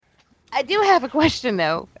I do have a question,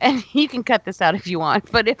 though, and you can cut this out if you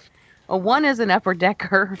want, but if a 1 is an upper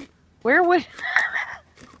decker, where would...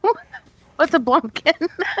 What's a Blumpkin?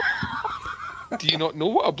 Do you not know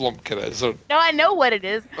what a Blumpkin is? Or... No, I know what it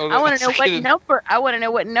is. I want to know what number. I want to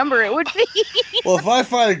know what number it would be. Well, if I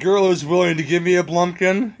find a girl who's willing to give me a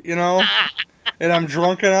Blumpkin, and I'm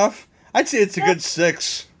drunk enough, I'd say it's a good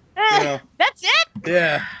 6. That's it?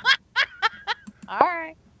 Yeah. All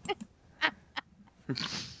right.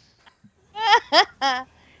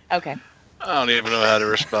 Okay. I don't even know how to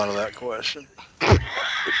respond to that question.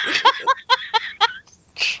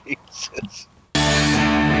 Jesus.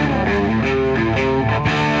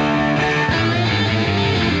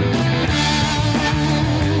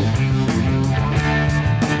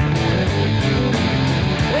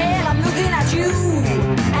 Well, I'm looking at you,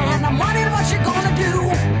 and I'm wondering what you're gonna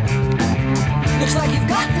do. Looks like you've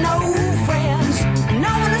got no friends,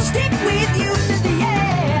 no one to stick with you to the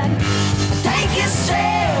end. Take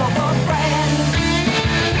yourself a friend.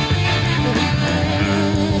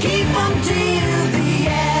 Keep them till the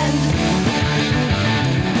end.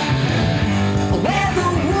 Whether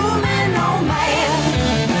woman or man,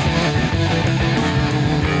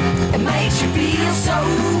 it makes you feel so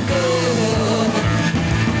good.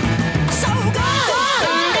 So good.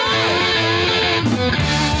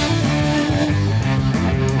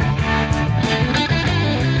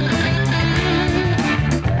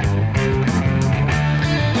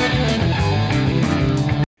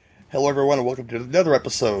 Hello, everyone, and welcome to another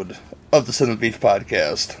episode of the Cinema Beef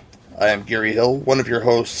Podcast. I am Gary Hill, one of your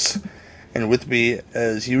hosts, and with me,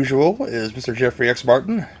 as usual, is Mr. Jeffrey X.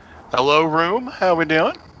 Martin. Hello, room. How we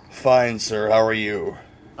doing? Fine, sir. How are you?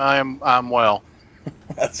 I'm well.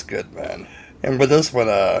 That's good, man. And with us,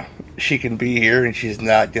 when she can be here and she's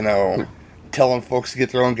not, telling folks to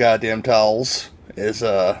get their own goddamn towels, is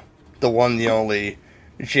the one, the only,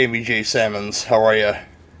 Jamie J. Sammons. How are you?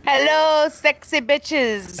 Hello, sexy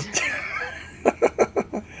bitches.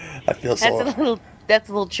 I feel so... That's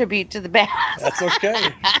a little tribute to the past. That's okay.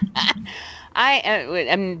 I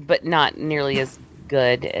am, but not nearly as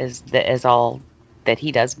good as all that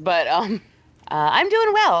he does. But I'm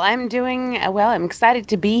doing well. I'm doing well. I'm excited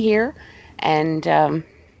to be here, and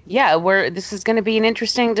this is going to be an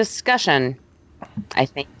interesting discussion, I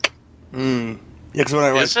think. Yeah, because when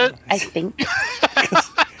I think.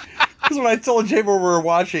 Because when I told Jay what we were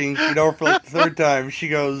watching, for like the third time, she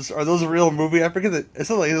goes, "Are those a real movie?" I forget that. It's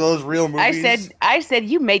not like those real movies. I said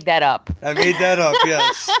you made that up. I made that up.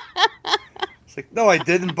 Yes. It's like, no, I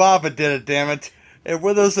didn't. Bava did it. Damn it. And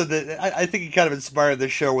with us, I think he kind of inspired the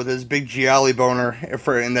show with his big gialli boner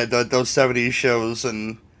in those '70s shows,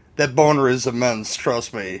 and that boner is immense.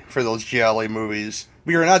 Trust me, for those gialli movies.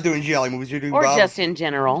 We are not doing gialli movies. You're doing or Bava. Just in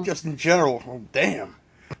general. Just in general. Oh, damn.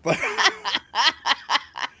 But.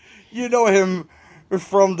 You know him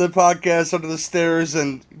from the podcast Under the Stairs,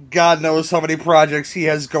 and God knows how many projects he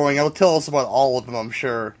has going. He'll tell us about all of them, I'm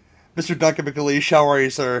sure. Mr. Duncan McLeish, how are you,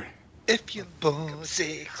 sir? If you're born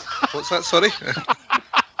sick. What's that, sorry?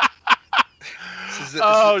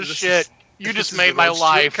 Shit. You just made my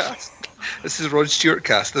life. This is Rod Stewart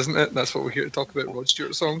cast, isn't it? That's what we're here to talk about, Rod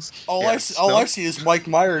Stewart songs. All I see is Mike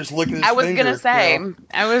Myers licking his finger.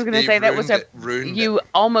 I was going to say that was you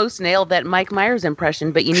almost nailed that Mike Myers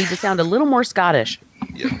impression, but you need to sound a little more Scottish.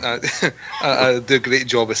 Yeah, I do a great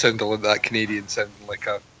job of sounding like that Canadian, sounding like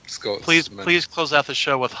a Scotsman. Please close out the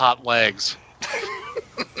show with hot legs.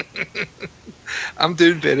 I'm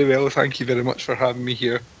doing very well, thank you very much for having me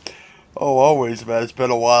here. Oh, always, man. It's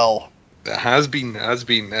been a while. It has been,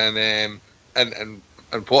 and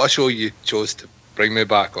what a show you chose to bring me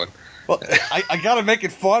back on. Well, I gotta make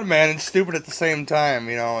it fun, man, and stupid at the same time,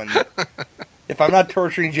 and if I'm not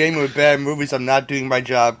torturing Jamie with bad movies, I'm not doing my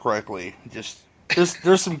job correctly. Just,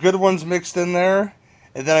 there's some good ones mixed in there,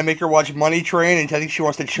 and then I make her watch Money Train, and I think she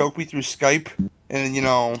wants to choke me through Skype, and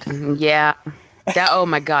Yeah. Oh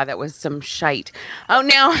my God, that was some shite. Oh,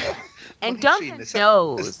 now... And Duncan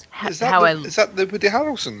knows how Is that the Woody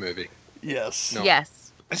Harrelson movie? Yes. No.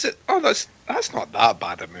 Yes. Is it? Oh, that's not that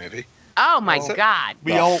bad a movie. Oh my God.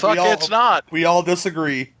 It's not. We all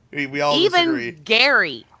disagree. We all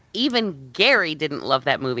disagree. Even Gary didn't love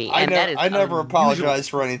that movie. I never apologize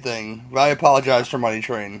for anything. I apologize for Money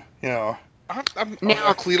Train.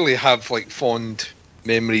 I clearly have fond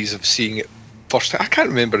memories of seeing it first. I can't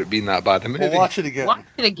remember it being that bad a movie. Well, watch it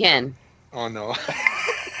again. Oh no.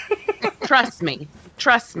 Trust me.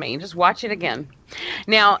 Just watch it again.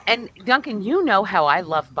 Now, and Duncan, you know how I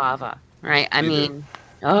love Bava, right? I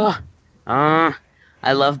love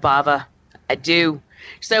Bava. I do.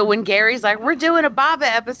 So when Gary's like, we're doing a Bava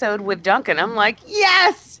episode with Duncan, I'm like,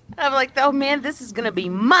 yes! I'm like, oh man, this is gonna be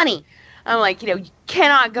money. I'm like, you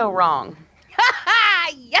cannot go wrong.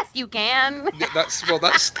 Yes, you can. Yeah, that's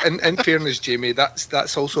in fairness, Jamie.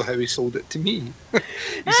 That's also how he sold it to me. He's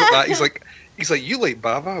like that. He's like, you like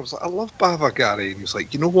Bava? I was like, I love Bava, Gary. And he was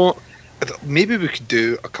like, you know what? Maybe we could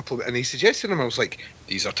do a couple of. And he suggested them. I was like,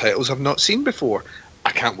 these are titles I've not seen before.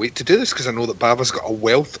 I can't wait to do this because I know that Bava's got a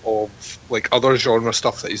wealth of like other genre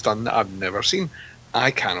stuff that he's done that I've never seen.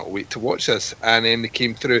 I cannot wait to watch this. And then they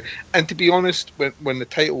came through. And to be honest, when the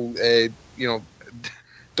title,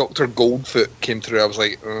 Dr. Goldfoot came through, I was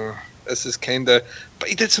like, this is kind of... But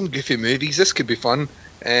he did some goofy movies. This could be fun.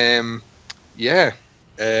 I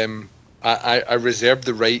reserve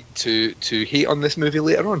the right to hate on this movie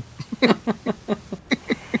later on.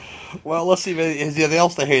 Well, let's see if there's anything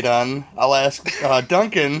else to hate on. I'll ask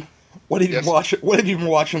Duncan, what have you been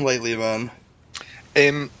watching lately, man?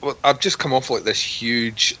 Well, I've just come off like this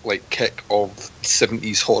huge kick of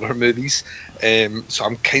 70s horror movies, so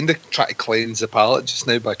I'm kind of trying to cleanse the palate just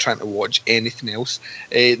now by trying to watch anything else.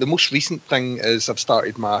 The most recent thing is I've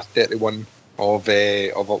started my 31 of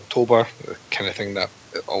October, the kind of thing that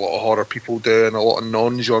a lot of horror people do and a lot of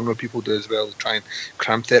non-genre people do as well, to try and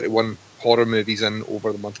cram 31 horror movies in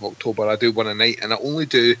over the month of October. I do one a night, and I only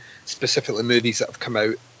do specifically movies that have come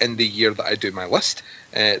out in the year that I do my list.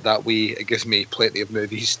 That way it gives me plenty of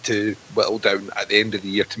movies to whittle down at the end of the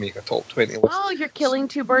year to make a top 20 list. Oh, you're killing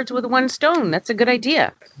two birds with one stone. That's a good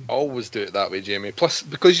idea. Always do it that way, Jamie. Plus,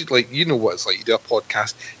 because you know what it's like, you do a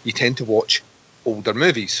podcast, you tend to watch older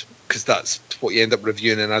movies because that's what you end up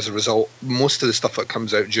reviewing, and as a result, most of the stuff that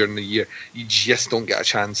comes out during the year, you just don't get a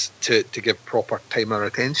chance to give proper time or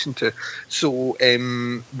attention to. So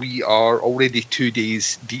we are already 2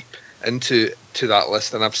 days deep into that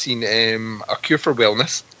list, and I've seen A Cure for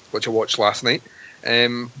Wellness, which I watched last night,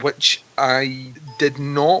 which I did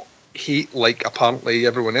not hate like apparently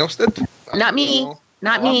everyone else did. Not me.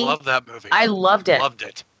 Not me. I love that movie. I loved it. Loved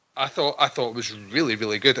it. I thought it was really,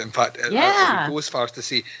 really good. In fact, Yeah. I would go as far as to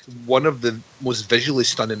say one of the most visually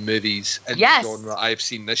stunning movies in Yes. the genre I've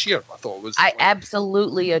seen this year. I thought it was. I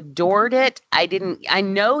absolutely adored it. I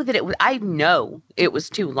know it was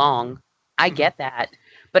too long. I get that.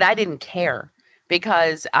 But I didn't care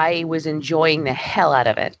because I was enjoying the hell out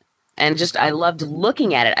of it. And just, I loved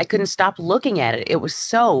looking at it. I couldn't stop looking at it. It was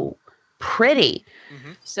so pretty.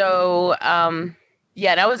 Mhm. So, and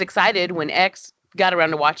I was excited when X got around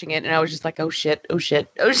to watching it, and I was just like, oh shit. And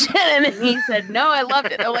then he said, no, I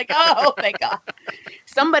loved it. I'm like, oh, thank God.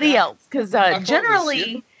 Somebody else. Because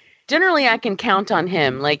generally I can count on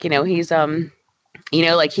him. Like, he's,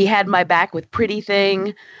 like he had my back with Pretty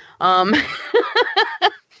Thing. Yeah,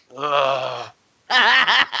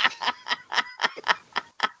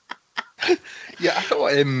 I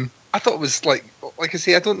thought it was like I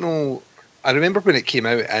say, I don't know. I remember when it came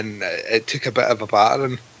out, and it took a bit of a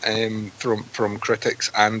battering from critics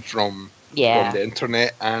and from the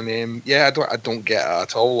internet, and I don't get it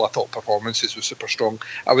at all. I thought performances were super strong.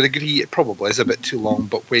 I would agree it probably is a bit too long,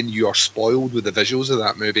 but when you are spoiled with the visuals of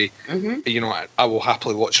that movie, I will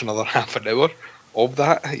happily watch another half an hour of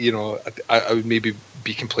that. I would maybe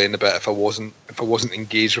be complaining a bit if I wasn't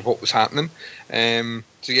engaged with what was happening.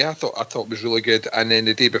 I thought it was really good. And then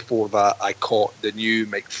the day before that, I caught the new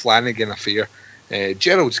Mike Flanagan affair,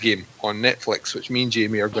 Gerald's Game on Netflix, which me and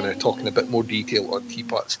Jamie are going to talk in a bit more detail on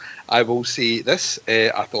Teapots. I will say this: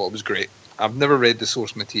 I thought it was great. I've never read the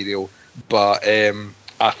source material, but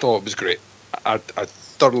I thought it was great. I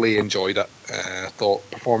thoroughly enjoyed it. I thought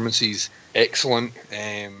performances excellent.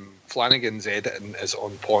 Flanagan's editing is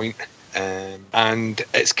on point, and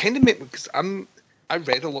it's kind of because I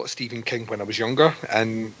read a lot of Stephen King when I was younger,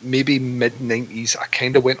 and maybe mid-90s I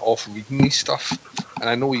kind of went off reading his stuff, and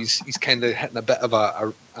I know he's kind of hitting a bit of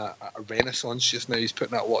a renaissance just now. He's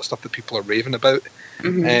putting out a lot of stuff that people are raving about.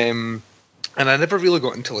 Mm-hmm. And I never really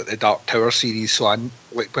got into the Dark Tower series, so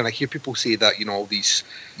when I hear people say that all these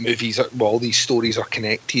movies, all these stories are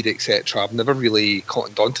connected, etc., I've never really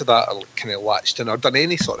cottoned onto that or kind of latched in or done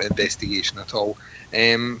any sort of investigation at all.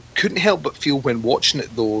 Couldn't help but feel when watching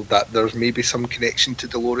it though that there's maybe some connection to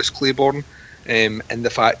Dolores Claiborne, in the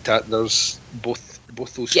fact that there's both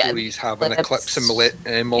those stories have an eclipse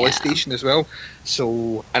and molestation as well.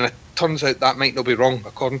 So, and it turns out that might not be wrong.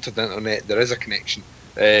 According to the internet, there is a connection.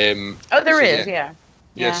 There is.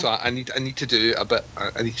 So I need to do a bit.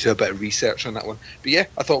 I need to do a bit of research on that one. But yeah,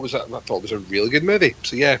 I thought it was a really good movie.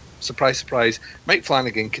 So yeah, surprise, Mike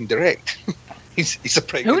Flanagan can direct. he's a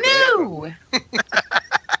pretty good director. Who knew?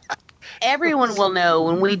 Everyone will know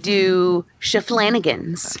when we do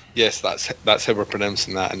Shaflanagans. Yes, that's how we're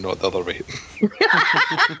pronouncing that, and not the other way.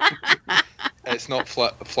 It's not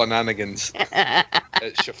flananigans.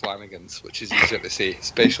 It's shaflanigans, which is easier to say,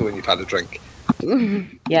 especially when you've had a drink.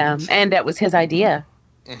 Yeah, and that was his idea.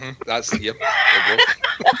 That's yep. It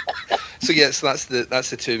was. So yeah, so that's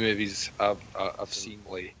the two movies I've seen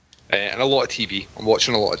lately, and a lot of TV. I'm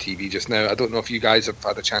watching a lot of TV just now. I don't know if you guys have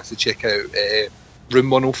had a chance to check out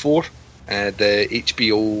Room 104, the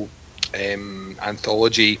HBO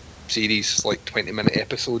anthology series, like 20-minute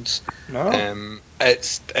episodes. No.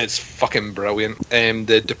 It's fucking brilliant.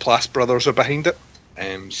 The Duplass brothers are behind it.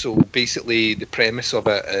 So basically, the premise of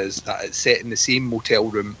it is that it's set in the same motel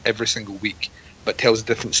room every single week, but tells a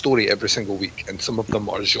different story every single week. And some of them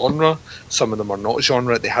are genre, some of them are not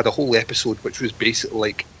genre. They had a whole episode which was basically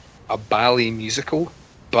like a ballet musical,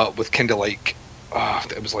 but with kind of like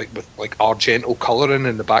it was like with like argental colouring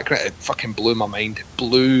in the background. It fucking blew my mind. It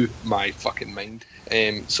blew my fucking mind.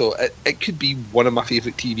 So it could be one of my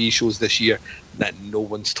favourite TV shows this year that no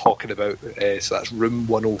one's talking about. So that's Room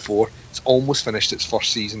 104. It's almost finished its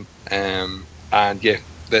first season. And yeah,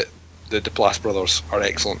 the Duplass brothers are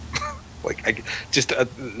excellent. Like,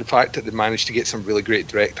 the fact that they managed to get some really great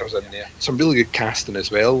directors in there, some really good casting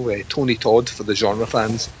as well. Tony Todd, for the genre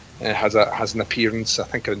fans, has an appearance, I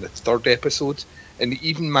think, in the third episode, and they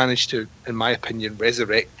even managed to, in my opinion,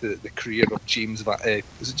 resurrect the career of James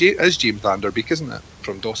James Van Der Beek, isn't it,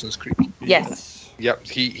 from Dawson's Creek? Yes. Yep,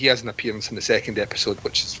 he has an appearance in the second episode,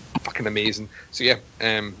 which is fucking amazing. So yeah,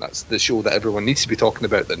 that's the show that everyone needs to be talking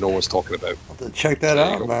about that no one's talking about. I'll have to check that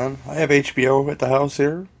out, man. I have HBO at the house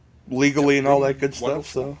here, legally and all that good stuff.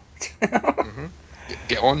 So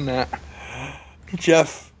Get on that.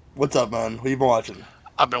 Jeff, what's up, man? What you been watching?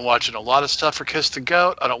 I've been watching a lot of stuff for Kiss the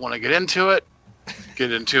Goat. I don't want to get into it.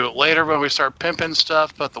 Get into it later when we start pimping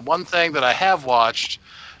stuff. But the one thing that I have watched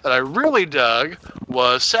that I really dug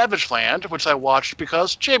was Savage Land, which I watched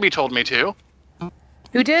because JB told me to.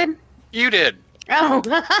 Who did? You did. Oh.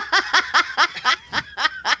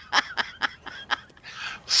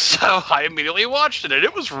 So I immediately watched it, and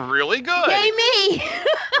it was really good. Yay me!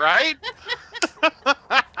 Right?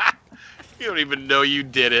 You don't even know you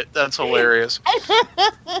did it. That's hilarious.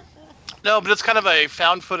 No, but it's kind of a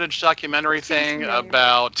found footage documentary thing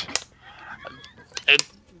about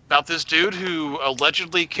this dude who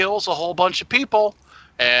allegedly kills a whole bunch of people,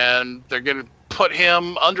 and they're going to put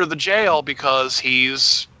him under the jail because he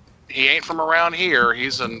ain't from around here.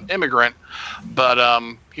 He's an immigrant, but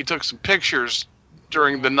he took some pictures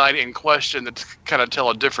during the night in question that kind of tell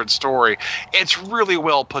a different story. It's really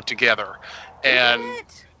well put together, and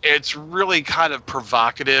it's really kind of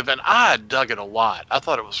provocative, and I dug it a lot. I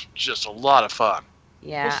thought it was just a lot of fun.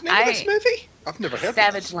 Yeah, What's the name of this movie? I've never heard of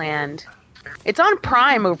Savage Land. It's on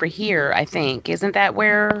Prime over here, I think. Isn't that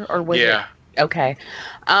where, or was it? Okay.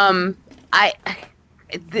 Oh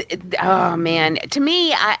man, to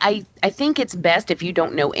me, I think it's best if you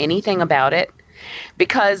don't know anything about it,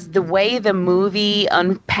 because the way the movie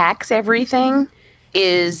unpacks everything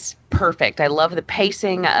is perfect. I love the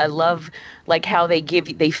pacing. I love like how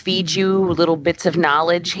they feed you little bits of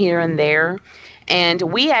knowledge here and there. And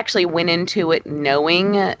we actually went into it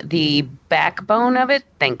knowing the backbone of it,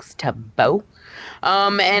 thanks to Bo.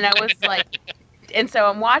 And I was like, and so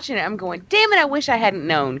I'm watching it. I'm going, damn it, I wish I hadn't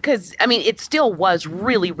known. Because, I mean, it still was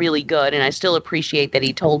really, really good. And I still appreciate that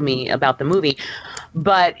he told me about the movie.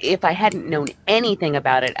 But if I hadn't known anything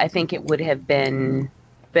about it, I think it would have been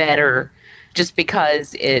better, just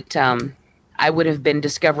because I would have been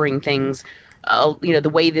discovering things,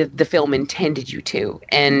 the way that the film intended you to.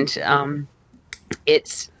 And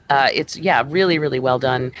it's really, really well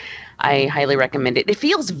done. I highly recommend it. It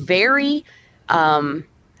feels very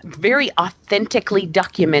authentically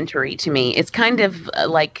documentary to me. It's kind of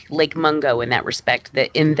like Lake Mungo in that respect,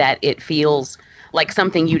 in that it feels like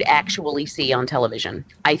something you'd actually see on television,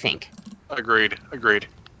 I think. Agreed.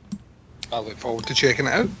 I look forward to checking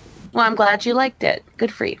it out. Well, I'm glad you liked it.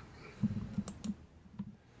 Good for you.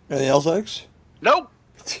 Anything else, X? Nope.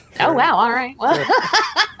 Oh, wow. All right. Well,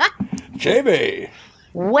 JB.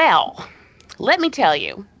 Well, let me tell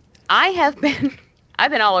you, I've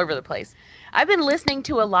been all over the place. I've been listening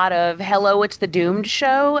to a lot of Hello, It's the Doomed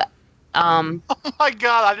Show. Oh my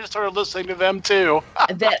God, I just started listening to them too.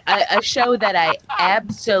 A show that I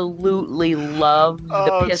absolutely love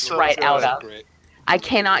the piss right out of. Great. I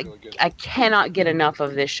cannot get enough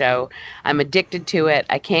of this show. I'm addicted to it.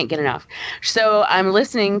 I can't get enough. So I'm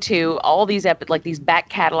listening to all these these back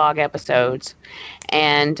catalog episodes,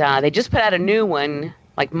 and they just put out a new one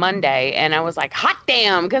like Monday, and I was like, hot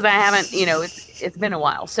damn, because I haven't, it's been a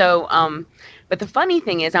while. So, but the funny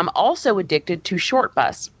thing is, I'm also addicted to Short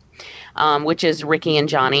Bus, which is Ricky and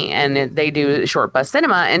Johnny, and they do Short Bus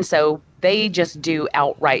Cinema, and so they just do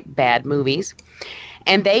outright bad movies.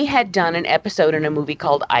 And they had done an episode in a movie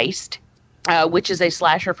called Iced, which is a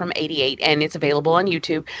slasher from '88, and it's available on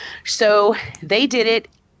YouTube. So they did it.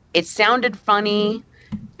 It sounded funny.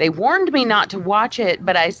 They warned me not to watch it,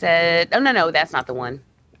 but I said, oh, no, that's not the one.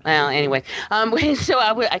 Well, anyway, so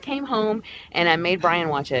I came home and I made Brian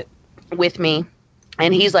watch it with me.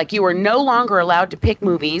 And he's like, you are no longer allowed to pick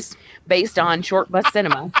movies based on Short Bus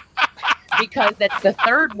Cinema. Because that's the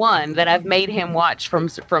third one that I've made him watch from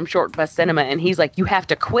Short Bus Cinema. And he's like, you have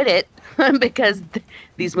to quit it because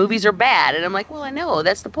these movies are bad. And I'm like, well, I know,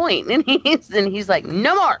 that's the point. And he's like,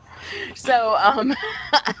 no more. So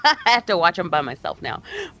I have to watch them by myself now.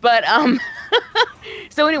 But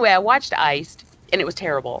so anyway, I watched Iced, and it was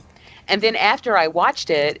terrible. And then after I watched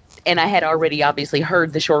it, and I had already obviously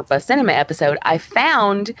heard the Short Bus Cinema episode, I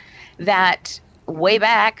found that way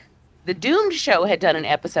back, the Doomed Show had done an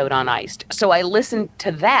episode on Iced. So I listened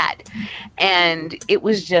to that, and it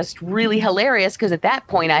was just really hilarious because at that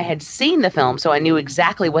point I had seen the film, so I knew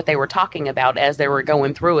exactly what they were talking about as they were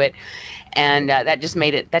going through it. And that just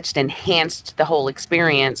enhanced the whole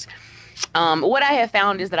experience. What I have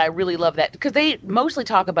found is that I really love that because they mostly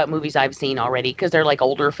talk about movies I've seen already because they're like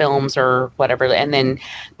older films or whatever.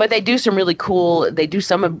 But they do some really cool. They do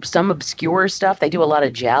some obscure stuff. They do a lot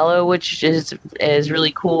of Giallo, which is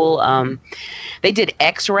really cool. They did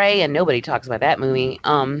X-Ray, and nobody talks about that movie.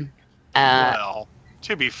 Well,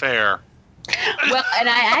 to be fair. Well, and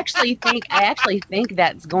I actually think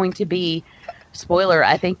that's going to be spoiler.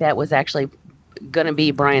 I think that was actually going to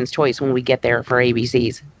be Brian's choice when we get there for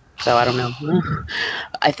ABCs. So I don't know.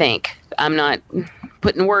 I think I'm not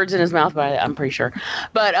putting words in his mouth, but I'm pretty sure.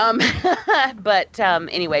 But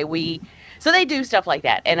anyway, so they do stuff like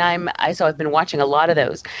that, and I've been watching a lot of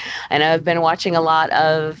those, and I've been watching a lot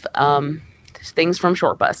of things from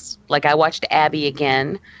Short Bus. Like I watched Abby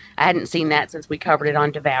again. I hadn't seen that since we covered it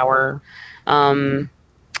on Devour. And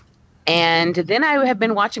then I have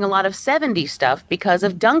been watching a lot of 70s stuff because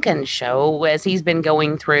of Duncan's show as he's been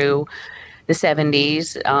going through the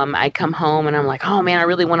 70s. I come home and I'm like, oh man, I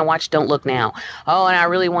really want to watch Don't Look Now. Oh, and I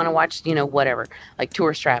really want to watch, whatever, like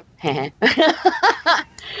Tourist Trap.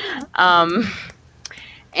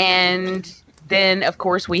 And then of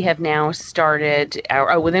course we have now started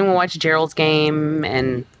then we watched Gerald's Game,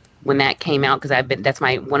 and when that came out, because that's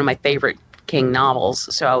one of my favorite King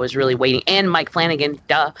novels, so I was really waiting, and Mike Flanagan,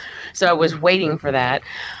 duh. So I was waiting for that.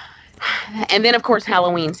 And then, of course,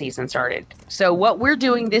 Halloween season started. So what we're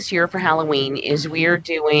doing this year for Halloween is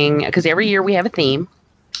because every year we have a theme.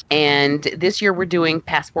 And this year we're doing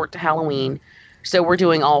Passport to Halloween. So we're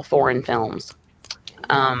doing all foreign films.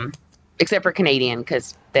 Except for Canadian,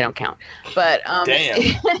 because they don't count. But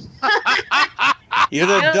damn.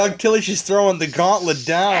 Doug Tilley, she's throwing the gauntlet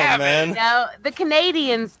down, man. No, the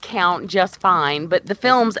Canadians count just fine. But the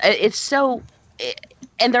films, it's so...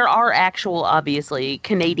 And there are actual, obviously,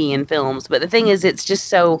 Canadian films, but the thing is, it's just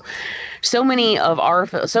so many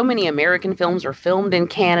American films are filmed in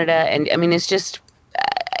Canada, and I mean, it's just,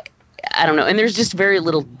 I don't know, and there's just very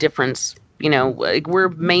little difference, like we're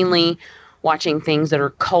mainly watching things that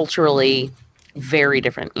are culturally very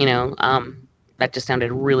different, that just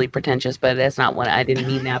sounded really pretentious, but that's not what I didn't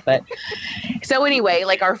mean that, but so anyway,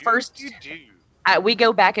 like our first... we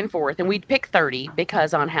go back and forth, and we pick 30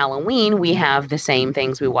 because on Halloween we have the same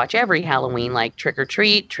things we watch every Halloween, like Trick or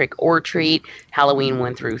Treat, Trick or Treat, Halloween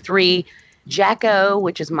 1 through 3, Jacko,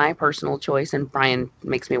 which is my personal choice, and Brian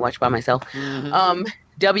makes me watch by myself. Mm-hmm.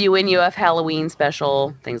 WNUF Halloween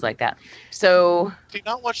special, things like that. So, do you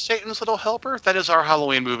not watch Satan's Little Helper? That is our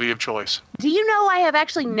Halloween movie of choice. Do you know I have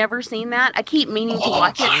actually never seen that? I keep meaning to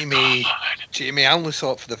watch it. Jamie, I only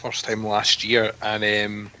saw it for the first time last year,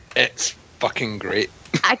 and it's fucking great.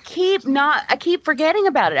 I keep forgetting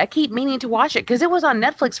about it. I keep meaning to watch it because it was on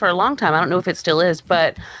Netflix for a long time. I don't know if it still is,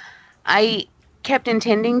 but I kept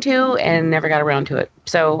intending to and never got around to it.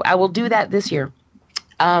 So I will do that this year.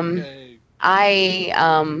 So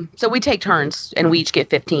we take turns and we each get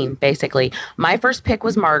 15 basically. My first pick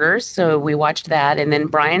was Martyrs, so we watched that, and then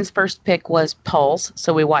Brian's first pick was Pulse,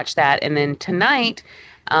 so we watched that, and then tonight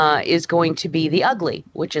is going to be The Ugly,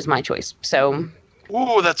 which is my choice. So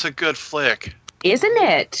ooh, that's a good flick. Isn't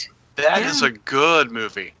it? That is a good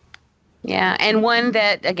movie. Yeah, and one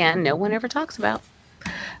that, again, no one ever talks about.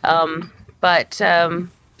 That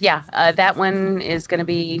one is going to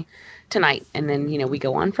be tonight, and then, we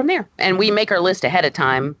go on from there. And we make our list ahead of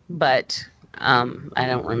time, but I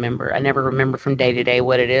don't remember. I never remember from day to day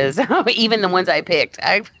what it is. Even the ones I picked.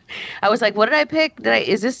 I was like, what did I pick?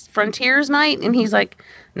 Is this Frontiers night? And he's like,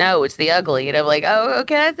 no, it's The Ugly. And I'm like, oh,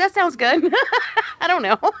 okay, that sounds good. I don't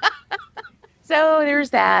know. So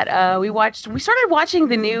there's that. We started watching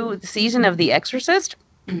the new season of The Exorcist.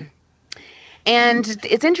 And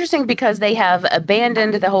it's interesting because they have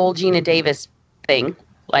abandoned the whole Gina Davis thing.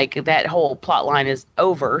 Like that whole plot line is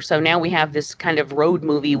over. So now we have this kind of road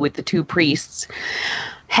movie with the two priests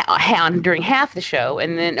during half the show.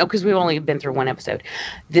 And then, because we've only been through one episode.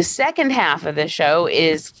 The second half of the show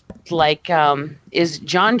is is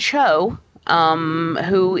John Cho,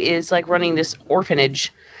 who is like running this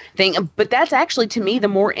orphanage thing. But that's actually, to me, the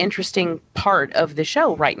more interesting part of the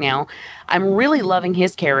show right now. I'm really loving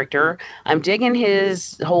his character. I'm digging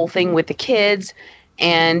his whole thing with the kids.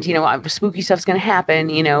 And, spooky stuff's going to happen,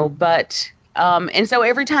 but, and so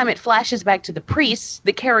every time it flashes back to the priests,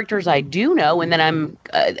 the characters I do know and that I'm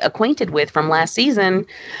acquainted with from last season,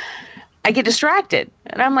 I get distracted.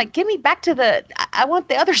 And I'm like, give me back to I want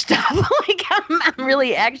the other stuff. Like, I'm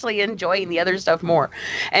really actually enjoying the other stuff more.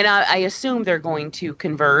 And I assume they're going to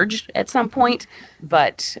converge at some point,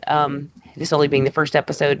 but, this only being the first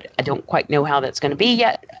episode, I don't quite know how that's going to be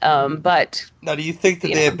yet. But now, do you think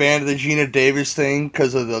that they abandoned the Gina Davis thing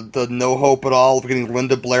because of the no hope at all of getting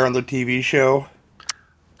Linda Blair on their TV show?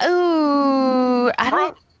 Oh, I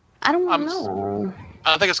don't know.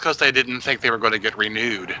 I think it's because they didn't think they were going to get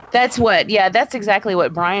renewed. That's exactly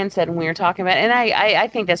what Brian said when we were talking about it. And I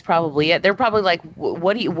think that's probably it. They're probably like,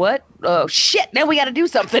 what? Oh, shit, now we got to do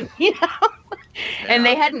something, Yeah. And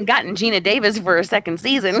they hadn't gotten Gina Davis for a second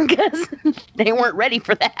season because they weren't ready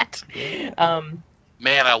for that.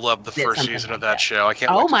 Man, I love the first season of that show. I can't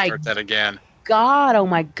wait to start that again. Oh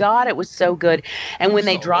my God, it was so good. And when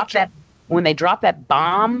they dropped that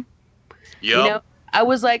bomb, I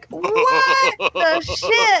was like, what the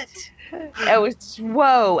shit? It was,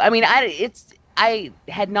 whoa. I mean, I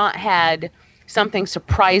had not had something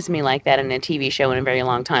surprise me like that in a TV show in a very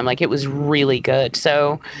long time. Like, it was really good.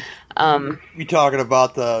 So, you talking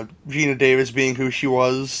about the Gina Davis being who she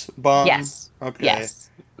was bomb? Yes. Okay. Yes.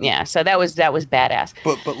 Yeah. So that was badass.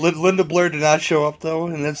 But Linda Blair did not show up though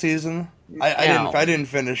in that season. I didn't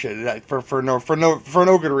finish it for no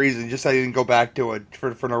good reason. Just I didn't go back to it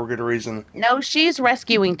for no good reason. No, she's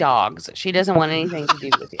rescuing dogs. She doesn't want anything to do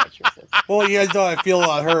with The Exorcist. Well, you guys know how I feel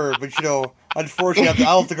about her, but unfortunately,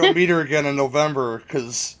 I'll have to go meet her again in November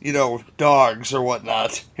because dogs or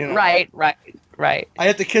whatnot. Right. I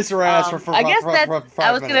have to kiss her ass for 5 minutes.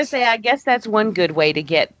 I was gonna say, I guess that's one good way to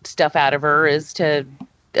get stuff out of her is to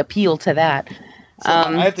appeal to that. So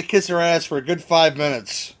I have to kiss her ass for a good 5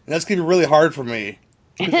 minutes. And that's gonna be really hard for me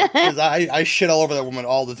because I shit all over that woman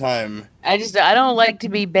all the time. I don't like to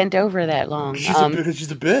be bent over that long. Because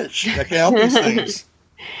she's a bitch. I can't help these things.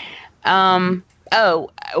 I'm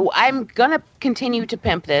gonna continue to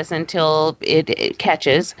pimp this until it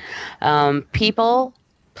catches. People,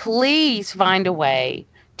 please find a way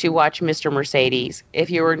to watch Mr. Mercedes. If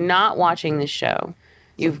you are not watching this show,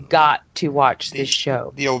 you've got to watch this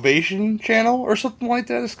show. The Ovation channel or something like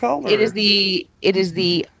that is called? Or? It is the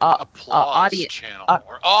audience channel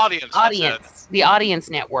or audience. The Audience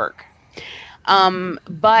Network.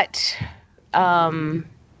 But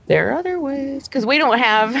there are other ways because we don't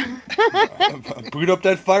have boot up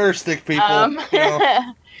that Fire Stick, people.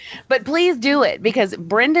 But please do it because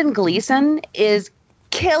Brendan Gleeson is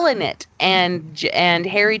killing it, and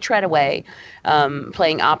Harry Treadaway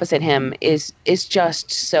playing opposite him is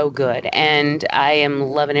just so good, and I am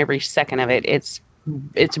loving every second of it. It's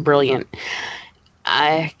brilliant.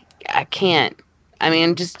 I can't. I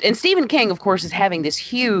mean, and Stephen King, of course, is having this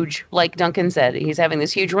huge, like Duncan said, he's having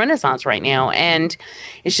this huge renaissance right now, and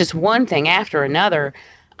it's just one thing after another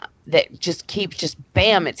that just keeps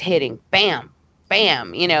bam, it's hitting, bam,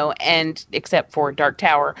 bam, and except for Dark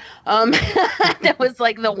Tower, that was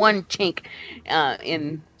like the one chink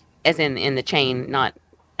in the chain, not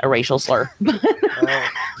a racial slur.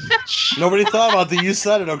 Nobody thought about that. You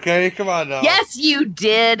said it, okay? Come on now. Yes, you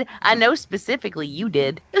did. I know specifically you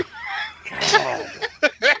did.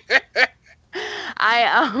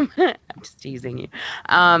 I'm just teasing you.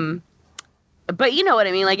 But you know what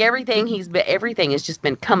I mean? Like everything has just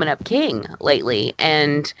been coming up king lately,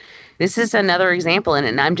 and this is another example in it.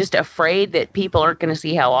 And I'm just afraid that people aren't going to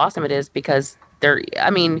see how awesome it is because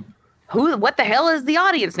what the hell is the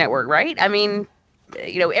Audience Network, right? I mean,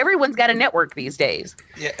 everyone's got a network these days.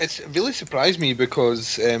 Yeah, it's really surprised me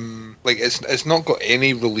because it's not got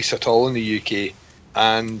any release at all in the UK.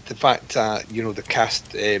 And the fact that, the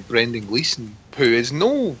cast Brendan Gleeson, who is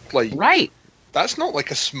right. That's not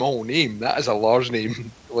like a small name. That is a large name,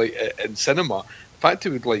 in cinema. The fact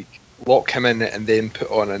it would lock him in and then put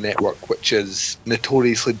on a network which is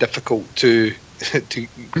notoriously difficult to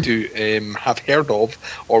have heard of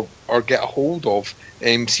or get a hold of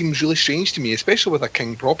seems really strange to me, especially with a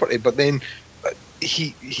King property. But then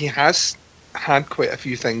he has had quite a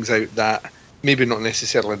few things out that maybe not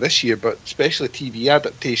necessarily this year, but especially TV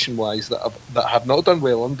adaptation wise that have not done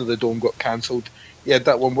well. Under the Dome got cancelled. He had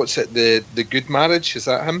that one. What's it? The Good Marriage, is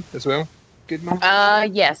that him as well? Good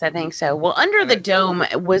Marriage. Yes, I think so. Well, Under the Dome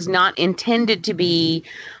was not intended to be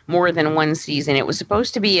more than one season. It was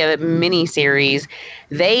supposed to be a mini series.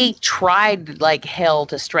 They tried like hell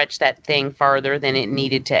to stretch that thing farther than it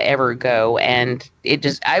needed to ever go, and it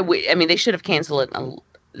just I mean they should have canceled it.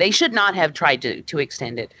 They should not have tried to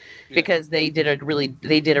extend it because they did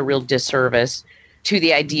a real disservice to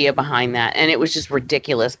the idea behind that, and it was just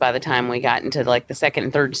ridiculous by the time we got into like the second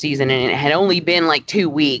and third season, and it had only been like 2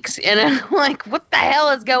 weeks, and I'm like, what the hell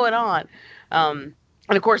is going on? And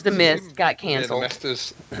of course, The Mist got canceled. Yeah, The Mist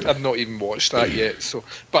is. I've not even watched that yet, so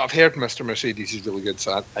but I've heard Mr. Mercedes is really good,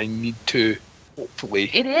 so I need to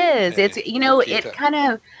hopefully. It is. It's it kind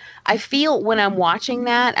of. I feel when I'm watching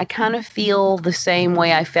that, I kind of feel the same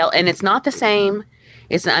way I felt, and it's not the same.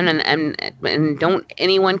 It's and don't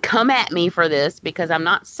anyone come at me for this because I'm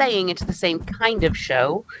not saying it's the same kind of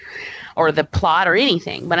show or the plot or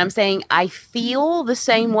anything, but I'm saying I feel the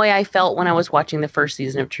same way I felt when I was watching the first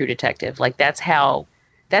season of True Detective. Like that's how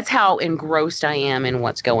engrossed I am in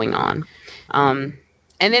what's going on. But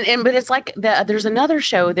it's like there's another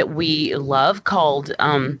show that we love called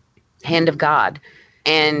Hand of God,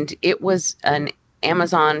 and it was an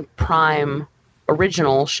Amazon Prime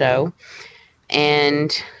original show.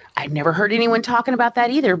 And I'd never heard anyone talking about that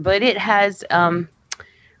either, but it has,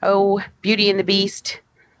 Beauty and the Beast.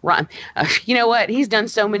 Ron, you know what? He's done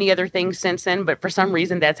so many other things since then, but for some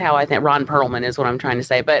reason, that's how I think Ron Perlman is what I'm trying to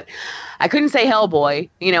say. But I couldn't say Hellboy.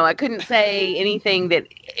 I couldn't say anything that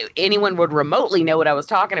anyone would remotely know what I was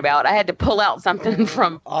talking about. I had to pull out something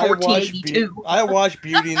from 1482. I watched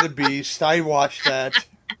Beauty and the Beast. I watched that.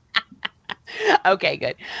 Okay,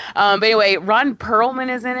 good. But anyway, Ron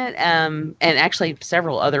Perlman is in it, and actually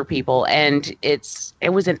several other people, and it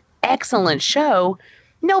was an excellent show.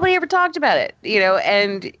 Nobody ever talked about it,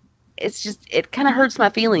 and it's just, it kind of hurts my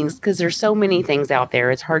feelings because there's so many things out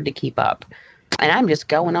there. It's hard to keep up. And I'm just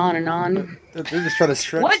going on and on. They're just trying to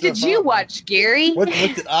stretch. What did you watch, Gary? What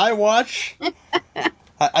did I watch?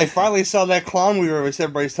 I finally saw that clown movie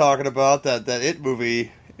everybody's talking about, that It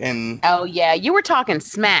movie. And oh yeah, you were talking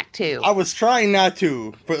smack too. I was trying not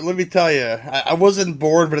to, but let me tell you, I wasn't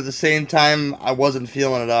bored, but at the same time, I wasn't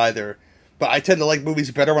feeling it either. But I tend to like movies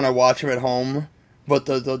better when I watch them at home. But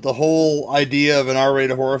the whole idea of an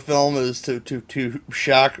R-rated horror film is to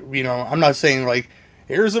shock. I'm not saying like,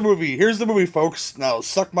 here's the movie, folks. No,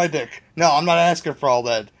 suck my dick. No, I'm not asking for all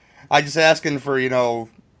that. I'm just asking for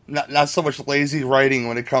not so much lazy writing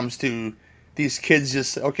when it comes to. These kids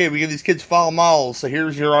just, okay, we give these kids foul mouths, so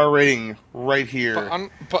here's your R rating right here.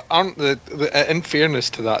 But aren't in fairness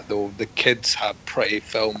to that, though, the kids have pretty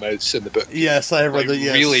foul mouths in the book. Yes, I have read that,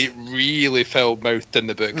 yes. Really, really foul mouthed in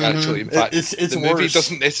the book, actually. In fact, it's the worse. movie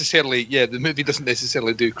doesn't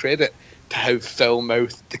necessarily do credit to how foul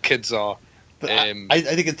mouthed the kids are. But I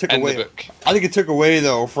think it took in away. The book. I think it took away,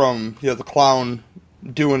 though, from the clown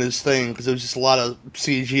doing his thing, because it was just a lot of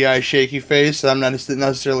CGI shaky face. I'm not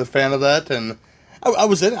necessarily a fan of that, and I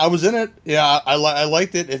was in it. Yeah, I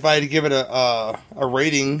liked it. If I had to give it a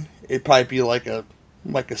rating, it'd probably be like a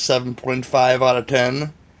 7.5 out of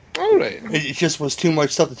 10. All right. It just was too much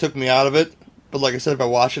stuff that took me out of it. But like I said, if I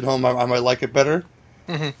watch it at home, I might like it better.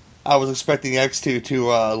 Mm-hmm. I was expecting X to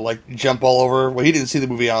like jump all over. Well, he didn't see the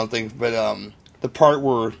movie, I don't think, but the part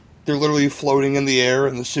where they're literally floating in the air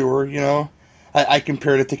in the sewer, I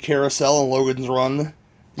compared it to Carousel and Logan's Run,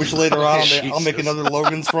 which later on I'll make another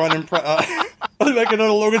Logan's Run. I'll make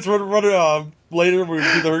another Logan's Run later when we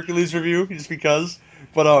do the Hercules review, just because.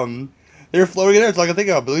 But they're floating in there. It's like I think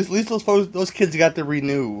of. But at least those kids got to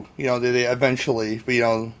renew. They eventually.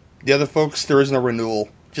 But the other folks, there is no renewal,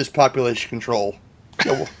 just population control.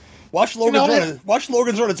 Watch Logan's Run. Watch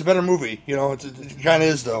Logan's Run. It's a better movie. It kind of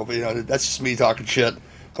is though. But that's just me talking shit.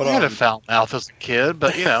 But, I had a foul mouth as a kid,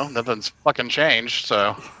 but nothing's fucking changed.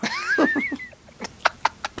 So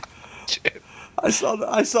I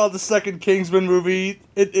saw the second Kingsman movie.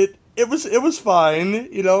 It was fine.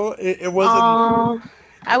 It wasn't.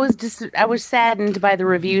 I was saddened by the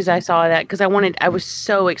reviews I saw of that because I was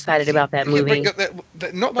so excited about that movie. Not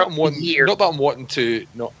that I'm wanting to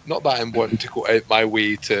go out my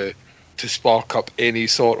way to spark up any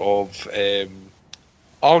sort of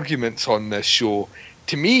arguments on this show.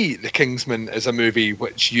 To me, The Kingsman is a movie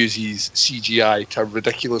which uses CGI to a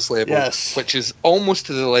ridiculous level, yes, which is almost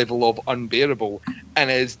to the level of unbearable,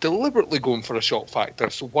 and is deliberately going for a shock factor.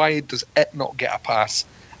 So why does it not get a pass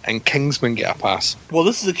and Kingsman get a pass. Well,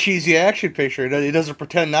 this is a cheesy action picture. It doesn't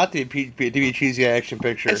pretend not to be a cheesy action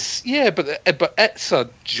picture. But it's a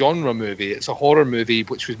genre movie. It's a horror movie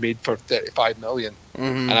which was made for 35 million,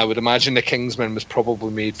 and I would imagine the Kingsman was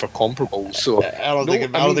probably made for comparables. So I don't think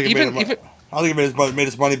it made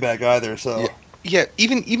his money back either. So yeah,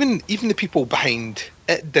 even the people behind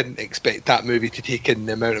it didn't expect that movie to take in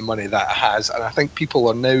the amount of money that it has, and I think people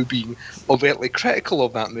are now being overtly critical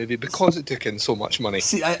of that movie because it took in so much money.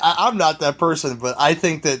 See, I'm not that person, but I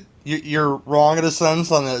think that you're wrong in a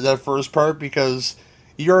sense on that first part, because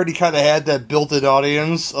you already kind of had that built-in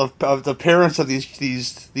audience of the parents of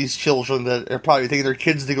these children that are probably taking their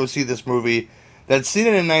kids to go see this movie, that seen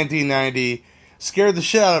it in 1990, scared the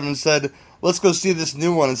shit out of them, and said, let's go see this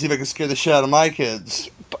new one and see if I can scare the shit out of my kids.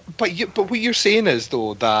 But what you're saying is,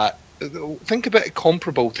 though, that think about it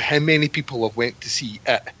comparable to how many people have went to see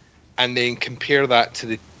it, and then compare that to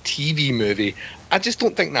the TV movie. I just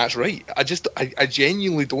don't think that's right. I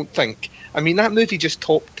genuinely don't think. I mean, that movie just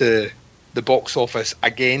topped the box office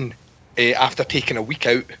again after taking a week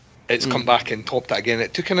out. It's come back and topped that again.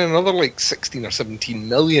 It took in another like 16 or 17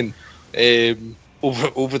 million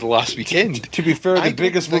over the last weekend. To be fair, the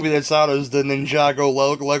biggest movie that's out is the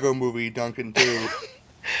Ninjago Lego movie, Duncan, too.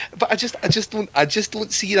 But I just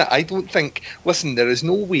don't see that. I don't think. Listen, there is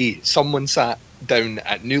no way someone sat down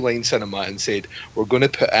at New Line Cinema and said, "We're going to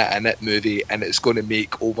put out an It movie and it's going to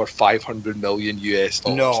make over $500 million US."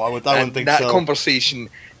 No, I wouldn't think that so. Conversation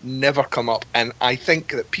never come up, and I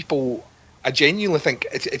think that people. I genuinely think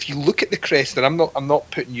if you look at the crest, and I'm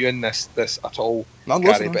not putting you in this at all,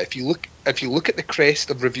 Gary, but if you look at the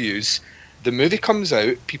crest of reviews, the movie comes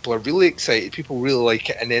out, people are really excited, people really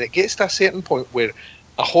like it, and then it gets to a certain point where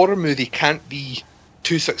a horror movie can't be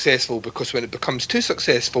too successful, because when it becomes too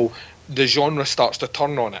successful, the genre starts to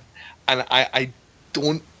turn on it, and I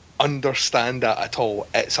don't understand that at all.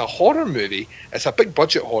 It's a horror movie, it's a big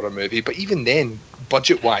budget horror movie, but even then,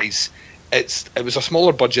 budget wise, it was a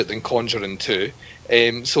smaller budget than Conjuring 2.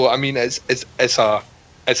 So I mean, it's a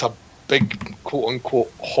big quote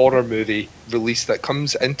unquote horror movie release that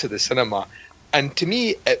comes into the cinema, and to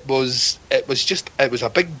me, it was a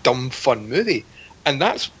big dumb fun movie, and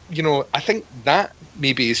that's, I think that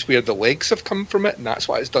maybe is where the legs have come from it, and that's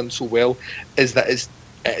why it's done so well. Is that it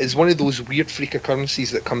is one of those weird freak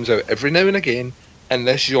occurrences that comes out every now and again in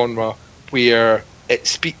this genre, where it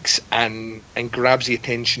speaks and grabs the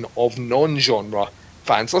attention of non-genre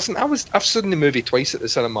fans. Listen, I've seen the movie twice at the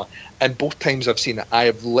cinema, and both times I've seen it, I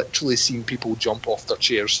have literally seen people jump off their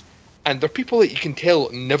chairs. And they're people that you can tell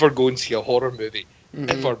never go and see a horror movie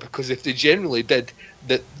ever, because if they generally did,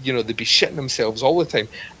 that they'd be shitting themselves all the time.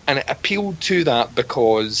 And it appealed to that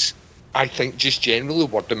because I think just generally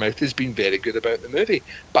word of mouth has been very good about the movie.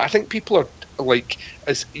 But I think people are like,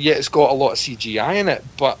 it's got a lot of CGI in it,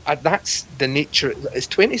 but that's the nature. It's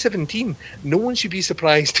 2017. No one should be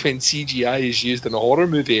surprised when CGI is used in a horror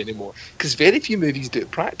movie anymore, because very few movies do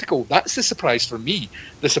it practical. That's the surprise for me.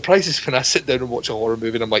 The surprise is when I sit down and watch a horror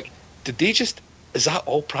movie and I'm like, is that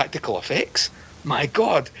all practical effects? My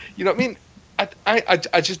God, you know what I mean?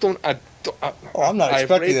 I just don't. I'm not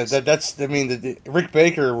expecting that. Rick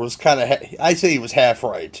Baker was kind of. I say he was half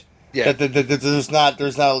right. Yeah. There's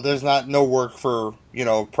not no work for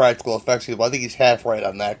practical effects. I think he's half right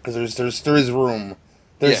on that, because there is room.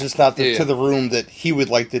 There's just not to the room that he would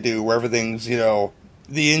like to do, where everything's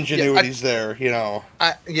the ingenuity's there.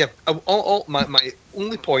 My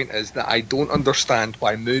only point is that I don't understand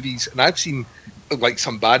why movies, and I've seen like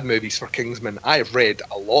some bad movies for Kingsman. I have read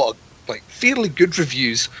a lot of like fairly good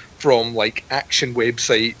reviews from like action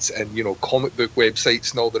websites and comic book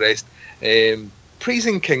websites and all the rest,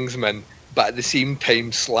 praising Kingsman, but at the same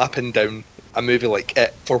time slapping down a movie like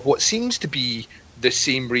it for what seems to be the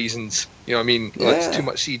same reasons. It's too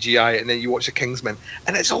much CGI, and then you watch a Kingsman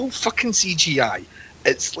and it's all fucking CGI.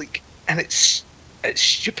 It's like, and it's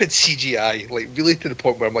stupid CGI, like really to the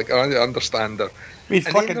point where I'm like, I understand her. I mean,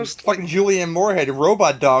 fucking Julianne Moore had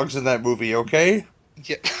robot dogs in that movie, okay?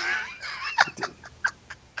 Yeah.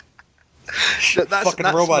 Fucking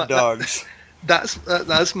robot dogs.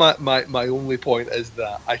 That's my only point, is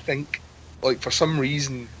that I think, like, for some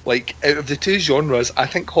reason, like, out of the two genres, I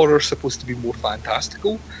think horror's supposed to be more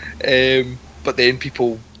fantastical, but then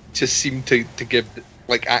people just seem to give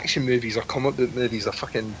like action movies or comic book movies a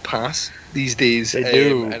fucking pass these days. They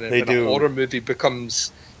do. And when a horror movie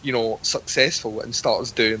becomes successful and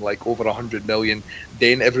starts doing like over 100 million,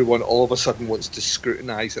 then everyone all of a sudden wants to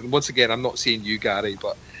scrutinise. And once again, I'm not saying you, Gary,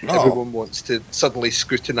 but everyone wants to suddenly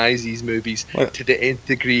scrutinise these movies to the nth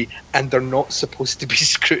degree, and they're not supposed to be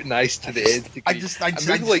scrutinised to the nth degree.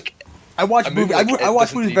 I watch a movie like I it watch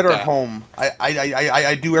doesn't movies need better at that. home.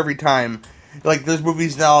 I do every time. Like there's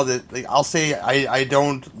movies now that like, I'll say I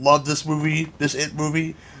don't love this movie, this It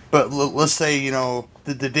movie, but let's say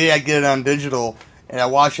the day I get it on digital and I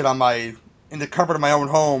watch it in the comfort of my own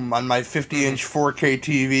home on my 50-inch 4K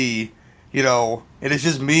TV, and it's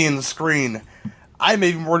just me and the screen. I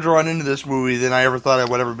may be more drawn into this movie than I ever thought I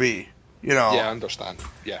would ever be. Yeah, I understand.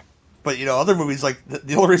 Yeah. But other movies like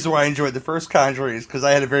the only reason why I enjoyed the first Conjuring is because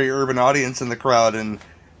I had a very urban audience in the crowd, and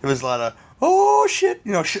there was a lot of oh shit,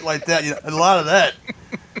 shit like that. A lot of that.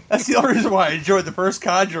 That's the only reason why I enjoyed the first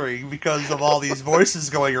Conjuring, because of all these voices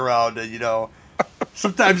going around, and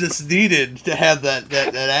sometimes it's needed to have that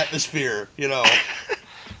atmosphere.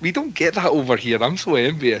 We don't get that over here. I'm so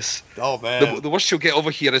envious. Oh man, The worst you'll get over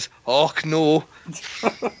here is, oh no.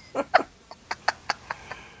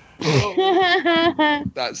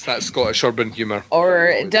 That's Scottish urban humour.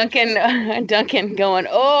 Or Duncan going,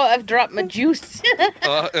 oh, I've dropped my juice.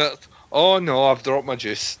 Oh no, I've dropped my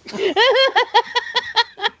juice.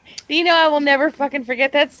 I will never fucking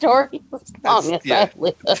forget that story. As long as I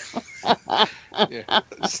live. Yeah,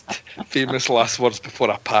 it's famous last words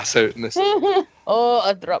before I pass out in this. Oh,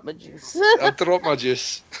 I've dropped my juice. I've dropped my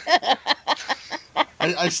juice.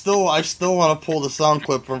 I still want to pull the sound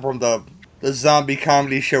clip from the zombie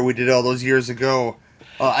comedy show we did all those years ago.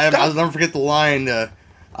 I'll never forget the line.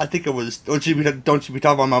 I think it was, don't you be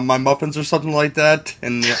talking about my muffins or something like that?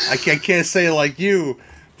 And I can't say it like you,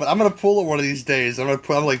 but I'm gonna pull it one of these days. I'm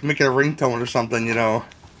like making a ringtone or something,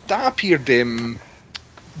 That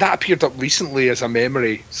appeared up recently as a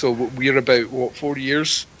memory. So we're about 4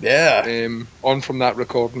 years? Yeah. On from that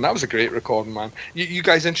recording. That was a great recording, man. You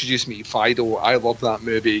guys introduced me to Fido. I love that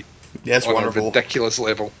movie. Yeah, it's on wonderful. a ridiculous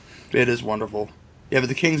level. It is wonderful. Yeah, but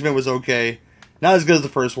The Kingsman was okay. Not as good as the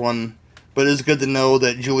first one, but it's good to know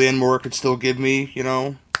that Julianne Moore could still give me,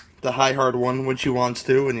 the high hard one when she wants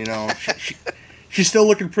to, and she's still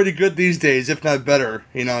looking pretty good these days, if not better.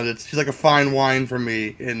 She's like a fine wine for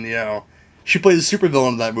me, and she plays a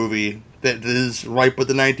supervillain in that movie that is ripe with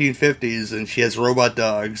the 1950s, and she has robot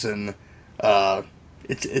dogs, and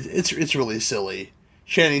it's really silly.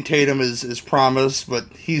 Channing Tatum is promised, but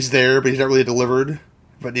he's there, but he's not really delivered.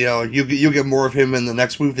 But you get more of him in the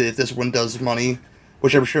next movie if this one does money,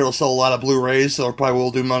 which I'm sure it'll sell a lot of Blu-rays, so it probably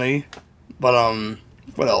will do money. But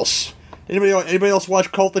what else? Anybody else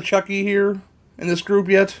watch Cult of Chucky here in this group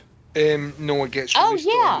yet? No, it gets Oh, released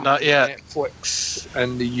yeah. on Not yet. Netflix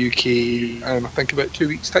in the UK. I think about 2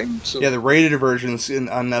 weeks time. So Yeah, the rated version's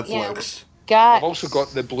on Netflix. I've also got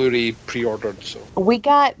the Blu-ray pre-ordered. So We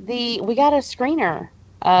got a screener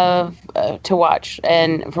of to watch,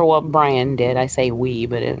 and for what Brian did, I say we,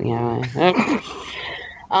 but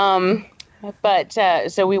but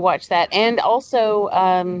so we watched that, and also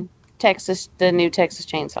the new Texas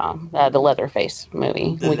Chainsaw, the Leatherface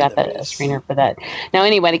movie. We got that screener for that. Now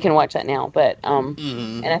anybody can watch that now, but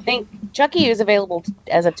and I think Chucky is available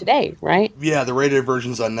as of today, right? Yeah, the rated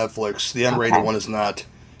version's on Netflix. The unrated one is not.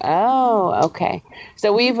 Oh, okay.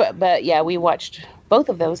 So we watched both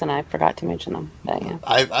of those, and I forgot to mention them. But, yeah.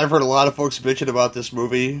 I've heard a lot of folks bitching about this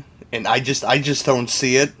movie, and I just don't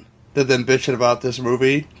see it. Them bitching about this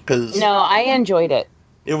movie because No, I enjoyed it.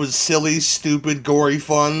 it was silly, stupid, gory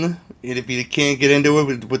fun. And if you can't get into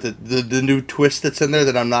it with the new twist that's in there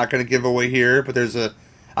that I'm not going to give away here, but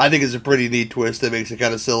I think it's a pretty neat twist that makes it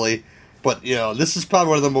kind of silly. But this is probably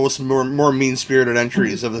one of the more mean-spirited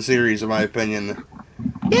entries of the series, in my opinion.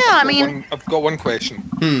 Yeah, I mean, I've got one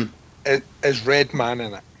question. Is Red Man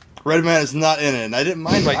in it? Red Man is not in it, and I didn't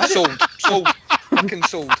mind. Right, sold, fucking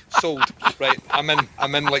sold. Right, I'm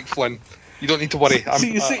in like Flynn. You don't need to worry.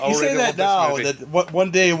 You say that now. That one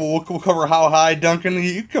day we'll cover How High, Duncan.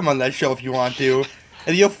 You come on that show if you want to,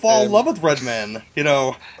 and you'll fall in love with Red Man.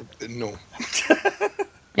 No. no.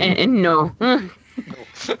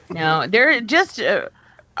 No, they're just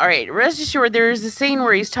all right. Rest assured, there's a scene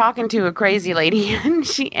where he's talking to a crazy lady,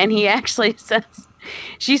 and he actually says,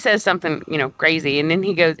 she says something, crazy, and then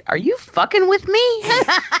he goes, "Are you fucking with me?"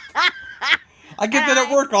 I get that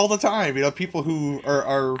at work all the time. People who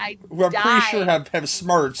are who I'm pretty sure have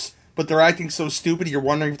smarts, but they're acting so stupid. You're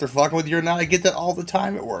wondering if they're fucking with you or not. I get that all the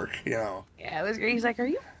time at work. Yeah, it was great. He's like, "Are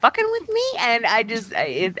you fucking with me?" And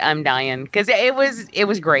I'm dying because it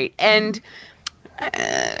was great, and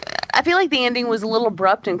I feel like the ending was a little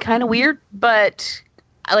abrupt and kind of weird, but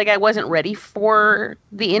I wasn't ready for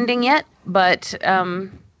the ending yet. But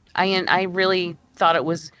I really thought it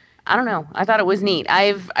was. I don't know. I thought it was neat.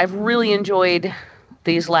 I've really enjoyed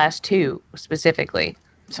these last two specifically.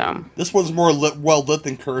 So. This one's more well lit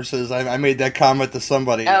than Curses. I made that comment to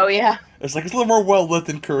somebody. Oh yeah. It's like it's a little more well lit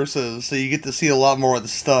than Curses, so you get to see a lot more of the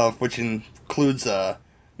stuff, which includes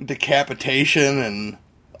decapitation and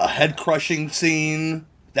a head crushing scene.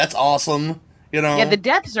 That's awesome. You know. Yeah, the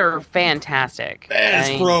deaths are fantastic.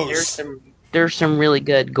 Man, it's gross. There's some really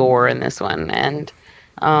good gore in this one, and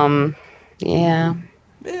yeah.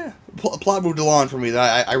 Yeah, plot moved along for me.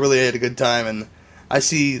 I really had a good time, and I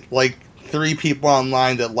see like 3 people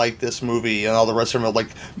online that like this movie, and all the rest of them are like,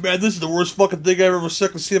 "Man, this is the worst fucking thing I've ever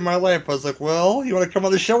seen in my life." I was like, "Well, you want to come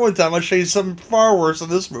on the show one time? I'll show you something far worse than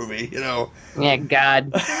this movie." You know? Yeah,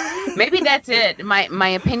 God. Maybe that's it. My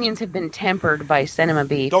opinions have been tempered by cinema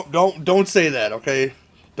beef. Don't say that, okay?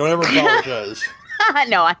 Don't ever apologize.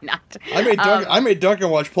 No, I'm not. I made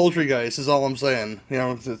Duncan watch Poultrygeist. Is all I'm saying. You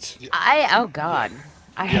know, it's. Oh God,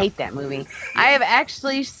 I hate that movie. I've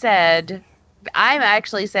actually said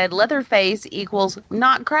Leatherface equals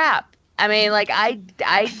not crap. I mean, like I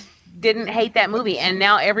didn't hate that movie, and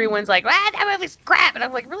now everyone's like, that movie's crap, and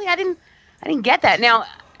I'm like, really, I didn't get that. Now,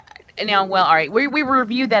 well, all right, we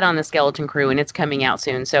reviewed that on the Skeleton Crew, and it's coming out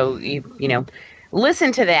soon, so you know,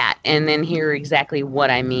 listen to that and then hear exactly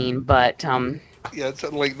what I mean. But yeah, it's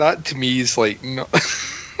like that to me is like not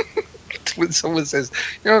when someone says,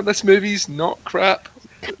 this movie's not crap.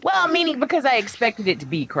 Well, meaning because I expected it to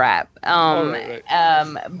be crap. Right.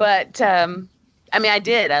 But I mean, I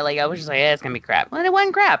did. I was just like, yeah, it's gonna be crap. Well, it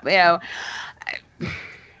wasn't crap. You know,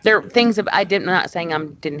 there are things that I'm not saying I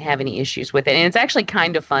didn't have any issues with it, and it's actually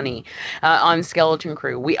kind of funny. On Skeleton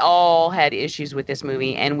Crew, we all had issues with this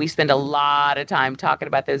movie, and we spend a lot of time talking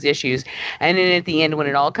about those issues. And then at the end, when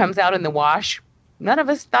it all comes out in the wash, none of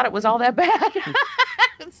us thought it was all that bad.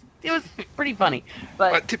 It was pretty funny,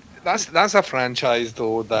 but that's a franchise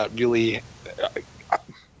though that really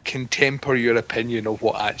can temper your opinion of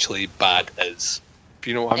what actually bad is.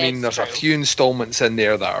 You know what I mean? There's a few installments in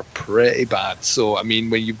there that are pretty bad. So I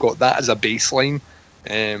mean, when you've got that as a baseline,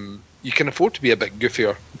 you can afford to be a bit goofier.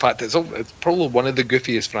 In fact, it's probably one of the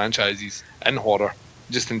goofiest franchises in horror,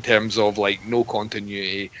 just in terms of like no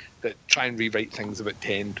continuity, that try and rewrite things about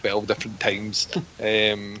 10, 12 different times.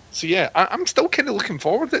 So yeah, I'm still kind of looking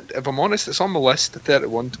forward to it. If I'm honest, it's on my list,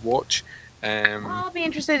 31 to watch. I'll be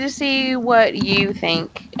interested to see what you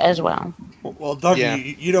think as well. Well,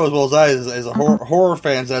 Duncan, you know as well as I, as a horror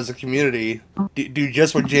fans, as a community, do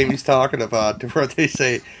just what Jamie's talking about, where they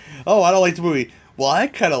say, "Oh, I don't like the movie." Well, I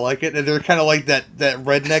kind of like it, and they're kind of like that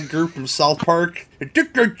redneck group from South Park.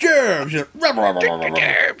 Dick the germs.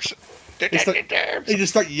 They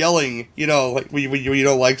just start yelling, like when you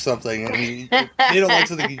don't like something, and they don't like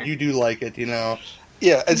something, you do like it,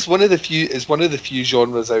 Yeah, it's one of the few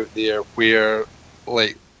genres out there where,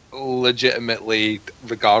 like, legitimately,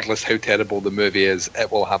 regardless how terrible the movie is,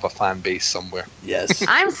 it will have a fan base somewhere. Yes.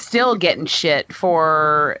 I'm still getting shit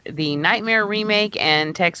for the Nightmare remake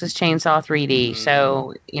and Texas Chainsaw 3D.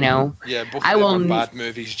 So, Yeah, both of them are bad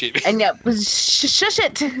movies, Jamie. And yeah, shush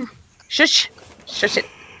it. Shush it.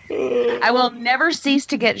 I will never cease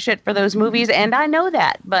to get shit for those movies, and I know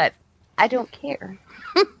that, but I don't care.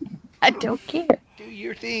 I don't care. Do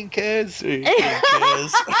your thing, cuz.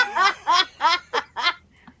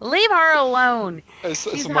 Leave her alone.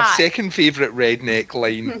 It's my second favourite redneck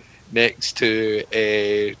line next to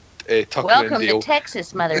Tucker Welcome and Dale. to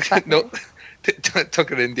Texas, motherfucker. No,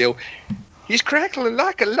 Tucker and Dale. He's crackling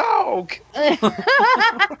like a log.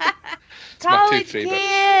 College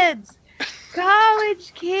kids.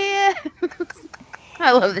 College kids.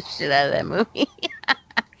 I love the shit out of that movie.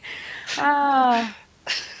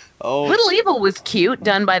 Little Evil was cute,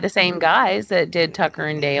 done by the same guys that did Tucker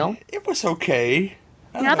and Dale. It was okay.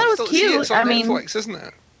 I thought it was cute. It's on Netflix, isn't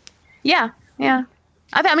it? Yeah.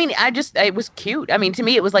 It was cute. I mean, to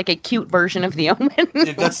me, it was like a cute version of The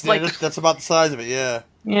Omen. That's about the size of it, yeah.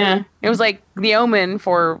 Yeah, it was like The Omen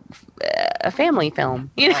for a family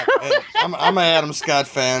film. I'm an Adam Scott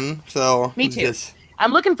fan, so me too.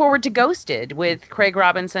 I'm looking forward to Ghosted with Craig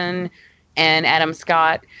Robinson and Adam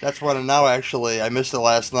Scott. That's running now. Actually, I missed it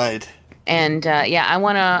last night. And I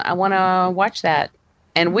wanna watch that.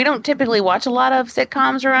 And we don't typically watch a lot of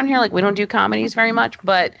sitcoms around here. Like, we don't do comedies very much,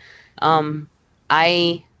 but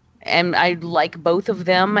I like both of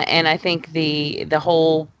them, and I think the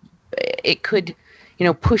whole it could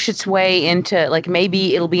push its way into, like,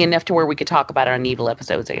 maybe it'll be enough to where we could talk about it on Evil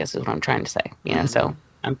episodes, I guess is what I'm trying to say. So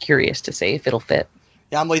I'm curious to see if it'll fit.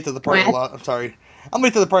 Yeah, I'm late to the party. I'm sorry. I'm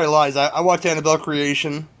late to the party lies. I watched Annabelle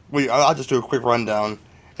Creation. I'll just do a quick rundown.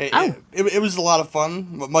 It was a lot of fun,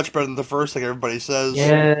 much better than the first, like everybody says.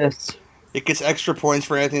 Yes. It gets extra points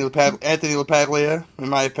for Anthony LaPaglia, in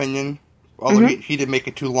my opinion. although he didn't make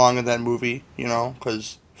it too long in that movie,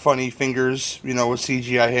 because funny fingers, with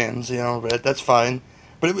CGI hands, but that's fine.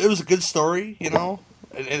 But it was a good story,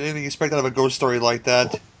 Anything you expect out of a ghost story like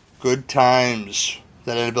that. Good times.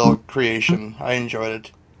 That Annabelle creation. I enjoyed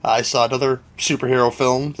it. I saw another superhero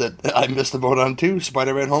film that I missed the boat on too,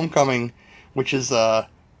 Spider-Man Homecoming, which is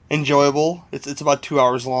enjoyable. It's about 2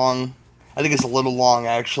 hours long. I think it's a little long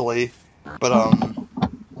actually, but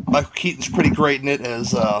Michael Keaton's pretty great in it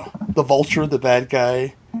as the Vulture, the bad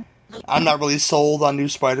guy. I'm not really sold on new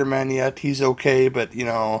Spider-Man yet. He's okay, but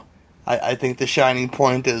I think the shining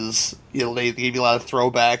point is they gave you a lot of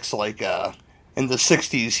throwbacks. Like in the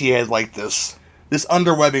 '60s, he had like this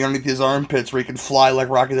underwebbing underneath his armpits where he could fly like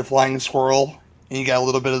Rocky the Flying Squirrel, and you got a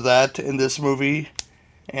little bit of that in this movie.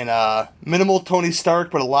 And minimal Tony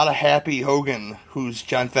Stark, but a lot of Happy Hogan, who's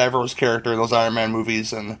Jon Favreau's character in those Iron Man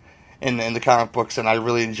movies and in the comic books. And I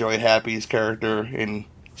really enjoy Happy's character, and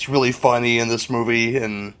it's really funny in this movie.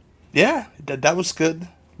 And yeah, that was good.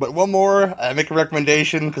 But one more, I make a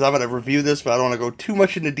recommendation because I'm going to review this, but I don't want to go too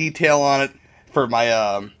much into detail on it for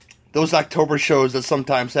my those October shows that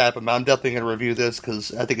sometimes happen. But I'm definitely going to review this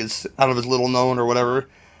because I think it's, I don't know if it's little known or whatever.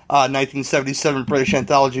 1977 British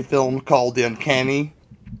anthology film called The Uncanny,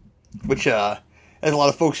 which, as a lot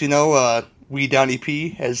of folks Wee Downy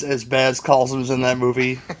P, as Baz calls him, is in that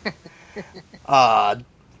movie.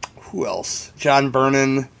 Who else? John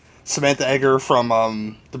Vernon, Samantha Eggar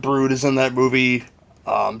from The Brood is in that movie.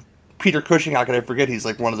 Peter Cushing, how could I forget? He's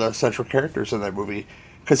like one of the central characters in that movie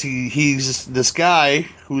because he's this guy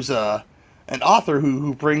who's an author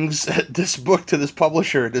who brings this book to this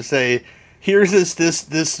publisher to say, here's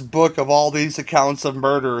this book of all these accounts of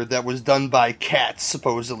murder that was done by cats.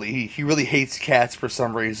 Supposedly, he really hates cats for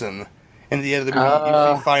some reason. And at the end of the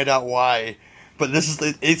movie, you find out why. But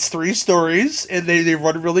it's 3 stories, and they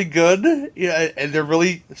run really good. Yeah, and they're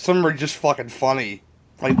really, some are just fucking funny.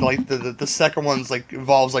 Like the second one's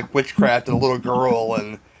involves witchcraft and a little girl,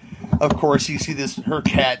 and of course you see her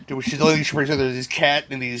cat, which is the only thing she brings with her, this cat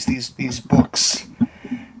and these books,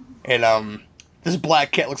 and this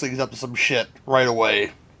black cat looks like he's up to some shit right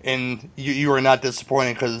away, and you are not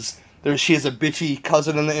disappointed because she has a bitchy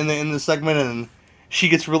cousin in the segment, and she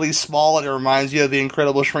gets really small, and it reminds you of The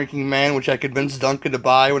Incredible Shrinking Man, which I convinced Duncan to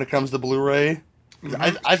buy when it comes to Blu-ray.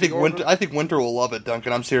 Mm-hmm. I think Winter will love it,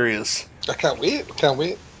 Duncan. I'm serious. I can't wait.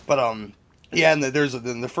 But yeah, and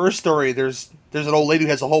in the first story, there's an old lady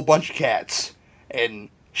who has a whole bunch of cats, and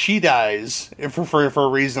she dies for a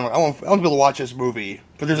reason. I won't be able to watch this movie,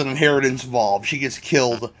 but there's an inheritance involved. She gets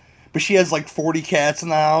killed, but she has 40 cats in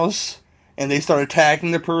the house, and they start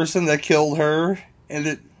attacking the person that killed her. And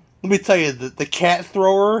let me tell you, the cat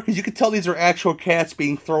thrower, because you can tell these are actual cats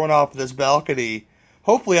being thrown off this balcony,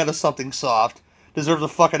 hopefully out of something soft, deserves a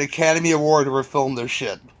fucking Academy Award to film this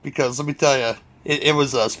shit. Because let me tell you, it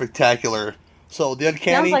was spectacular. So The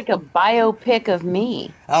Uncanny sounds like a biopic of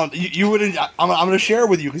me. You would. I'm going to share it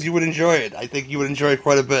with you because you would enjoy it. I think you would enjoy it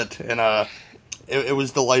quite a bit, and it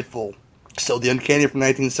was delightful. So The Uncanny from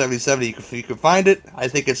 1977, you could find it. I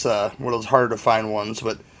think it's one of those harder to find ones,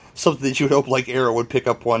 but something that you would hope Arrow would pick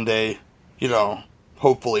up one day.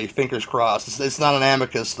 Hopefully, fingers crossed. It's not an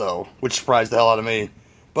Amicus though, which surprised the hell out of me.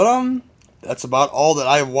 But that's about all that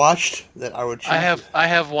I watched that I would choose. I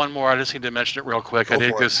have one more. I just need to mention it real quick. Go I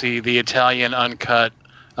did go see the Italian uncut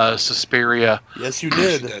Suspiria. Yes, you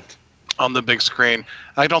did. On the big screen.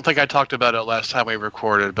 I don't think I talked about it last time we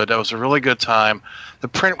recorded, but that was a really good time. The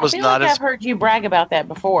print was not as... I've heard you brag about that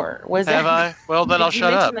before. Have I? Well, then I'll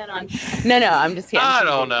shut up. No, I'm just kidding. I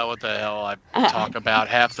don't know what the hell I talk about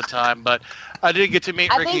half the time, but I did get to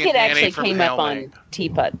meet Ricky and Danny from I think it actually came up on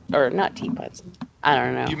Teapot, or not Teapots. I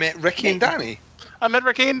don't know. You met Ricky and Danny? I met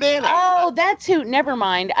Ricky and Danny. Oh, that's who. Never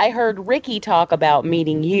mind. I heard Ricky talk about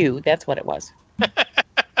meeting you. That's what it was.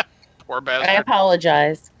 Poor bastard. I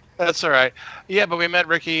apologize. That's all right. Yeah, but we met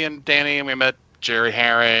Ricky and Danny, and we met Jerry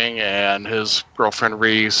Herring and his girlfriend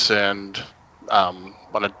Reese and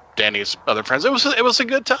one of Danny's other friends. It was a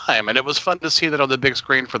good time, and it was fun to see that on the big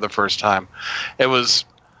screen for the first time. It was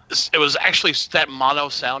actually that mono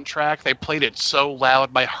soundtrack. They played it so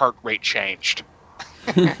loud, my heart rate changed.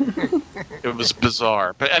 It was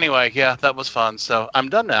bizarre. But anyway, yeah, that was fun. So I'm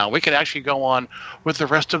done now. We can actually go on with the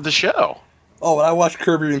rest of the show. Oh, and I watched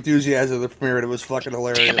Curb Your Enthusiasm at the premiere, and it was fucking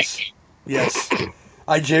hilarious. Damn it. Yes.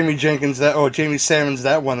 Jamie Sammons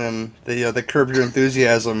that one in the Curb Your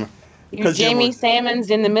Enthusiasm. Jamie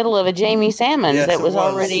Sammons in the middle of a Jamie Sammons that was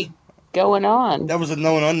already going on. That was a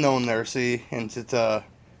known unknown there, see? And it's, because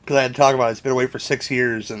I had to talk about it. It's been away for 6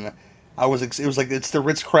 years, and it was like, it's the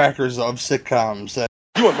Ritz Crackers of sitcoms.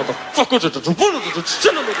 You motherfuckers are the one of the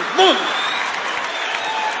gentlemen of the moment.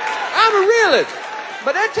 I'm a realist.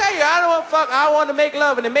 But they tell you, I don't want to fuck, I want to make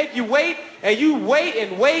love, and they make you wait, and you wait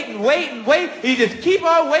and wait and wait and wait. You just keep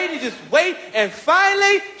on waiting, you just wait, and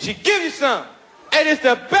finally, she gives you some. And it's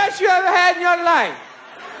the best you ever had in your life.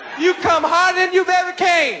 You come harder than you've ever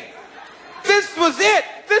came. This was it.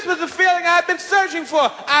 This was the feeling I've been searching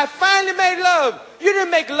for. I finally made love. You didn't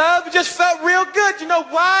make love, it just felt real good. You know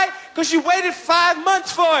why? Because you waited 5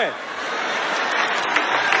 months for it.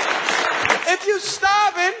 If you're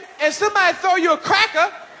starving and somebody throw you a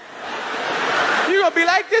cracker, you're going to be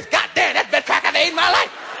like this. God damn, that's the best cracker I've ate in my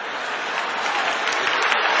life.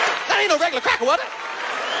 That ain't no regular cracker, was it?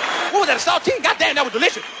 What was that, a saltine? God damn, that was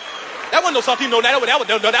delicious. That wasn't no saltine, no, that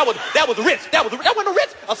was a Ritz. That wasn't no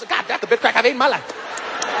Ritz. I said, God, that's the best cracker I've ate in my life.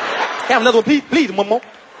 Have another one, please, please, one more.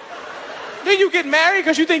 Then you get married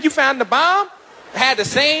because you think you found the bomb, had the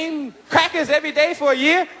same crackers every day for a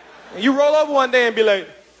year, and you roll over one day and be like,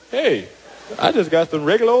 hey, I just got some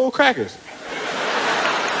regular old crackers.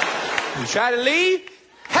 You try to leave?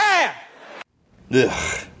 Ha!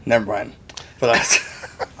 Ugh, never mind. But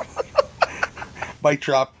mic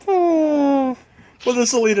drop. Oh. Well,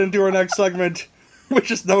 this will lead into our next segment,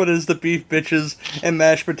 which is known as the beef bitches and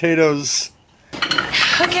mashed potatoes.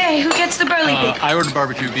 Okay, who gets the burly beef? I ordered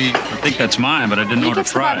barbecue beef. I think that's mine, but I didn't order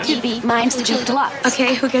fries. Barbecue beef. Mine's the beef deluxe.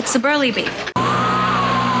 Okay, who gets the burly beef? I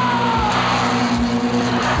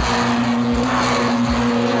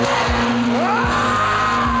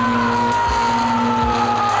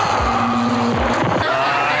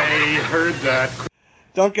heard that.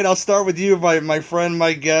 Duncan, I'll start with you, my friend,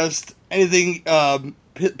 my guest. Anything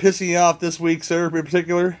pissing you off this week, sir, in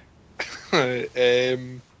particular?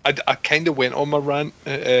 I kind of went on my rant.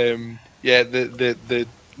 Yeah, the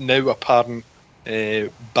now apparent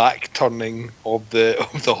back turning of the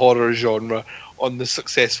horror genre on the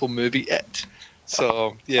successful movie It.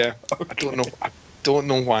 So yeah, okay. I don't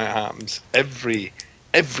know why it happens. Every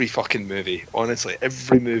fucking movie, honestly,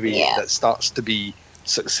 every movie that starts to be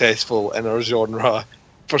successful in our genre,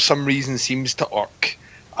 for some reason, seems to irk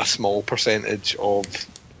a small percentage of.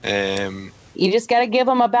 You just got to give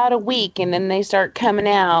them about a week, and then they start coming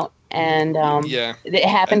out. And it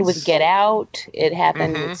happened with Get Out. It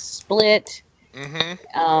happened with Split. It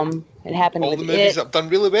happened all with the movies It. have done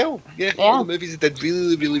really well. Yeah, all the movies did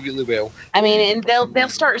really, really, really well. I mean, and they'll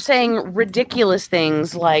start saying ridiculous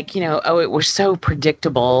things like, oh, it was so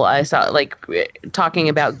predictable. I saw talking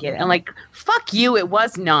about Get Out. I'm like, fuck you, it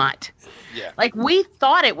was not. Yeah. Like, we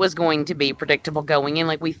thought it was going to be predictable going in.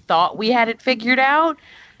 Like, we thought we had it figured out.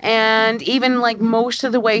 And even like most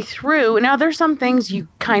of the way through, now there's some things you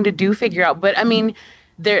kind of do figure out, but I mean,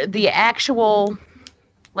 the actual,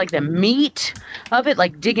 like the meat of it,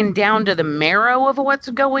 like digging down to the marrow of what's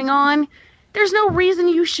going on, there's no reason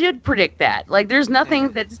you should predict that. Like, there's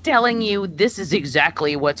nothing that's telling you this is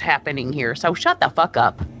exactly what's happening here. So shut the fuck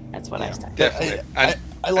up. That's what I said. Definitely.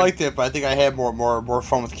 I liked it, but I think I had more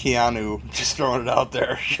fun with Keanu just throwing it out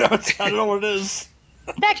there. I don't know what it is.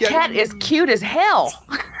 That cat is cute as hell.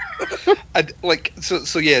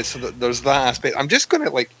 There's that aspect. I'm just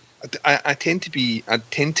gonna I tend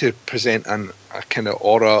to present a kind of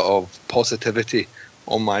aura of positivity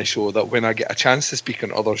on my show, that when I get a chance to speak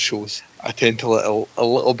on other shows, I tend to let a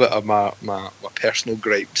little bit of my personal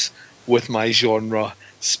gripes with my genre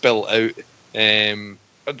spill out.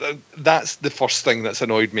 That's the first thing that's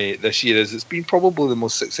annoyed me this year. Is it's been probably the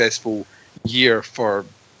most successful year for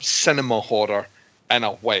cinema horror in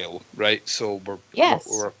a while, right? So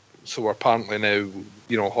we're apparently now,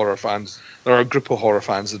 horror fans. There are a group of horror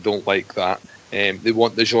fans that don't like that. They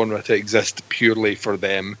want the genre to exist purely for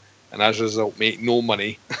them, and as a result, make no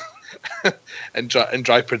money and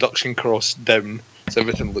drive production costs down, so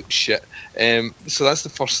everything looks shit. So that's the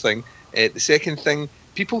first thing. The second thing,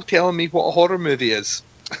 people telling me what a horror movie is.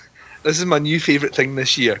 This is my new favourite thing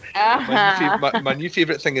this year. My new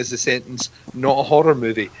favourite thing is the sentence, not a horror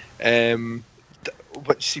movie.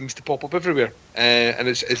 Which seems to pop up everywhere, and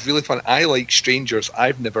it's really fun. I like strangers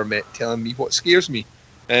I've never met telling me what scares me.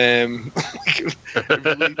 It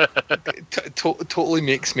really totally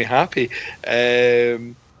makes me happy.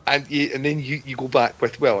 And then you go back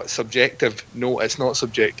with, well, it's subjective. No, it's not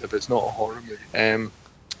subjective. It's not a horror movie.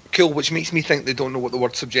 Cool, which makes me think they don't know what the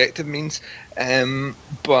word subjective means.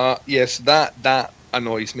 But yes, that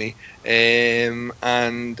annoys me. And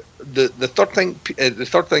the third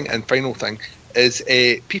thing and final thing is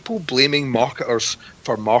people blaming marketers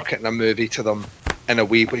for marketing a movie to them in a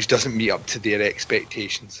way which doesn't meet up to their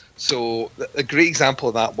expectations. So a great example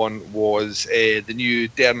of that one was the new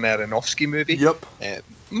Darren Aronofsky movie. Yep.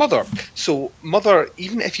 Mother. So Mother,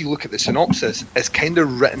 even if you look at the synopsis, is kind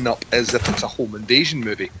of written up as if it's a home invasion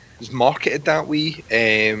movie. It's marketed that way.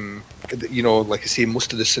 you know, like I say,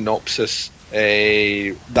 most of the synopsis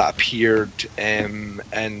that appeared,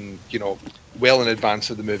 and you know, well in advance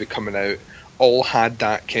of the movie coming out, all had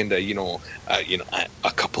that kind of,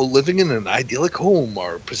 a couple living in an idyllic home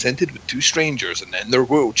are presented with two strangers, and then their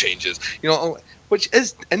world changes. You know, which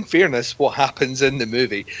is, in fairness, what happens in the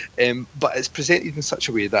movie. But it's presented in such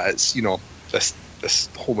a way that it's, you know, this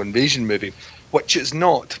home invasion movie, which it's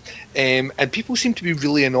not. And people seem to be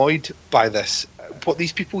really annoyed by this. What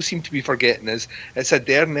these people seem to be forgetting is it's a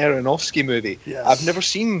Darren Aronofsky movie. Yes. I've never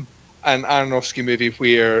seen an Aronofsky movie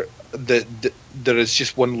where there is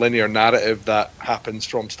just one linear narrative that happens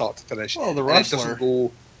from start to finish. Well, The And it doesn't Wrestler.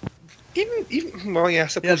 go even well, yeah, I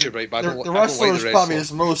suppose you're right, but I don't The like Wrestler is The probably Wrestler.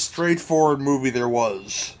 his most straightforward movie there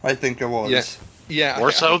was. I think it was. Yeah. Yeah, More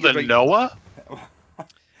I so think you're than right. Noah?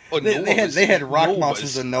 Oh, They Noah had was- they had rock Noah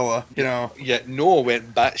monsters was- in Noah, you know. Yeah, Noah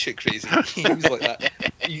went batshit crazy. He was like that.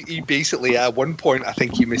 He basically, at one point, I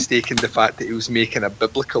think he mistaken the fact that he was making a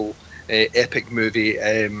biblical epic movie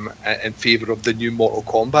in favour of the new Mortal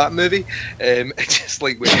Kombat movie. It just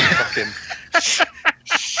like went fucking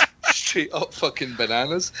straight up fucking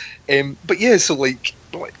bananas. But yeah, so like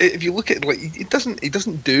if you look at like he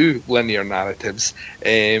doesn't do linear narratives.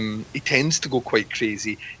 He tends to go quite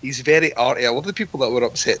crazy. He's very arty. I love the people that were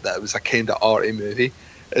upset that it was a kind of arty movie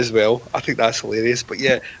as well. I think that's hilarious. But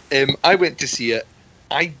yeah, I went to see it.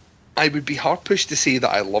 I would be hard pushed to say that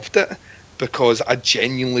I loved it, because I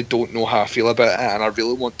genuinely don't know how I feel about it, and I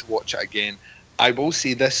really want to watch it again. I will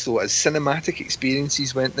say this though, as cinematic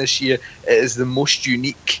experiences went this year, it is the most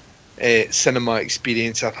unique cinema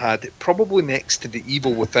experience I've had, probably next to The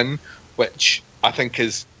Evil Within, which I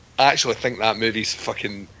actually think that movie's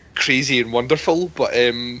fucking crazy and wonderful, but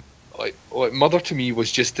like Mother to me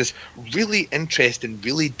was just this really interesting,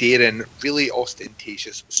 really daring, really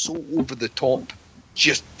ostentatious, so over the top,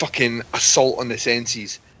 just fucking assault on the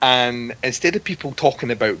senses. And instead of people talking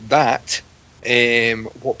about that,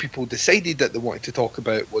 what people decided that they wanted to talk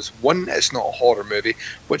about was, one, it's not a horror movie,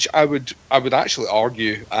 which I would actually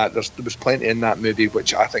argue there was plenty in that movie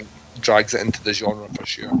which I think drags it into the genre for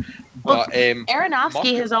sure. Well, But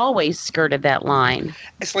Aronofsky has always skirted that line.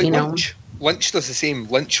 it's like you know. Lynch. Lynch does the same.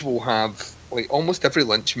 Lynch will have, like, almost every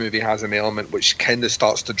Lynch movie has an element which kind of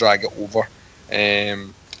starts to drag it over.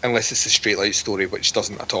 Unless it's a straight light story, which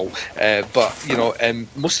doesn't at all. But you know,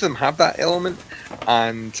 most of them have that element,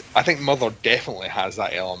 and I think Mother definitely has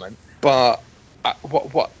that element. But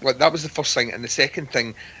like, that was the first thing, and the second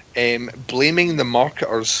thing, blaming the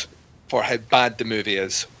marketers for how bad the movie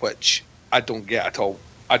is, which I don't get at all.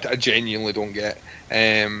 I genuinely don't get.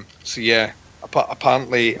 So yeah.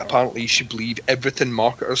 Apparently, you should believe everything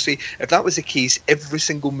marketers say. If that was the case, every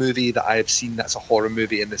single movie that I have seen that's a horror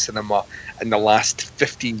movie in the cinema in the last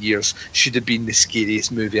 15 years should have been the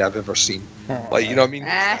scariest movie I've ever seen. Like, you know what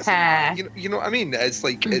I mean? You know what I mean? It's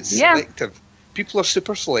like, it's Yeah. selective. People are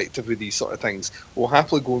super selective with these sort of things. We'll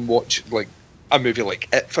happily go and watch, like, a movie like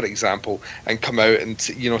It, for example, and come out and,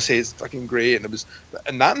 you know, say it's fucking great.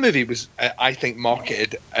 And that movie was, I think,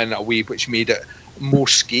 marketed in a way which made it more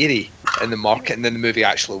scary in the marketing than the movie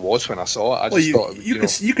actually was when I saw it. I just thought,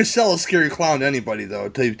 you could sell a scary clown to anybody, though.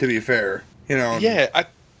 To be fair, you know. Yeah,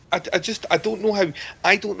 I don't know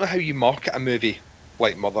how you market a movie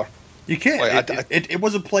like Mother. You can't. Like, It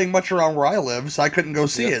wasn't playing much around where I live, so I couldn't go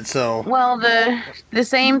see it. So Well, the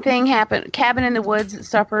same thing happened. Cabin in the Woods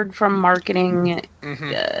suffered from marketing,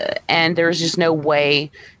 and there's just no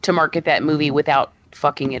way to market that movie without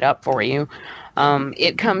fucking it up for you.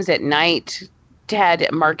 It Comes at Night had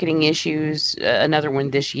marketing issues. Another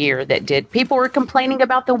one this year that did. People were complaining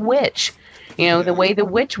about The Witch, the way The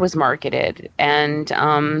Witch was marketed, and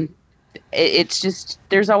it's just,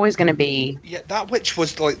 there's always going to be. Yeah, The Witch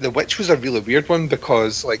was a really weird one,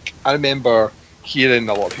 because like I remember hearing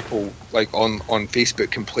a lot of people like on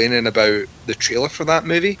Facebook complaining about the trailer for that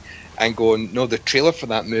movie and going, no, the trailer for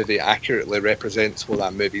that movie accurately represents what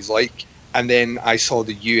that movie's like. And then I saw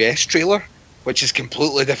the US trailer, which is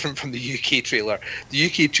completely different from the UK trailer. The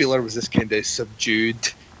UK trailer was this kind of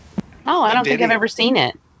subdued. Oh, I don't think I've ever seen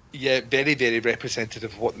it. Yeah, very, very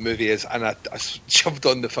representative of what the movie is. And I shoved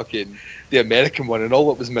on the American one, and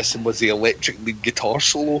all it was missing was the electric lead guitar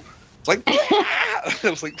solo. It's like, I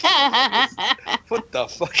was like, what the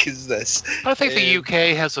fuck is this? I think the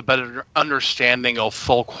UK has a better understanding of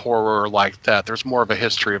folk horror like that. There's more of a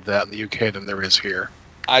history of that in the UK than there is here.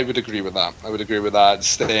 I would agree with that. There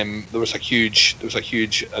was a huge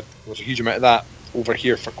amount of that over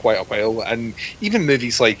here for quite a while, and even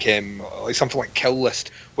movies like something like Kill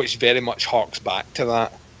List, which very much harks back to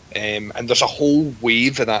that. And there's a whole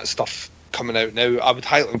wave of that stuff coming out now. I would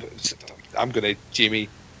highlight. I'm gonna, Jamie,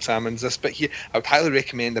 Salmon's this, but I would highly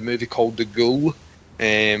recommend a movie called The Ghoul,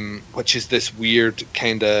 which is this weird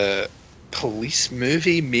kind of police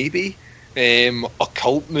movie, maybe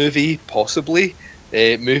occult movie, possibly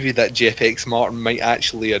movie that Jeff X. Martin might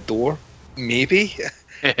actually adore, maybe.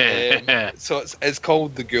 So it's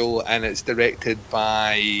called The Ghoul, and it's directed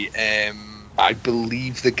by I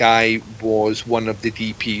believe the guy was one of the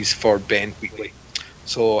DPs for Ben Wheatley.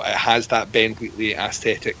 So it has that Ben Wheatley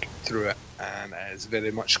aesthetic through it, and it's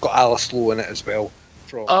very much got Alice Lowe in it as well.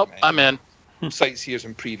 From, I'm in. Sightseers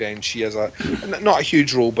and Prevenge. She has not a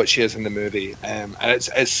huge role, but she is in the movie, and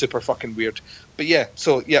it's super fucking weird. But yeah,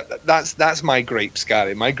 so yeah, that's my gripes,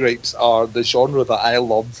 Gary. My gripes are the genre that I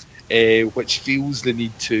love, which feels the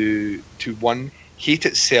need to one, hate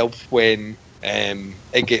itself when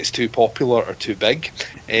it gets too popular or too big,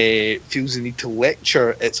 feels the need to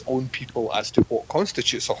lecture its own people as to what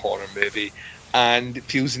constitutes a horror movie, and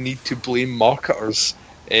feels the need to blame marketers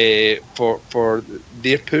for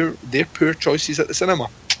their poor choices at the cinema.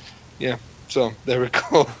 Yeah, so there we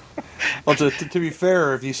go. Well, to be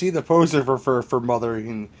fair, if you see the poster for Mother,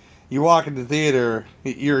 you walk into the theater,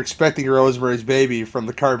 you're expecting Rosemary's Baby from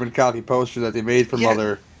the carbon copy poster that they made for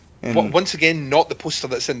Mother. And once again, not the poster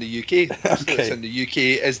that's in the UK. The poster that's in the UK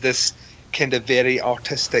is this kind of very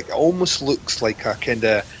artistic. It almost looks like a kind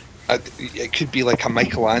of. It could be like a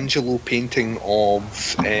Michelangelo painting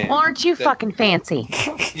of. Well, aren't you fucking fancy?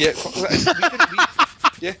 Yeah,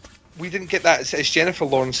 we didn't get that. It's Jennifer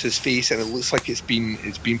Lawrence's face, and it looks like it's been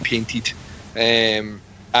painted.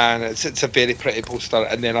 And it's a very pretty poster.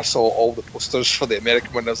 And then I saw all the posters for the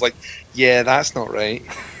American one. And I was like, yeah, that's not right.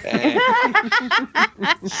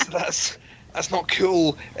 So that's not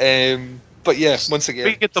cool. But yeah, once again,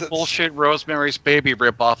 we get the bullshit Rosemary's Baby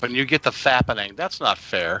ripoff, and you get the fappening. That's not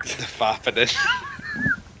fair. The fappening.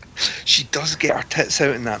 She does get her tits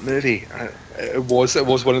out in that movie. It was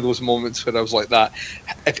one of those moments where I was like that.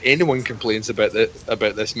 If anyone complains about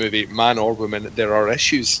this movie, man or woman, there are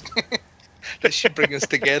issues. That should bring us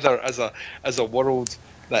together as a world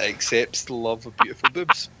that accepts the love of beautiful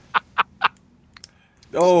boobs.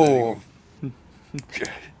 Oh,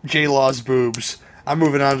 J-Law's boobs. I'm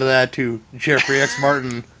moving on to that too. Jeffrey X.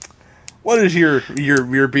 Martin. What is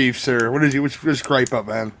your beef, sir? What's gripe up,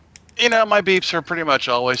 man? You know, my beefs are pretty much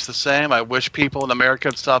always the same. I wish people in America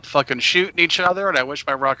would stop fucking shooting each other, and I wish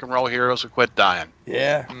my rock and roll heroes would quit dying.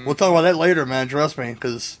 Yeah, we'll talk about that later, man. Trust me,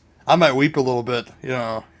 because I might weep a little bit. You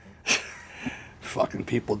know, fucking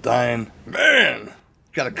people dying, man.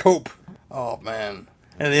 Gotta cope. Oh man.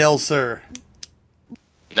 Anything else, sir?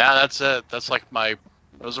 Nah, that's it. Those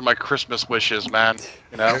are my Christmas wishes, man.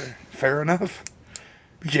 You know. Fair enough.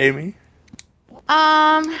 Jamie.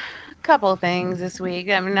 Couple of things this week.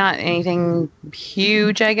 I mean, not anything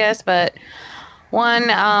huge, I guess, but one,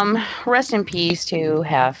 rest in peace to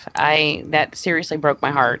Hef. That seriously broke my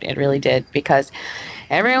heart. It really did, because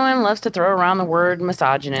everyone loves to throw around the word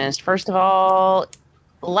misogynist. First of all,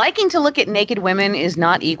 liking to look at naked women is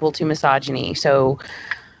not equal to misogyny. So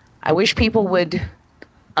I wish people would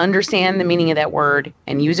understand the meaning of that word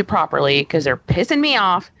and use it properly, because they're pissing me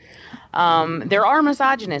off. There are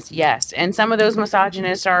misogynists, yes, and some of those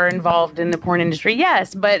misogynists are involved in the porn industry,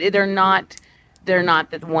 yes, but they're not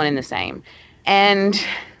the one and the same. And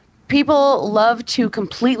people love to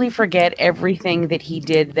completely forget everything that he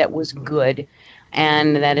did that was good,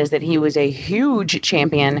 and that is that he was a huge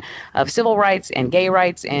champion of civil rights and gay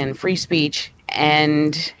rights and free speech,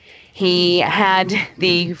 and he had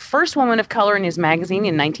the first woman of color in his magazine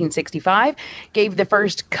in 1965, gave the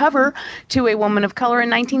first cover to a woman of color in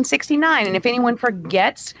 1969. And if anyone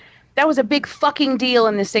forgets, that was a big fucking deal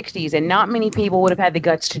in the 60s, and not many people would have had the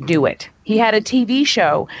guts to do it. He had a TV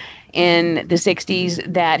show in the 60s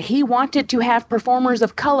that he wanted to have performers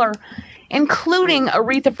of color, including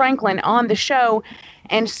Aretha Franklin, on the show,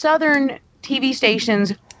 and Southern TV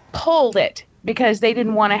stations pulled it because they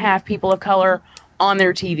didn't want to have people of color on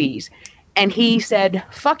their TVs. And he said,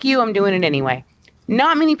 fuck you, I'm doing it anyway.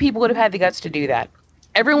 Not many people would have had the guts to do that.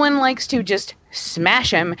 Everyone likes to just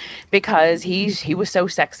smash him because he was so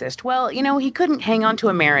sexist. Well, you know, he couldn't hang on to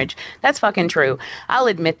a marriage. That's fucking true. I'll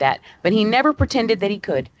admit that. But he never pretended that he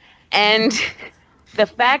could. And the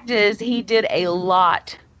fact is, he did a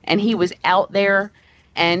lot. And he was out there.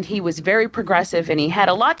 And he was very progressive. And he had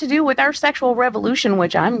a lot to do with our sexual revolution,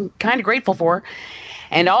 which I'm kind of grateful for.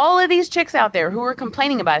 And all of these chicks out there who are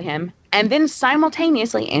complaining about him, and then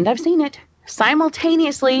simultaneously, and I've seen it,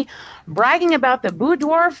 simultaneously bragging about the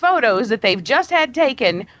boudoir photos that they've just had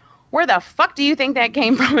taken. Where the fuck do you think that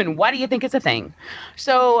came from, and why do you think it's a thing?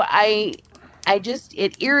 So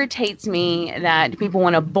it irritates me that people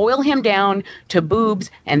want to boil him down to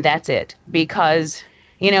boobs, and that's it. Because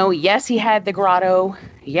Yes, he had the grotto.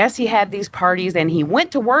 Yes, he had these parties, and he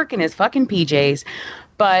went to work in his fucking PJs.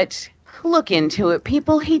 But look into it,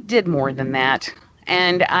 people. He did more than that.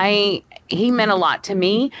 And he meant a lot to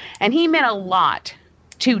me, and he meant a lot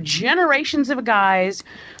to generations of guys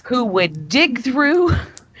who would dig through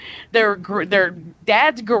their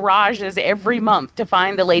dad's garages every month to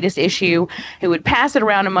find the latest issue, who would pass it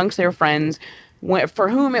around amongst their friends, for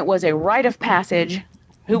whom it was a rite of passage,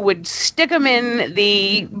 who would stick them in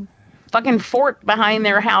the fucking fort behind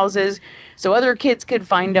their houses so other kids could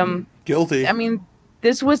find them. Guilty. I mean,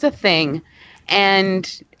 this was a thing,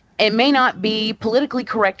 and it may not be politically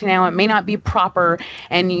correct now. It may not be proper,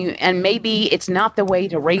 and maybe it's not the way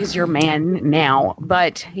to raise your man now.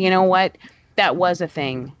 But you know what? That was a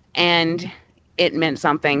thing, and it meant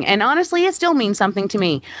something. And honestly, it still means something to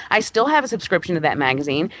me. I still have a subscription to that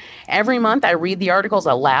magazine. Every month, I read the articles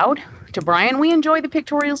aloud to Brian. We enjoy the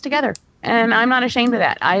pictorials together, and I'm not ashamed of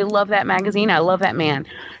that. I love that magazine. I love that man.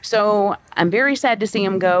 So I'm very sad to see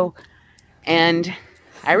him go, and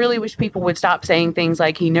I really wish people would stop saying things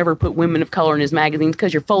like he never put women of color in his magazines,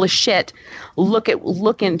 because you're full of shit. Look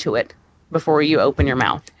into it before you open your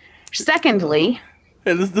mouth. Secondly,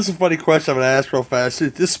 hey, this is a funny question I'm going to ask real fast.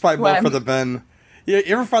 This is probably more for the men. You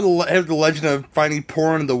ever have the legend of finding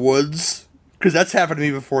porn in the woods? Because that's happened to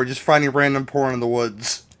me before, just finding random porn in the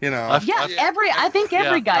woods. I think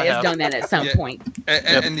every guy has done that at some point.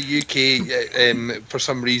 In the UK, for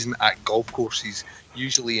some reason, at golf courses,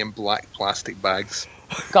 usually in black plastic bags.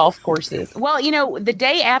 Golf courses. Well, the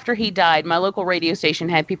day after he died, my local radio station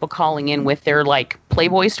had people calling in with their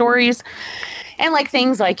Playboy stories, and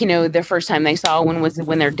things like the first time they saw one was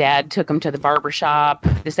when their dad took them to the barbershop,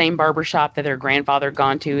 the same barbershop that their grandfather had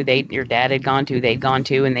gone to, your dad had gone to, they'd gone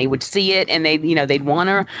to, and they would see it, and they'd want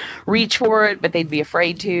to reach for it, but they'd be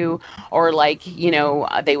afraid to, or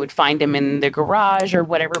they would find him in the garage or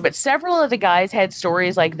whatever. But several of the guys had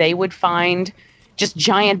stories they would find just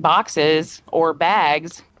giant boxes or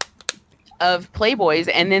bags of Playboys,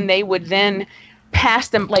 and then they would pass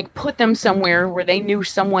them, put them somewhere where they knew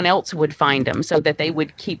someone else would find them, so that they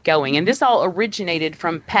would keep going. And this all originated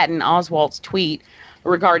from Patton Oswalt's tweet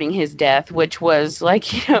regarding his death, which was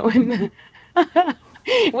in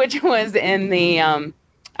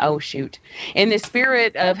the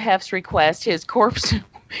spirit of Hef's request, his corpse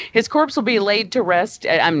will be laid to rest.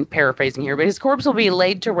 I'm paraphrasing here, but his corpse will be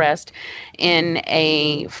laid to rest in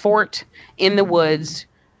a fort in the woods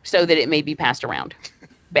so that it may be passed around.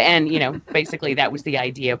 And, basically that was the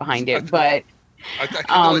idea behind it. But I kind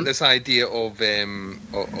of like this idea of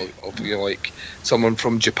someone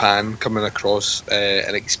from Japan coming across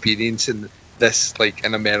and experiencing this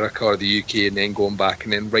in America or the UK, and then going back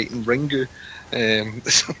and then writing Ringu.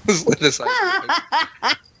 This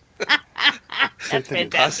idea. That's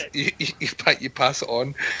fantastic. You pass it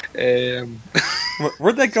on.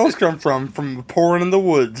 Where'd that ghost come from? From porn in the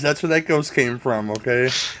woods. That's where that ghost came from, okay?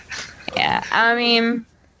 Yeah, I mean...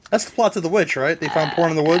 That's the plot to The Witch, right? They found porn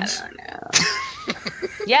in the woods? I don't know.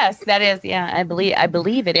 Yes, that is, yeah, I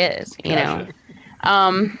believe it is, Gotcha.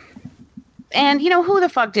 And, who the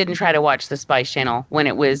fuck didn't try to watch the Spice Channel when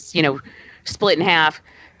it was, split in half,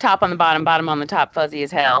 top on the bottom on the top, fuzzy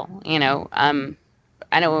as hell, I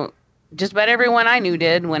know just about everyone I knew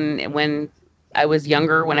did when I was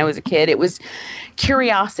younger, when I was a kid. It was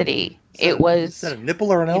curiosity. Is that a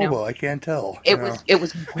nipple or an elbow? I can't tell. It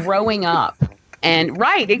was growing up. And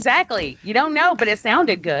right, exactly. You don't know, but it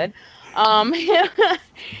sounded good.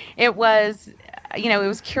 It was, it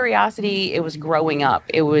was curiosity. It was growing up.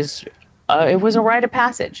 It was a rite of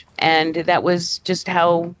passage. And that was just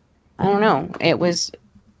how, I don't know.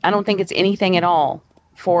 I don't think it's anything at all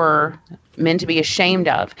for men to be ashamed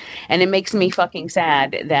of. And it makes me fucking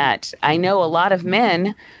sad that I know a lot of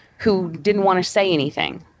men who didn't want to say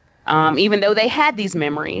anything. Even though they had these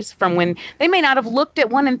memories from when they may not have looked at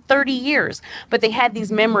one in 30 years, but they had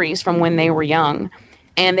these memories from when they were young,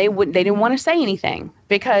 and they didn't want to say anything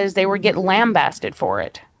because they were getting lambasted for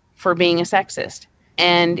being a sexist.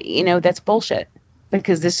 And, that's bullshit,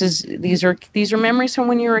 because these are memories from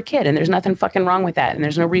when you were a kid, and there's nothing fucking wrong with that. And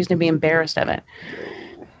there's no reason to be embarrassed of it.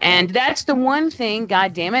 And that's the one thing,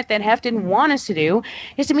 goddammit, that Hef didn't want us to do,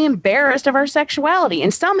 is to be embarrassed of our sexuality.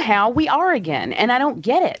 And somehow we are again, and I don't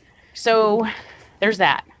get it. So there's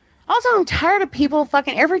that. Also, I'm tired of people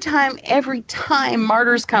fucking every time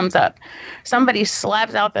Martyrs comes up, somebody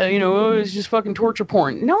slaps out the, it's just fucking torture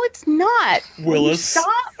porn. No, it's not. Willis.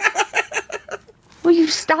 Will you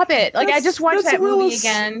stop it? I just watched that movie Willis.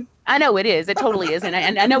 again. I know it is. It totally is.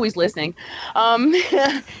 And I know he's listening.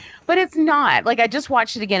 But it's not. I just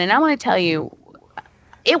watched it again, and I want to tell you,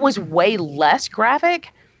 it was way less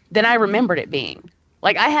graphic than I remembered it being.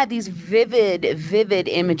 Like, I had these vivid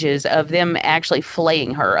images of them actually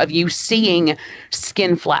flaying her, of you seeing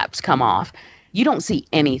skin flaps come off. You don't see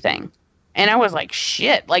anything. And I was like,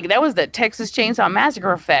 shit, like that was the Texas Chainsaw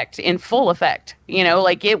Massacre effect in full effect. You know,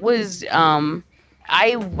 like it was, I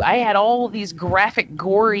had all these graphic,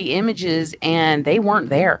 gory images and they weren't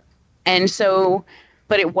there. And so,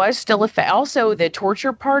 but it was still also the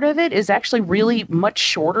torture part of it is actually really much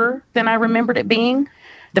shorter than I remembered it being.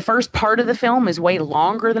 The first part of the film is way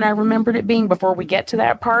longer than I remembered it being before we get to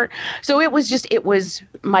that part. So it was,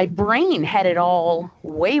 my brain had it all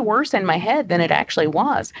way worse in my head than it actually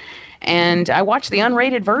was. And I watched the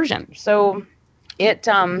unrated version. So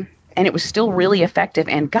and it was still really effective.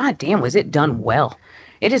 And goddamn, was it done well.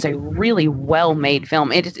 It is a really well-made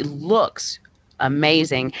film. It looks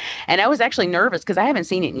amazing. And I was actually nervous because I haven't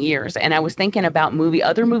seen it in years. And I was thinking about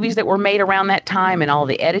other movies that were made around that time and all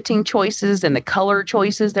the editing choices and the color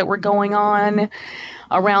choices that were going on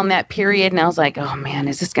around that period. And I was like, oh man,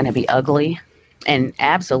 is this going to be ugly? And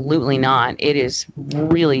absolutely not. It is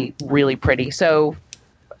really, really pretty. So,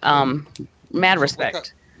 mad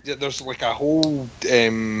respect. There's like a whole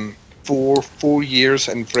 4 years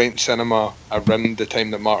in French cinema around the time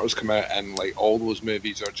that Martyrs come out, and like all those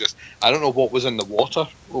movies are just, I don't know what was in the water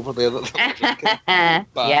over there that they were drinking,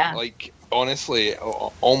 but yeah. like honestly,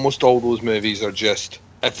 almost all those movies are just,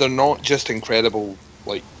 if they're not just incredible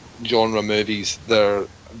like genre movies, they're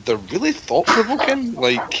really thought-provoking,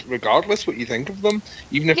 like regardless what you think of them,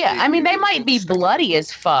 even if I mean they might be bloody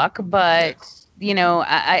as fuck, but you know,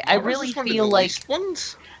 I really feel like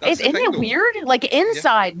ones. Isn't it weird? Like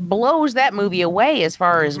Inside blows that movie away as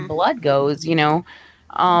far as blood goes, you know.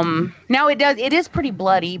 Now it is pretty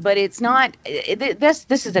bloody, but it's not.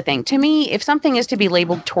 This is the thing. To me, if something is to be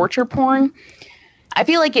labeled torture porn, I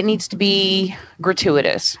feel like it needs to be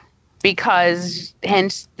gratuitous, because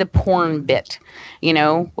hence the porn bit. You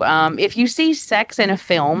know, if you see sex in a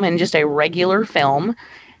film, and just a regular film,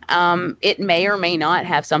 it may or may not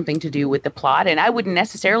have something to do with the plot, and I wouldn't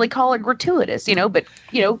necessarily call it gratuitous, you know, but,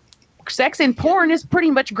 you know, sex in porn is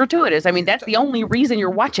pretty much gratuitous. I mean, that's the only reason you're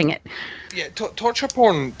watching it. Yeah, torture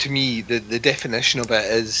porn, to me, the definition of it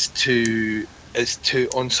is to,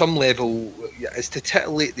 on some level, is to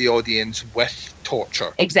titillate the audience with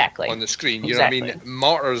torture. Exactly. On the screen. You exactly. know what I mean?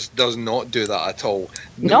 Martyrs does not do that at all.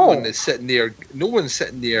 No one is sitting there,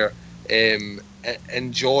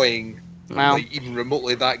 enjoying... Well, like even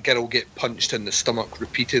remotely that girl get punched in the stomach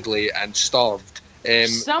repeatedly and starved.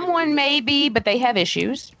 Someone may be, but they have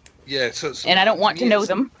issues. Yeah, so and I don't want to know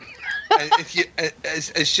them.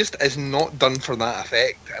 It's not done for that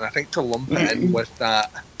effect, and I think to lump it in with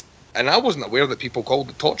that, and I wasn't aware that people called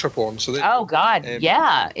it torture porn. So oh God,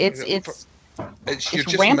 yeah, it's you're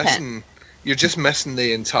just rampant. You're just missing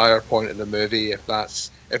the entire point of the movie if that's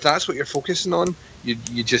what you're focusing on.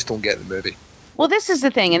 You just don't get the movie. Well, this is the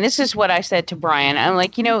thing, and this is what I said to Brian. I'm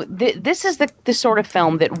like, you know, this is the sort of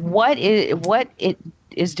film that what it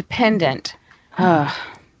is dependent.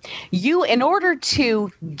 You, in order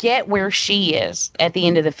to get where she is at the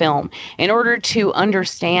end of the film, in order to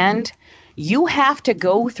understand, you have to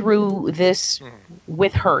go through this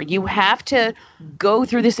with her. You have to go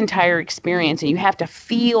through this entire experience, and you have to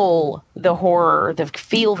feel the horror,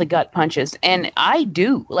 feel the gut punches. And I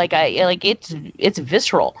do. It's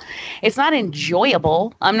visceral. It's not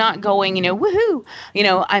enjoyable. I'm not going, you know, woohoo. You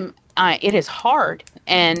know, it is hard,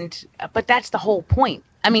 but that's the whole point.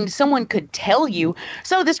 I mean, someone could tell you,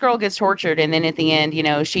 so this girl gets tortured, and then at the end, you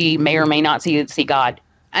know, she may or may not see God.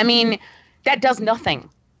 I mean, that does nothing.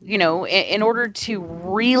 You know, in order to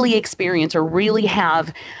really experience or really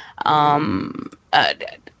have an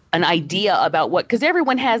idea about because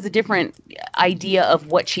everyone has a different idea of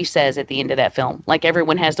what she says at the end of that film. Like,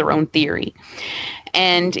 everyone has their own theory.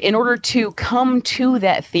 And in order to come to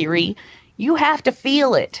that theory, you have to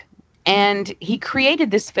feel it. And he created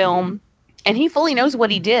this film, and he fully knows what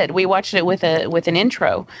he did. We watched it with an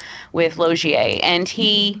intro with Logier, and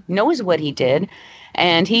he knows what he did.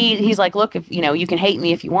 And he's like, look, if you know, you can hate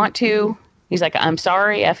me if you want to. He's like, I'm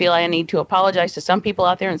sorry. I feel I need to apologize to some people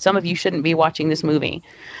out there, and some of you shouldn't be watching this movie.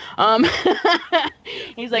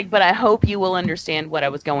 He's like, but I hope you will understand what I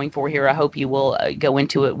was going for here. I hope you will go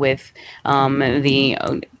into it with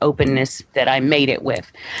the openness that I made it with.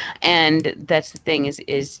 And that's the thing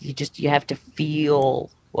is you have to feel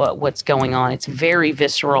what's going on. It's very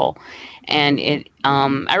visceral. And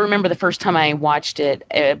I remember the first time I watched it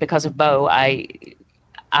because of Bo,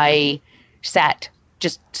 I sat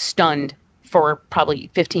just stunned for probably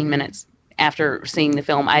 15 minutes after seeing the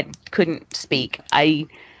film. I couldn't speak. I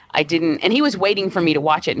didn't, and he was waiting for me to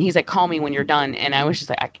watch it, and he's like, call me when you're done. And I was just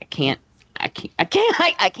like, I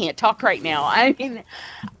I can't talk right now. I mean,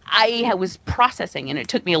 I was processing, and it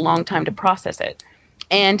took me a long time to process it.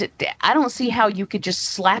 And I don't see how you could just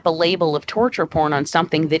slap a label of torture porn on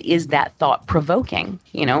something that is that thought provoking,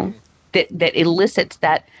 that elicits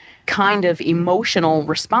that kind of emotional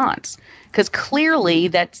response. Because clearly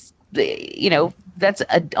that's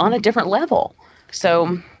on a different level.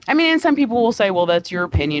 So, I mean, and some people will say, well, that's your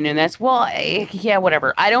opinion. And that's, yeah,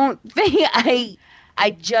 whatever.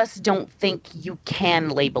 I just don't think you can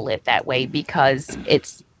label it that way because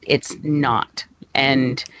it's not.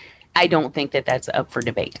 And I don't think that that's up for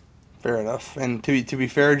debate. Fair enough. And to be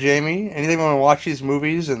fair, Jamie, anything want to watch these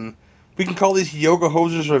movies, and we can call these Yoga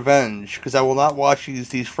Hoser's Revenge, because I will not watch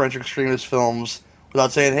these French extremist films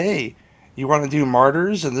without saying, hey, you want to do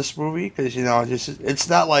Martyrs in this movie? Because, it's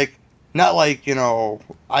not like, I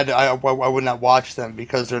would not watch them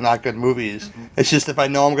because they're not good movies. Mm-hmm. It's just if I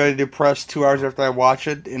know I'm going to be depressed 2 hours after I watch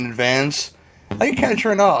it in advance, I can kind of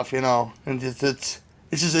turn off, and it's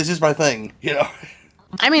just my thing,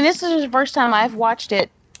 I mean, this is the first time I've watched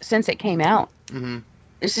it since it came out. Mm-hmm.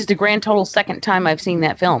 This is the grand total second time I've seen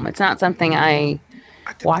that film. It's not something I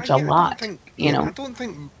watch a lot. I don't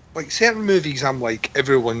think, like, certain movies I'm like,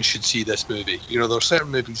 everyone should see this movie. There are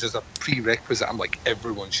certain movies as a prerequisite I'm like,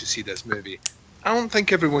 everyone should see this movie. I don't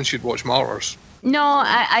think everyone should watch Martyrs. No,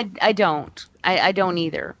 I don't. I don't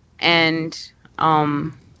either. And, I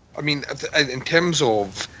mean, in terms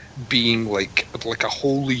of being like a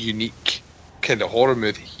wholly unique kind of horror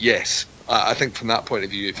movie, yes. I think from that point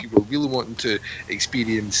of view, if you were really wanting to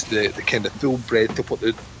experience the kind of full breadth of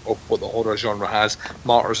what the horror genre has,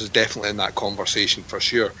 Martyrs is definitely in that conversation for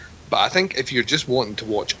sure. But I think if you're just wanting to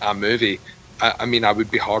watch a movie, I mean, I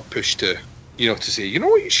would be hard pushed to say, you know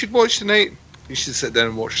what you should watch tonight? You should sit down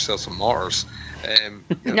and watch yourself some Martyrs.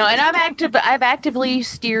 No, and I've actively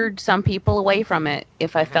steered some people away from it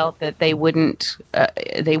if I felt that they wouldn't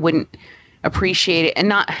appreciate it,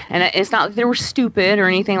 and it's not that they were stupid or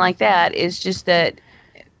anything like that. It's just that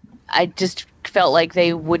I just felt like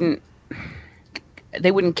they wouldn't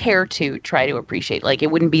care to try to appreciate, like it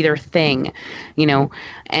wouldn't be their thing,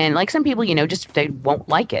 and like some people, just they won't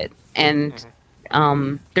like it, and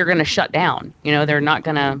they're gonna shut down. They're not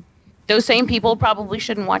gonna. Those same people probably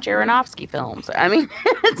shouldn't watch Aronofsky films. I mean,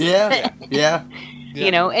 yeah.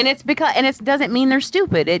 And it's because, and it doesn't mean they're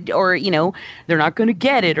stupid, they're not going to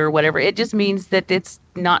get it or whatever. It just means that it's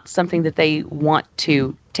not something that they want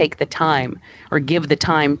to take the time or give the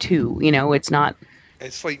time to. It's not.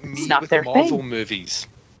 It's like me not with their Marvel thing. movies.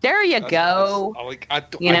 There you go. I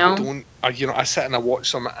sit and I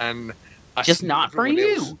watch them and I just not for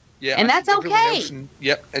you. Else, yeah, and that's okay.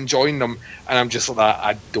 Enjoying them, and I'm just like that.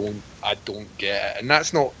 I don't get it, and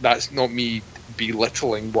that's not me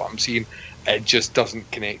belittling what I'm seeing. It just doesn't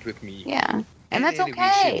connect with me. Yeah. And that's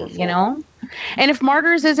okay, And if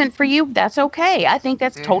Martyrs isn't for you, that's okay. I think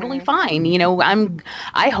that's totally fine.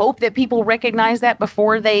 I hope that people recognize that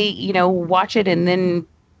before they, watch it and then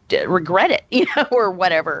regret it, or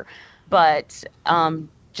whatever. But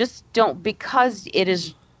just don't, because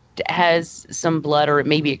it has some blood or it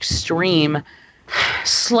may be extreme,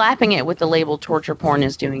 slapping it with the label torture porn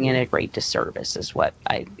is doing it a great disservice, is what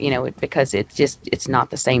because it's not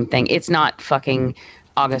the same thing. It's not fucking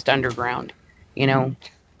August Underground,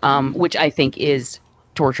 which I think is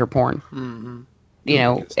torture porn. Mm-hmm.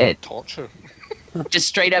 Torture. Just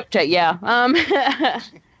straight up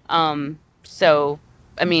so,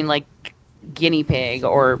 I mean, like guinea pig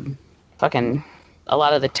or fucking a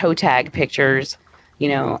lot of the toe tag pictures,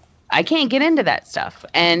 I can't get into that stuff.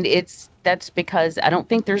 And that's because I don't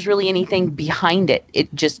think there's really anything behind it.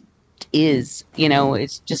 It just is,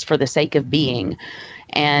 it's just for the sake of being.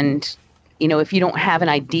 And, if you don't have an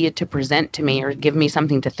idea to present to me or give me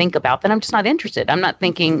something to think about, then I'm just not interested. I'm not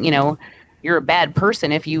thinking, you're a bad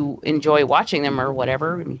person if you enjoy watching them or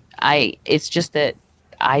whatever. It's just that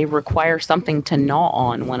I require something to gnaw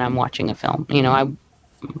on when I'm watching a film,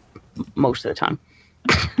 most of the time.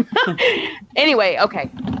 Anyway, okay.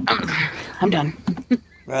 I'm done.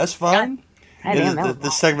 That's fine.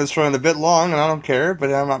 This segment's running a bit long, and I don't care,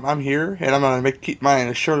 but I'm here, and I'm going to keep mine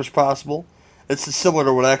as short as possible. It's similar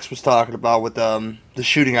to what X was talking about with the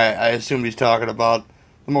shooting I assumed he's talking about.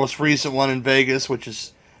 The most recent one in Vegas, which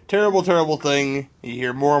is terrible, terrible thing. You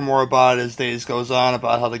hear more and more about it as days goes on,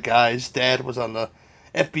 about how the guy's dad was on the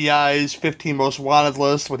FBI's 15 most wanted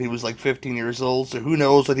list when he was like 15 years old, so who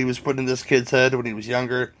knows what he was putting in this kid's head when he was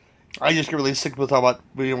younger. I just get really sick with talking about,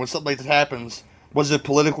 when something like this happens, was it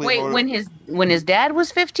politically... Wait, when his dad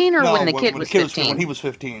was 15 or when the kid was 15? When he was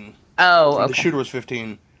 15. Oh, okay. The shooter was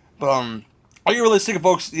 15. But I get really sick of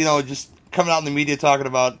folks, just coming out in the media talking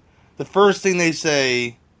about the first thing they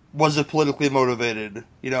say Was it politically motivated?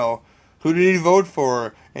 You know, who did he vote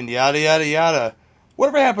for? And yada, yada, yada.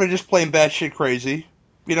 Whatever happened to just plain batshit crazy?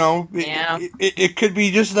 You know, Yeah. it could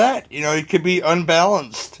be just that. You know, it could be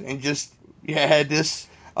unbalanced and just had this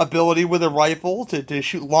ability with a rifle to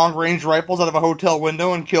shoot long-range rifles out of a hotel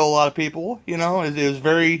window and kill a lot of people. You know, it was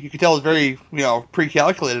very, you could tell it was very, you know,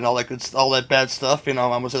 pre-calculated and all that bad stuff. You know,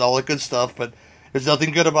 I almost said all that good stuff, but there's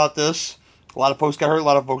nothing good about this. A lot of folks got hurt, a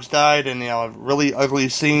lot of folks died, and, you know, a really ugly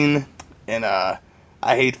scene. And I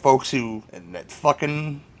hate folks who, and that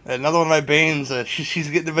fucking, another one of my banes, she's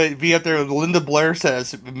getting to be up there with Linda Blair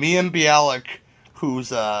says, Mia Bialik,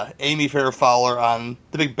 who's Amy Farrah Fowler on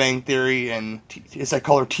The Big Bang Theory, and as I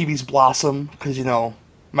call her, TV's Blossom, because, you know,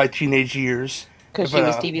 my teenage years. Because she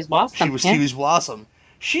was TV's Blossom. She was TV's Blossom.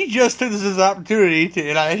 She just took this as an opportunity to,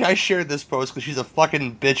 and I shared this post because she's a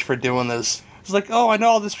fucking bitch for doing this. It's like, oh, I know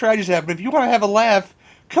all this tragedy's happening. If you want to have a laugh,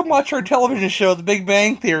 come watch our television show, The Big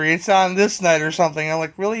Bang Theory. It's on this night or something. I'm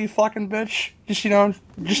like, really, you fucking bitch? Just, you know,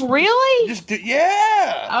 just... Really? Just do,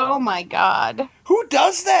 yeah! Oh, my God. Who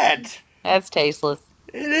does that? That's tasteless.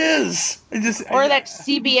 It is. Or that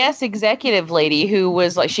CBS executive lady who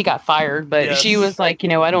was like, she got fired, but she was like, you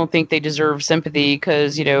know, I don't think they deserve sympathy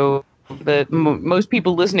because, you know, most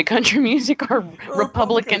people listen to country music are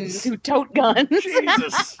Republicans who tote guns.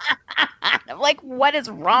 Jesus. I'm like, what is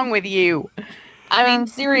wrong with you? I mean,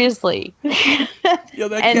 seriously. Yo,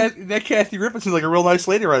 that Kathy Griffin seems like a real nice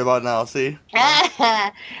lady right about now, see?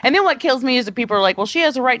 And then what kills me is that people are like, well, she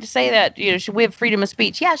has a right to say that. You know, we have freedom of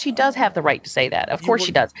speech. Yeah, she does have the right to say that. Of course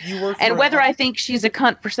she does. And whether I think she's a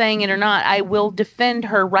cunt for saying it or not, I will defend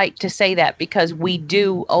her right to say that because we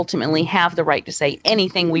do ultimately have the right to say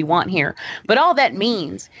anything we want here. But all that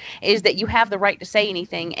means is that you have the right to say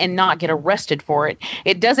anything and not get arrested for it.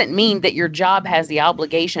 It doesn't mean that your job has the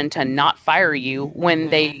obligation to not fire you when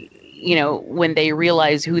they, you know, when they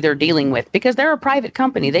realize who they're dealing with, because they're a private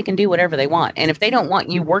company. They can do whatever they want. And if they don't want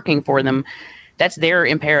you working for them, that's their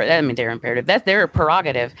imperative. I mean, their imperative. That's their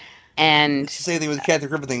prerogative. And it's the same thing with the Kathy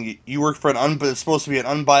Griffin thing. You work for it's supposed to be an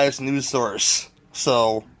unbiased news source.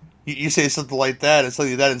 So you say something like that, and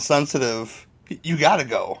something that insensitive, you gotta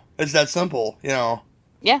go. It's that simple, you know.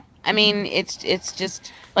 Yeah. I mean, it's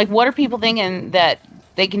just like, what are people thinking that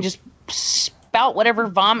they can just spout whatever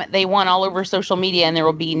vomit they want all over social media and there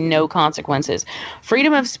will be no consequences?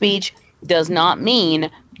 Freedom of speech does not mean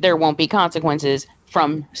there won't be consequences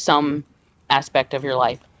from some aspect of your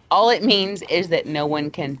life. All it means is that no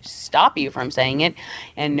one can stop you from saying it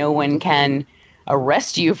and no one can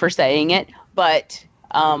arrest you for saying it. But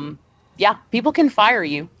yeah, people can fire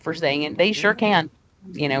you for saying it. They sure can.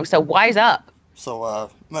 You know, so wise up. So,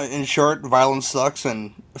 in short, violence sucks,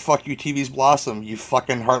 and fuck you, TV's Blossom, you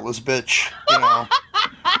fucking heartless bitch, you know.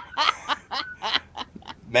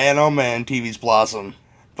 Man, oh man, TV's Blossom.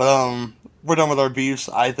 But, we're done with our beefs,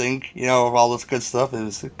 I think, you know, of all this good stuff.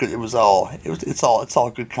 It's all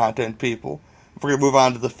good content, people. We're gonna move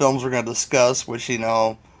on to the films we're gonna discuss, which, you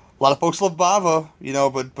know, a lot of folks love Bava, you know,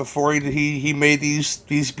 but before he made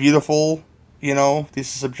these beautiful, you know, this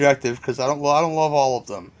is subjective, because I don't love all of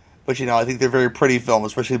them. But, you know, I think they're very pretty films,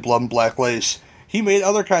 especially Blood and Black Lace. He made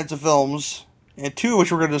other kinds of films, and two of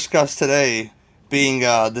which we're going to discuss today, being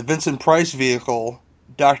the Vincent Price vehicle,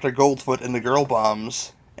 Dr. Goldfoot and the Girl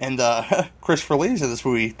Bombs, and Christopher Lee's in this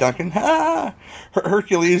movie, Duncan.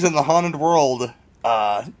 Hercules in the Haunted World.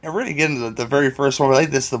 And we're going to get into the very first one, but I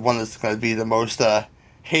think this is the one that's going to be the most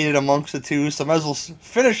hated amongst the two, so I might as well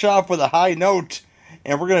finish off with a high note,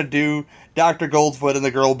 and we're going to do Dr. Goldfoot and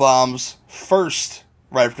the Girl Bombs first.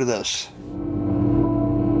 Right after this.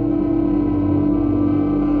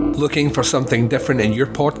 Looking for something different in your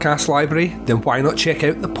podcast library? Then why not check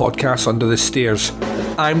out the podcast Under the Stairs?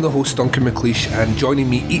 I'm the host, Duncan McLeish, and joining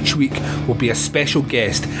me each week will be a special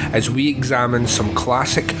guest as we examine some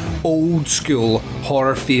classic, old-school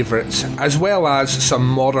horror favourites, as well as some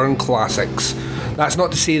modern classics. That's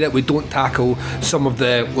not to say that we don't tackle some of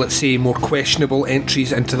the, let's say, more questionable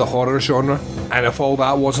entries into the horror genre. And if all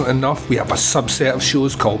that wasn't enough, we have a subset of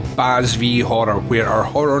shows called Baz v Horror, where our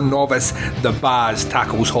horror novice, the Baz,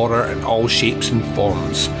 tackles horror in all shapes and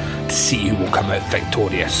forms to see who will come out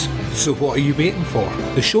victorious. So what are you waiting for?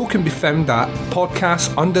 The show can be found at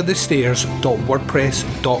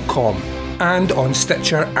podcastunderthestairs.wordpress.com and on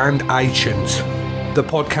Stitcher and iTunes. The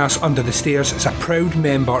podcast Under the Stairs is a proud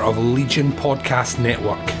member of Legion Podcast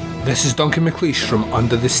Network. This is Duncan McLeish from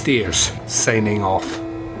Under the Stairs, signing off.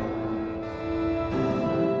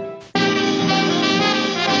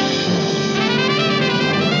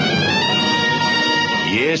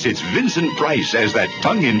 Yes, it's Vincent Price as that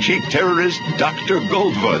tongue-in-cheek terrorist, Dr.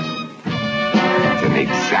 Goldfoot. an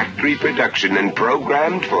exact reproduction and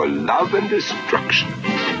programmed for love and destruction.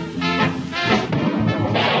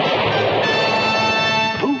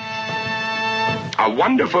 Poof! A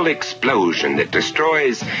wonderful explosion that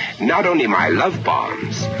destroys not only my love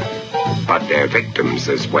bombs, but their victims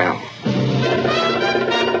as well.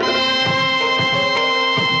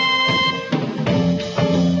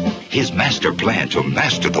 His master plan to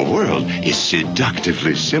master the world is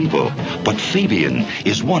seductively simple, but Fabian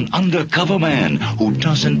is one undercover man who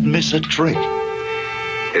doesn't miss a trick.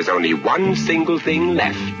 There's only one single thing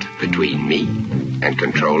left between me and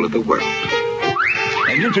control of the world.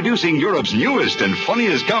 And introducing Europe's newest and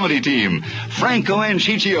funniest comedy team, Franco and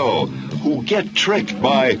Ciccio, who get tricked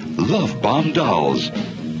by love bomb dolls.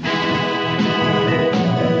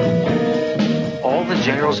 All the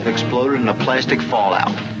generals have exploded in a plastic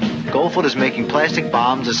fallout. Goldfoot is making plastic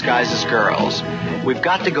bombs disguised as girls. We've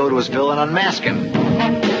got to go to his villa and unmask him.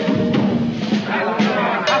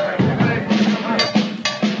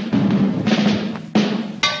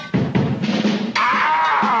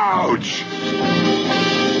 Ouch!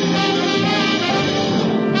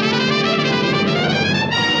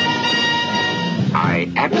 I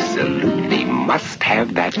absolutely must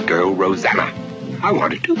have that girl Rosanna. I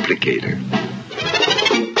want to duplicate her.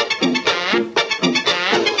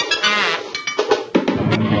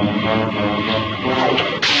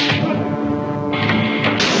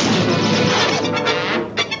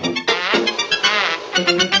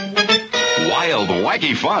 Wild,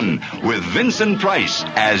 wacky fun with Vincent Price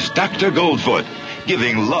as Dr. Goldfoot,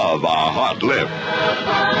 giving love a hot lip.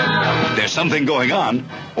 There's something going on,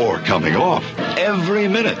 or coming off, every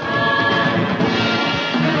minute.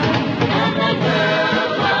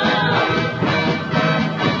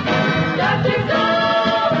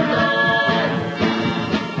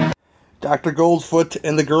 Dr. Goldfoot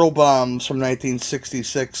and the Girl Bombs from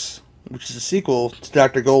 1966, which is a sequel to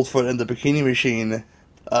Dr. Goldfoot and the Bikini Machine.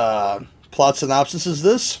 Plot synopsis is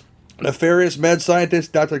this. Nefarious mad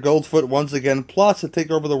scientist Dr. Goldfoot once again plots to take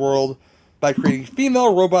over the world by creating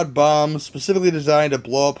female robot bombs specifically designed to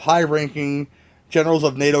blow up high-ranking generals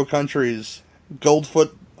of NATO countries.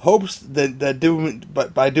 Goldfoot hopes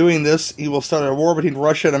that by doing this, he will start a war between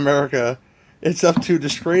Russia and America. It's up to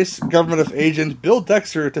disgraced government agent Bill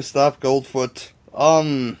Dexter to stop Goldfoot.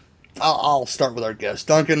 I'll start with our guest.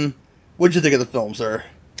 Duncan, what'd you think of the film, sir?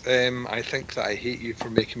 I think that I hate you for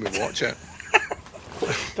making me watch it.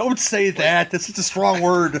 Don't say that. That's such a strong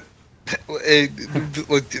word.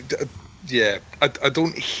 Yeah, I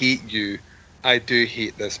don't hate you. I do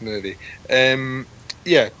hate this movie.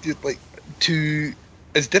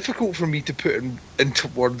 It's difficult for me to put into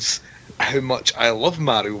words how much I love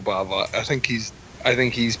Mario Bava. I think he's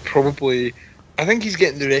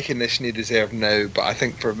getting the recognition he deserves now, but I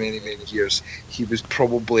think for many, many years he was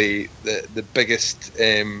probably the biggest,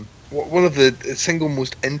 one of the single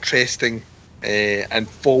most interesting and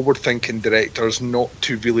forward-thinking directors not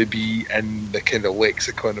to really be in the kind of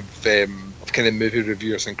lexicon of kind of movie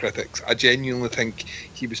reviewers and critics. I genuinely think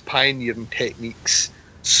he was pioneering techniques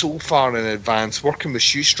so far in advance, working with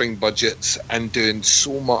shoestring budgets and doing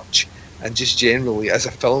so much. And just generally, as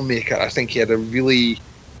a filmmaker, I think he had a really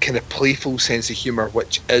kind of playful sense of humour,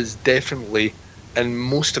 which is definitely in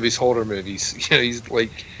most of his horror movies. You know, he's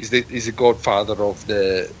the godfather of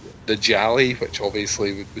the gialli, which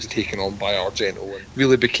obviously was taken on by Argento and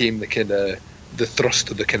really became the kind of the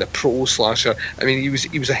thrust of the kind of pro slasher. I mean, he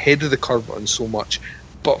was ahead of the curve on so much.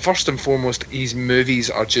 But first and foremost, his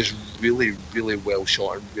movies are just really, really well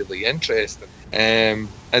shot and really interesting.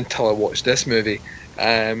 Until I watched this movie.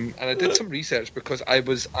 And I did some research because I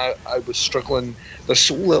was struggling. There's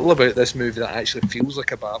so little about this movie that actually feels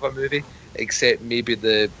like a Bava movie, except maybe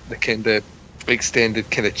the kind of extended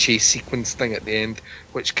kind of chase sequence thing at the end,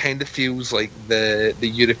 which kind of feels like the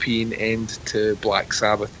European end to Black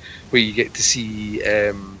Sabbath, where you get to see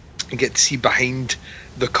behind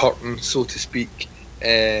the curtain, so to speak,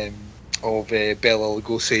 of Bela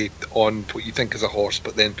Lugosi on what you think is a horse,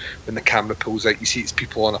 but then when the camera pulls out, you see it's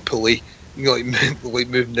people on a pulley. You know, like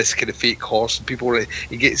moving this kind of fake horse, and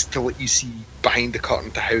he gets to let you see behind the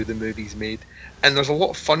curtain to how the movie's made. And there's a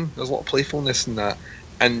lot of fun, there's a lot of playfulness in that,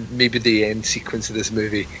 and maybe the end sequence of this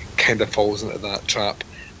movie kind of falls into that trap.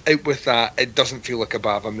 Out with that, it doesn't feel like a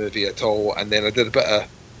Bava movie at all. And then I did a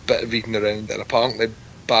bit of reading around, and apparently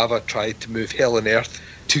Bava tried to move hell and earth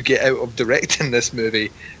to get out of directing this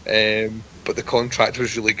movie, but the contract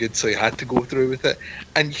was really good, so he had to go through with it.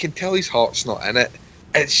 And you can tell his heart's not in it.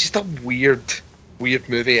 It's just a weird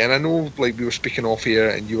movie, and I know, like, we were speaking off here,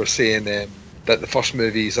 and you were saying that the first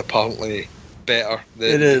movie is apparently better.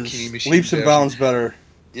 It is leaps and bounds better.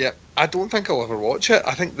 Yeah, I don't think I'll ever watch it.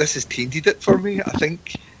 I think this has tainted it for me. I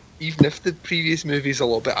think even if the previous movie's a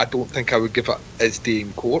little bit, I don't think I would give it its day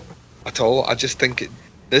in court at all. I just think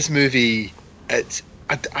this movie, it's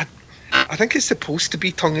I think it's supposed to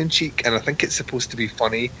be tongue in cheek, and I think it's supposed to be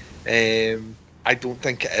funny. I don't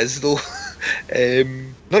think it is though.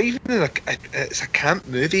 Not even it's a camp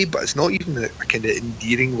movie, but it's not even a kind of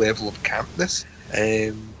endearing level of campness.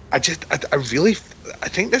 I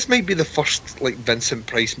think this might be the first like Vincent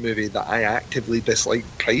Price movie that I actively dislike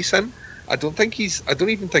Price in. I don't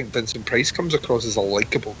even think Vincent Price comes across as a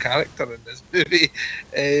likable character in this movie.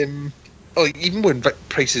 Like even when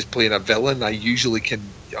Price is playing a villain, I usually can,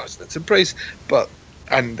 it's Vincent Price.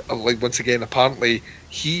 And like once again, apparently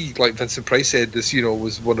he, like Vincent Price said, this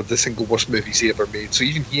was one of the single worst movies he ever made. So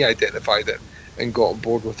even he identified it and got on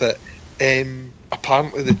board with it.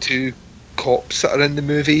 Apparently the two cops that are in the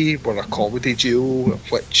movie were a comedy duo,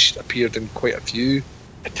 which appeared in quite a few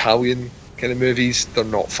Italian kind of movies. They're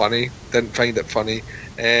not funny. Didn't find it funny.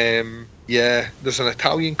 There's an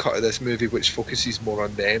Italian cut of this movie which focuses more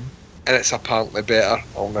on them, and it's apparently better.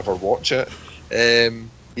 I'll never watch it.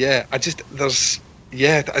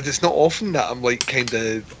 It's not often that I'm like kind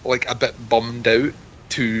of like a bit bummed out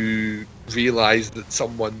to realise that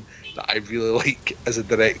someone that I really like as a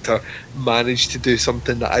director managed to do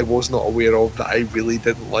something that I was not aware of that I really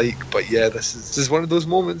didn't like. But yeah, this is one of those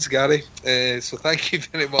moments, Gary. So thank you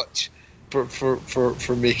very much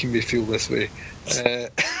for making me feel this way.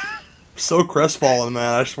 So crestfallen,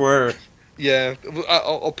 man, I swear. Yeah,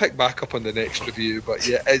 I'll pick back up on the next review, but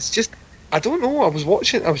yeah, it's just, I don't know, I was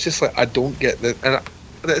watching, I was just like, I don't get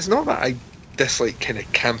it's not that I dislike kind of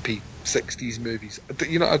campy 60s movies.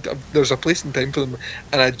 There's a place and time for them,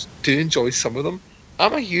 and I do enjoy some of them.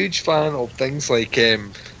 I'm a huge fan of things like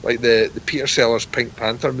the Peter Sellers Pink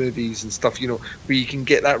Panther movies and stuff, where you can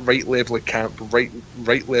get that right level of camp, right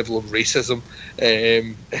level of racism,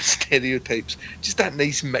 and stereotypes, just that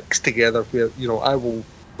nice mix together where, I will,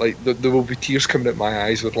 like, there will be tears coming out my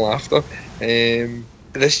eyes with laughter.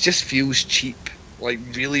 This just feels cheap, like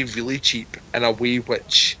really, really cheap in a way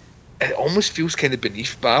which it almost feels kind of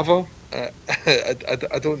beneath Bava.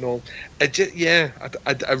 I don't know. I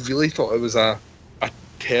really thought it was a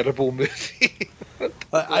terrible movie.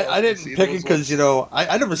 I didn't pick it because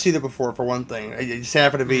I never seen it before. For one thing, it just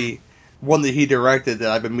happened to be one that he directed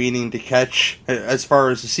that I've been meaning to catch as far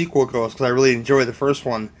as the sequel goes, because I really enjoyed the first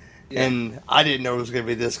one, and I didn't know it was going to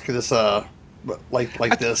be this this.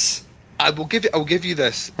 I'll give you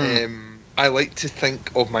this. I like to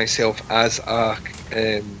think of myself as a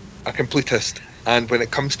completist, and when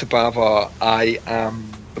it comes to Bava, I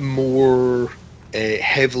am more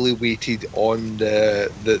heavily weighted on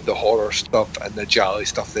the horror stuff and the jolly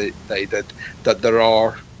stuff that he did. That there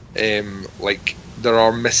are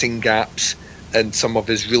missing gaps in some of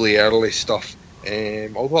his really early stuff.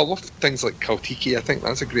 Although I love things like Kaltiki, I think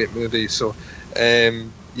that's a great movie. So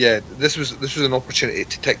this was an opportunity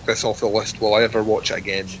to tick this off the list. Will I ever watch it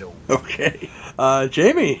again? No. Okay.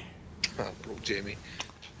 Jamie. Broke Jamie.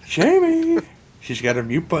 Jamie. She's got her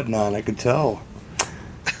mute button on, I can tell.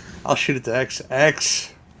 I'll shoot it to X.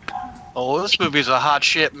 X. Oh, this movie's a hot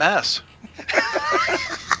shit mess.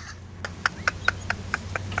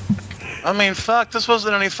 I mean, fuck, this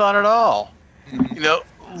wasn't any fun at all.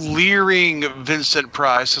 Leering Vincent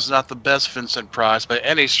Price is not the best Vincent Price by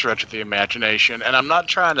any stretch of the imagination, and I'm not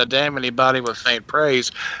trying to damn anybody with faint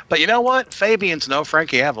praise, but you know what? Fabian's no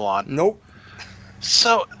Frankie Avalon. Nope.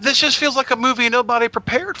 So this just feels like a movie nobody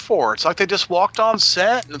prepared for. It's like they just walked on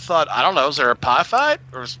set and thought, I don't know, is there a pie fight?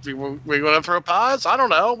 Or we going to throw pies? I don't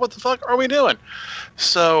know. What the fuck are we doing?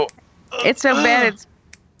 So it's so bad it's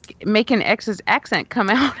making X's accent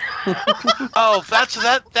come out. Oh,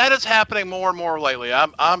 that is happening more and more lately.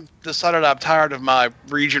 I'm decided I'm tired of my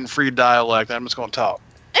region free dialect. I'm just going to talk.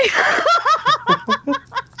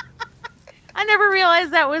 I never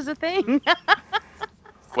realized that was a thing.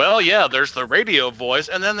 Well, yeah, there's the radio voice,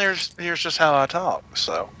 and then here's just how I talk.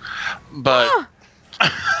 So, but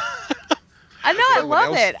I know, I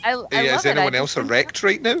love it. I love it. Is anyone else erect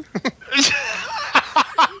right now?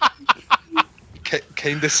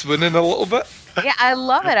 Kind of swooning a little bit. Yeah, I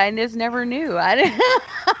love it. I just never knew.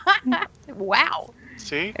 Wow.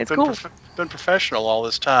 See, it's cool. Been professional all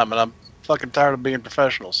this time, and I'm fucking tired of being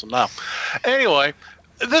professional. So now, anyway,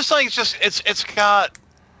 this thing's just it's got,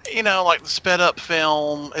 like the sped up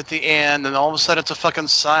film at the end, and all of a sudden it's a fucking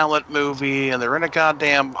silent movie, and they're in a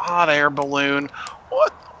goddamn hot air balloon.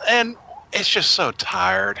 What? And it's just so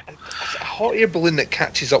tired. It's a hot air balloon that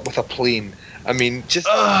catches up with a plane. I mean, just.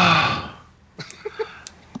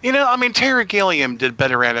 Terry Gilliam did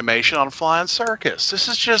better animation on Flying Circus. This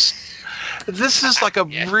is just. This is like a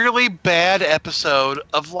really bad episode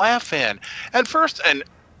of Laugh-In. First and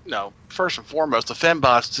foremost, the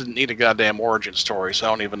Fembots didn't need a goddamn origin story, so I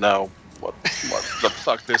don't even know what the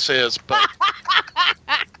fuck this is. But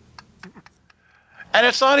and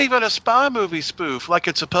it's not even a spy movie spoof like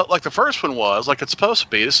like the first one was, like it's supposed to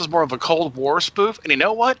be. This is more of a Cold War spoof, and you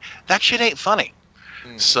know what? That shit ain't funny.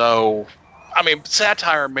 So, I mean,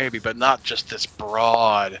 satire maybe, but not just this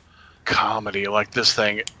broad comedy like this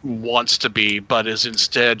thing wants to be, but is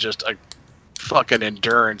instead just a fucking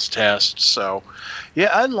endurance test. So, yeah,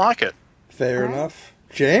 I didn't like it. Fair enough.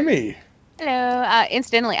 Jamie. Hello.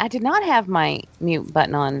 Incidentally, I did not have my mute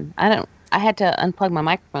button on. I had to unplug my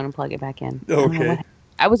microphone and plug it back in. Okay.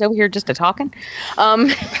 I was over here just talking.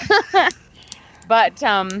 But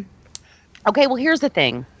okay, well, here's the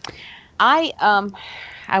thing.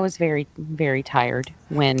 I was very, very tired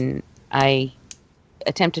when I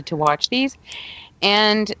attempted to watch these,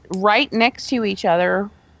 and right next to each other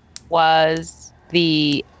was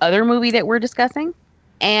the other movie that we're discussing,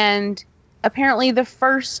 and apparently the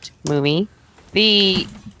first movie, the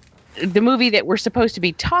movie that we're supposed to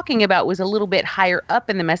be talking about, was a little bit higher up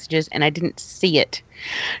in the messages, and I didn't see it.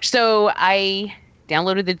 So I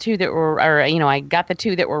downloaded the two that were, I got the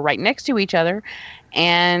two that were right next to each other,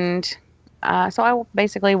 and so I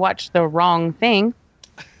basically watched the wrong thing,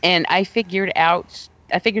 and I figured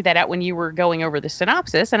that out when you were going over the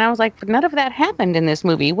synopsis, and I was like, none of that happened in this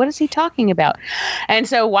movie. What is he talking about? And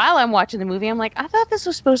so while I'm watching the movie, I'm like, I thought this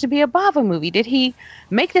was supposed to be a Bava movie. Did he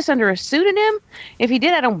make this under a pseudonym? If he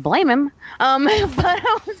did, I don't blame him. But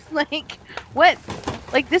I was like, what?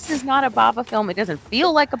 Like, this is not a Bava film. It doesn't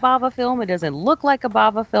feel like a Bava film. It doesn't look like a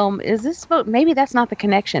Bava film. Is this maybe that's not the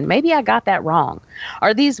connection. Maybe I got that wrong.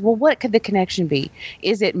 What could the connection be?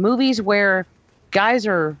 Is it movies where guys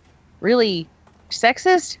are really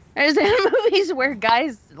sexist? Is it movies where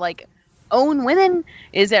guys like own women?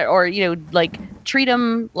 Is it, or like treat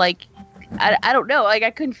them like, I don't know, like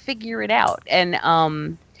I couldn't figure it out. And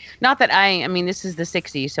not that I mean this is the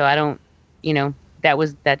 60s, so I don't,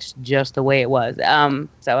 that's just the way it was.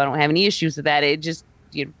 So I don't have any issues with that. It just,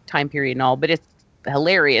 time period and all, but it's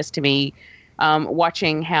hilarious to me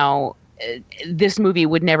watching how this movie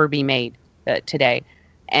would never be made today,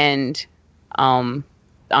 and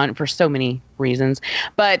for so many reasons.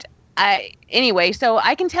 But anyway, so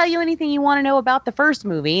I can tell you anything you want to know about the first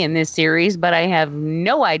movie in this series, but I have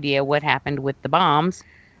no idea what happened with the bombs.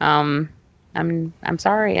 I'm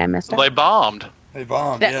sorry, I messed up. They bombed.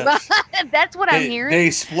 Yes. That's what I'm hearing. They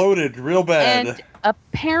exploded real bad. And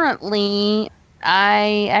apparently,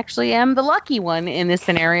 I actually am the lucky one in this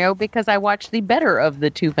scenario because I watched the better of the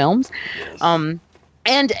two films. Yes.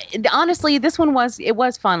 And honestly, this one was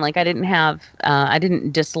fun. Like I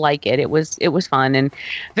didn't dislike it. It was fun. And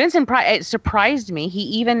Vincent Price, it surprised me. He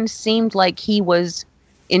even seemed like he was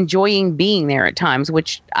enjoying being there at times,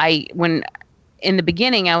 which when in the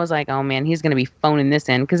beginning I was like, oh man, he's going to be phoning this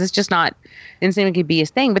in, because it's just didn't seem like it'd be his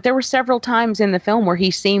thing. But there were several times in the film where he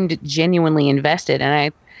seemed genuinely invested,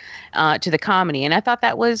 and to the comedy, and I thought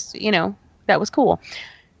that was cool.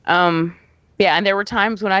 Yeah, and there were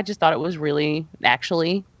times when I just thought it was really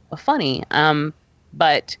actually funny.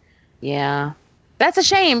 But yeah, that's a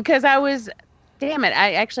shame, because damn it,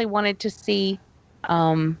 I actually wanted to see.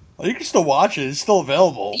 Well, you can still watch it. It's still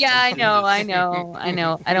available. Yeah, I know.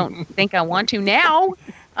 I don't think I want to now,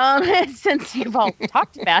 since you've all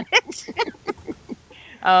talked about it.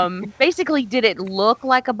 Basically, did it look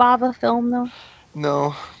like a Bava film, though?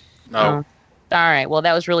 No. All right. Well,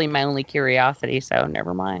 that was really my only curiosity, so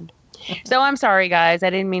never mind. So I'm sorry, guys. I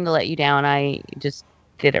didn't mean to let you down. I just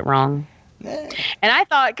did it wrong. And I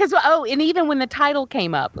thought, and even when the title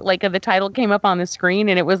came up, the title came up on the screen,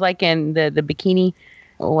 and it was like in the bikini,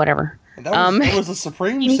 or whatever. And that was the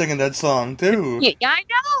Supreme singing that song too. Yeah, I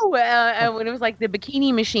know. When it was like the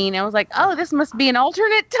Bikini Machine, I was like, oh, this must be an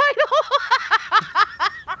alternate title.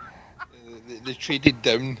 They traded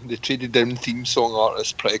down theme song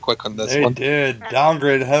artists pretty quick on this one. They did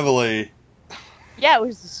downgrade heavily. Yeah, it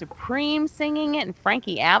was the Supreme singing it, and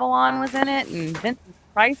Frankie Avalon was in it, and Vincent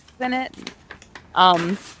Price was in it.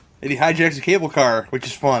 And he hijacks a cable car, which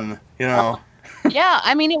is fun, Yeah,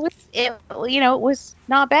 I mean, it was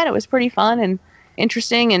not bad. It was pretty fun and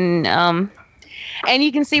interesting, and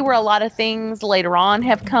you can see where a lot of things later on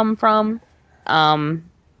have come from.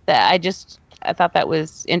 That I thought that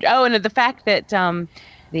was and the fact that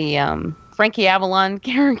the Frankie Avalon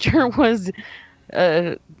character was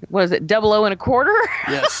it 00 and a quarter?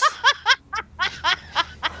 Yes.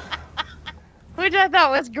 Which I thought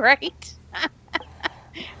was great.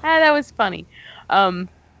 That was funny.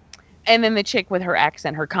 And then the chick with her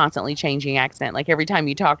accent, her constantly changing accent. Like every time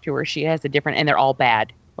you talk to her, she has a different, and they're all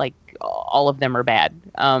bad. Like all of them are bad.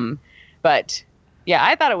 But yeah,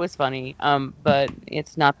 I thought it was funny. But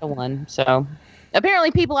it's not the one. So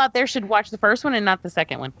apparently people out there should watch the first one and not the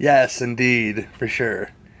second one. Yes, indeed, for sure.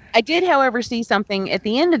 I did, however, see something at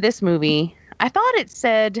the end of this movie. I thought it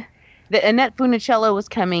said that Annette Funicello was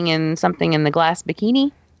coming in something in the glass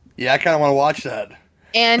bikini. Yeah, I kind of want to watch that.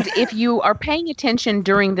 And if you are paying attention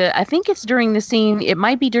I think it's during the scene, it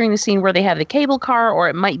might be during the scene where they have the cable car, or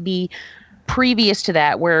it might be previous to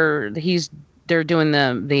that where they're doing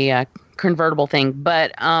the convertible thing.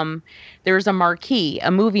 But there's a marquee,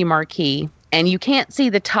 a movie marquee, and you can't see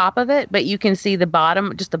the top of it, but you can see the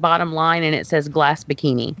bottom, just the bottom line, and it says glass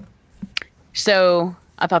bikini. So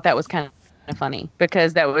I thought that was kind of funny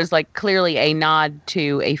because that was like clearly a nod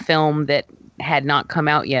to a film that had not come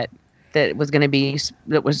out yet. That was going to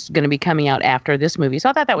be coming out after this movie. So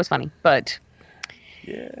I thought that was funny. But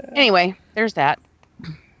yeah. Anyway, there's that.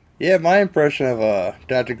 Yeah, my impression of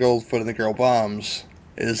Dr. Goldfoot and the Girl Bombs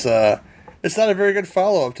is it's not a very good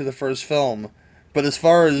follow-up to the first film. But as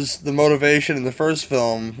far as the motivation in the first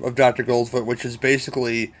film of Dr. Goldfoot, which is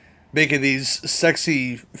basically making these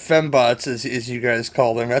sexy fembots, as you guys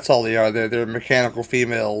call them, that's all they are. They're mechanical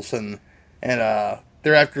females, and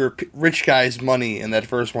they're after rich guy's money in that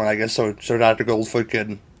first one, I guess, so Dr. Goldfoot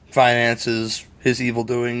could finance his evil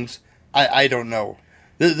doings. I don't know.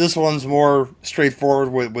 This one's more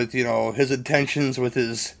straightforward with his intentions with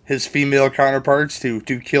his female counterparts to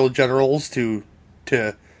kill generals, to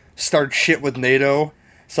start shit with NATO.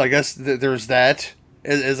 So I guess there's that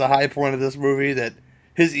as a high point of this movie, that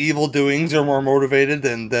his evil doings are more motivated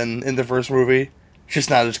than in the first movie. It's just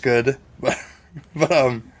not as good.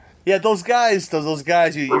 But yeah, those guys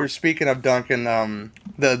you were speaking of, Duncan,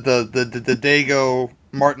 the Dago,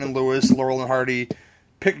 Martin and Lewis, Laurel and Hardy,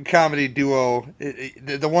 pick a comedy duo.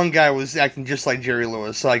 The one guy was acting just like Jerry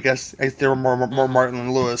Lewis, so I guess they were more Martin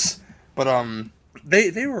and Lewis. But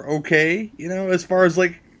they were okay, as far as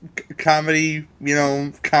like comedy,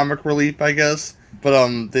 comic relief, I guess. But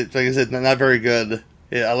like I said, not very good.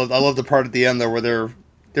 Yeah, I love the part at the end though where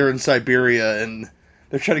they're in Siberia and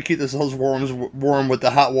they're trying to keep themselves warm with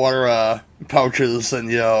the hot water pouches,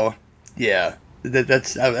 and yeah,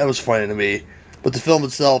 that was funny to me. But the film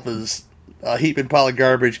itself is a heaping pile of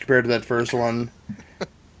garbage compared to that first one,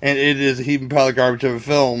 and it is a heaping pile of garbage of a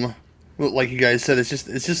film. Like you guys said, it's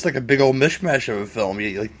just like a big old mishmash of a film.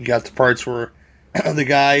 You got the parts where the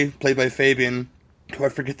guy played by Fabian, who I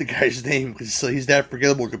forget the guy's name because he's that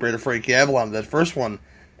forgettable compared to Frankie Avalon, that first one,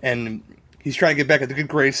 and he's trying to get back at the good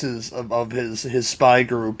graces of his spy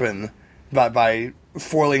group, and by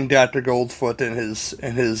foiling Dr. Goldfoot and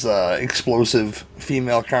his explosive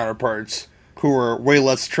female counterparts, who are way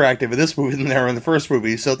less attractive in this movie than they were in the first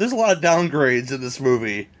movie. So there's a lot of downgrades in this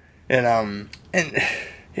movie, and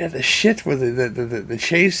yeah, the shit with the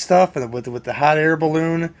chase stuff and with the hot air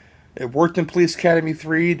balloon. It worked in Police Academy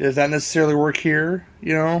 3. Does that necessarily work here?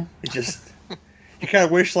 It just. You kind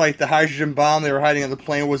of wish like the hydrogen bomb they were hiding on the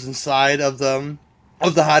plane was inside of the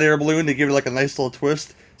hot air balloon to give it like a nice little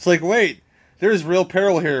twist. It's like, wait, there's real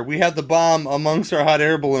peril here. We have the bomb amongst our hot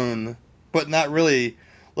air balloon, but not really.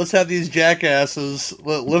 Let's have these jackasses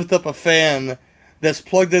lift up a fan that's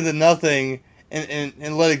plugged into nothing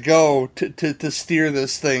and let it go to steer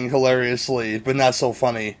this thing hilariously, but not so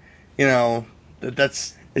funny.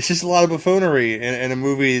 It's just a lot of buffoonery in a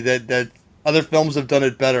movie that other films have done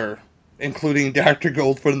it better, including Dr.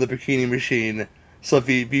 Goldfoot and the Bikini Machine. So if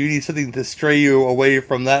you need something to stray you away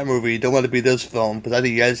from that movie, don't let it be this film, because I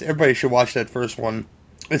think everybody should watch that first one.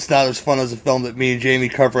 It's not as fun as the film that me and Jamie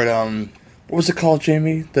covered. What was it called,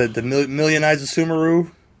 Jamie? The Million Eyes of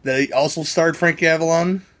Sumeru? That also starred Frankie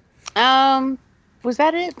Avalon? Was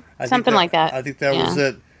that it? Something like that. I think that was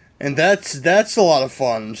it. And that's a lot of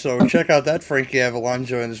fun. So check out that Frankie Avalon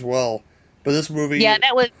joint as well. But this movie, yeah,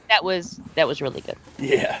 that was really good.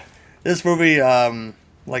 Yeah, this movie,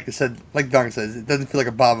 like I said, like Duncan says, it doesn't feel like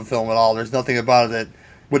a Bava film at all. There's nothing about it that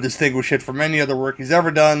would distinguish it from any other work he's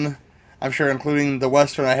ever done. I'm sure, including the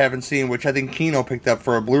Western I haven't seen, which I think Kino picked up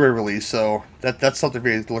for a Blu-ray release. So that's something for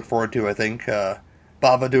you to look forward to. I think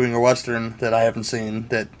Bava doing a Western that I haven't seen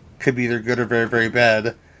that could be either good or very, very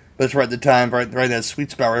bad. But it's right at the time, right in that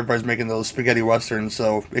sweet spot where everybody's making those spaghetti westerns,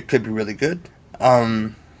 so it could be really good.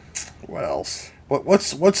 What else?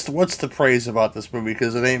 What's the praise about this movie?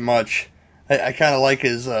 Because it ain't much. I kind of like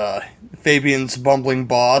his Fabian's bumbling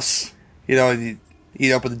boss. He opened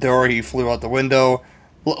the door, he flew out the window.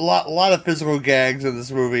 A lot of physical gags in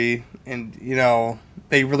this movie, and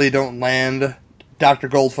they really don't land. Dr.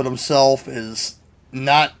 Goldfoot himself is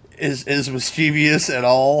not as mischievous at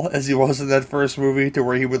all as he was in that first movie, to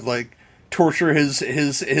where he would like torture his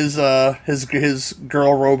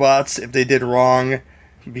girl robots if they did wrong,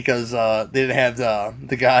 because they didn't have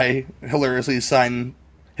the guy hilariously sign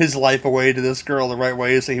his life away to this girl the right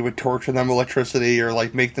way, so he would torture them with electricity or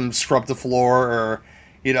like make them scrub the floor or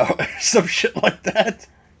some shit like that.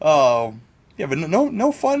 Oh. Yeah, but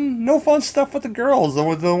no fun stuff with the girls.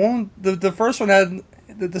 The first one had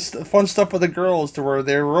the fun stuff with the girls to where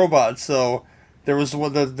they're robots. So there was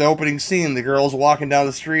the opening scene. The girl's walking down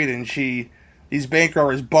the street and these bank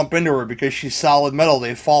robbers bump into her because she's solid metal.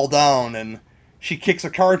 They fall down and she kicks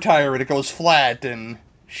a car tire and it goes flat and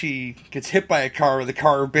she gets hit by a car. The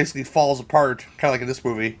car basically falls apart, kind of like in this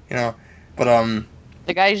movie, But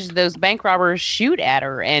those bank robbers shoot at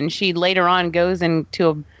her, and she later on goes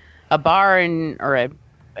into a bar or a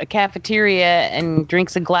cafeteria and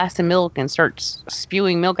drinks a glass of milk and starts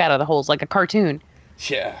spewing milk out of the holes like a cartoon.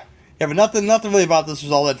 Yeah, but nothing really about this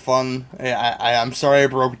was all that fun. I'm sorry I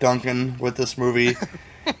broke Duncan with this movie.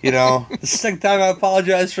 The second time I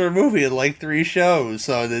apologize for a movie in like 3 shows,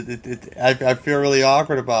 so I feel really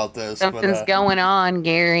awkward about this. Something's going on,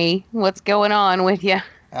 Gary. What's going on with you?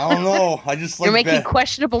 I don't know. I just You're making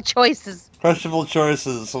questionable choices. Questionable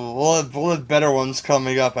choices. We'll have better ones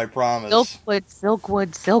coming up, I promise.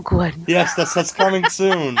 Silkwood. Yes, that's coming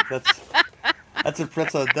soon. That's a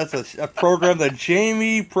program that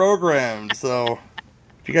Jamie programmed. So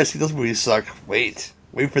if you guys see those movies suck, wait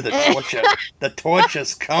for the torture. The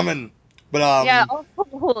torture's coming. But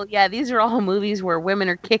yeah, these are all movies where women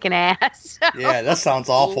are kicking ass. Yeah, that sounds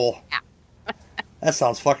awful. Yeah. That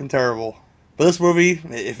sounds fucking terrible. But this movie,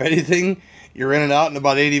 if anything, you're in and out in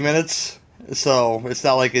about 80 minutes. So it's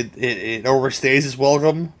not like it overstays its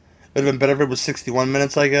welcome. It would have been better if it was 61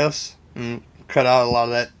 minutes, I guess. And cut out a lot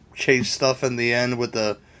of that chase stuff in the end with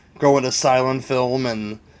the going to silent film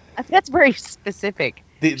and. That's very specific.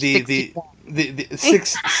 It's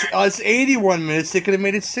 81 minutes. They could have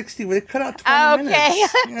made it 60. They cut out 20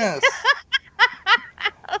 minutes. Yes.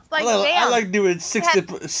 I like doing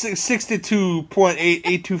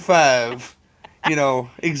 62.8825.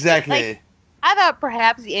 Exactly. I thought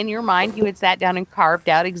perhaps in your mind you had sat down and carved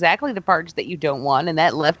out exactly the parts that you don't want, and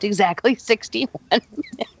that left exactly 61 minutes.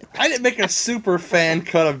 I didn't make a super fan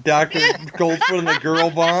cut of Dr. Goldfoot and the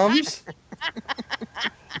Girl Bombs.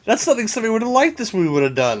 That's something somebody would have liked this movie would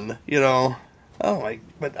have done, Oh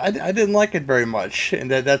but I didn't like it very much. And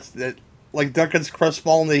that's like Duncan's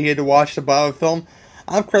crestfallen that he had to watch the Bava film.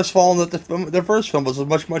 I'm crestfallen that the first film was a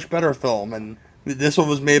much, much better film, and this one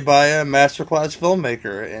was made by a masterclass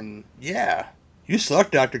filmmaker, and yeah, you suck,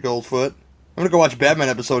 Dr. Goldfoot. I'm gonna go watch Batman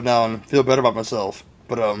episode now and feel better about myself.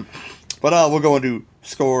 But we'll go into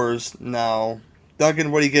scores now.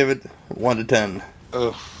 Duncan, what do you give it? 1 to 10.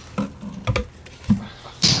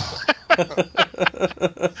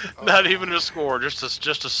 Not even a score, just a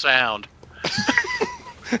sound.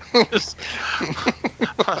 On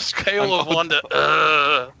a scale of 1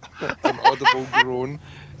 to an audible groan.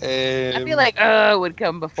 I feel like would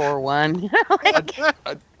come before 1.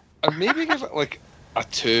 I'd maybe give it like a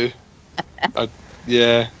 2. I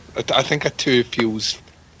think a 2 feels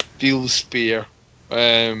fair.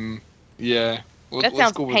 Yeah, that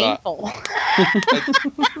sounds go with painful.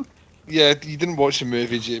 That. Yeah, you didn't watch the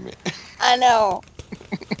movie, Jamie. I know.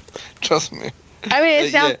 Trust me. I mean,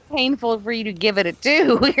 it sounds painful for you to give it a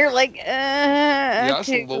 2. You're like, that's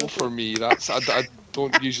 2. low for me. I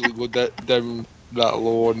don't usually go down that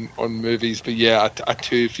low on movies, but yeah, a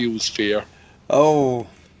 2 feels fair. Oh,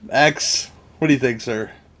 X, what do you think,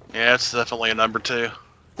 sir? Yeah, it's definitely a number 2.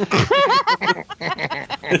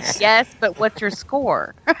 Yes, but what's your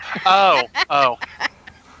score? Oh,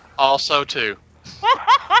 also 2.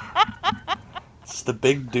 It's the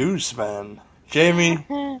big deuce, man. Jamie,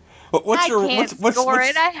 what's your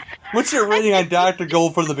rating on Dr.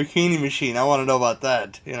 Gold for the Bikini Machine? I want to know about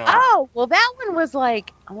that. Oh, well, that one was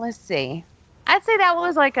like, let's see. I'd say that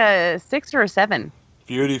was like a 6 or a 7.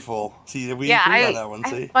 Beautiful. See, we agree on that one.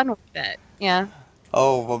 See, I had fun with that. Yeah.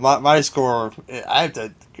 Oh, well, my score. I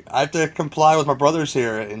have to comply with my brothers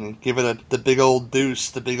here and give it the big old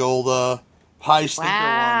deuce, the big old high stinker one.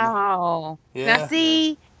 Wow. Yeah. Now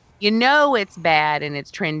see, it's bad and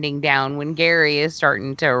it's trending down when Gary is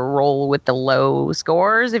starting to roll with the low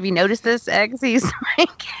scores. Have you noticed this, Eggs? He's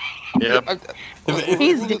like, yep.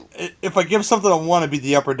 If I give something a 1, it'd be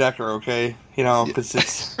the Upper Decker, okay?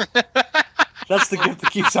 Because that's the gift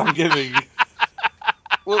that keeps on giving.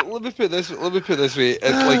 Well, let me put it this way.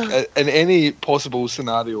 In any possible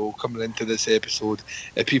scenario coming into this episode,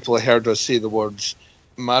 if people have heard us say the words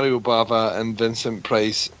Mario Bava and Vincent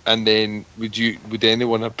Price, and then would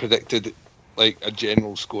anyone have predicted like a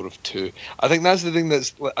general score of 2. I think that's the thing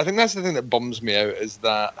that bums me out is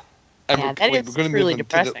that. And Yeah, that is truly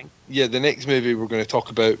depressing. The next movie we're going to talk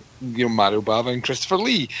about, Mario Bava and Christopher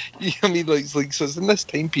Lee. I mean, so it's in this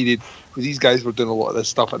time period where these guys were doing a lot of this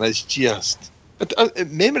stuff, and it's just.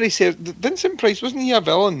 Memory serves, Vincent Price, wasn't he a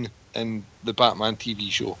villain in the Batman TV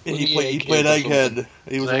show? He played Egghead.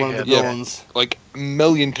 He was one of the villains. Like a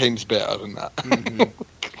million times better than that.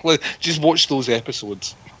 Mm-hmm. Just watch those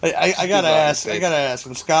episodes. I gotta ask.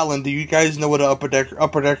 In Scotland, do you guys know what an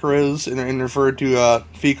upper decker is and refer to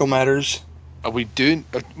fecal matters? Are we doing?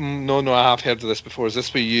 No, I have heard of this before. Is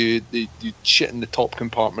this where you shit in the top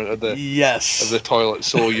compartment of the of the toilet,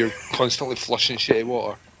 so you're constantly flushing shitty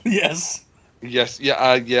water? Yes. Yes. Yeah.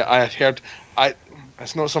 I have heard.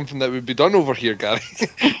 It's not something that would be done over here, Gary.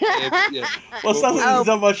 Yeah. Well, it's not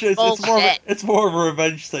so much. It's more of a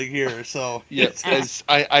revenge thing here. So yes,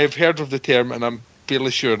 I have heard of the term, and I'm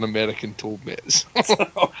fairly sure an American told me it. Okay.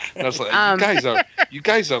 And I was like, you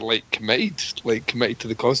guys are like committed to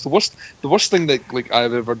the cause. The worst thing that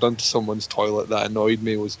I've ever done to someone's toilet that annoyed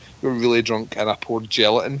me was we were really drunk and I poured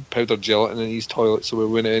powdered gelatin in his toilet, so we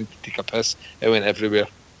went in to take a piss. It went everywhere.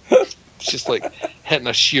 It's just like hitting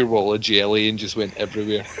a sheer wall of jelly and just went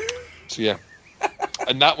everywhere. So yeah.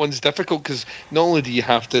 And that one's difficult because not only do you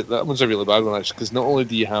have to, that one's a really bad one actually, because not only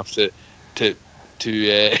do you have to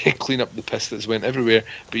clean up the piss that's went everywhere,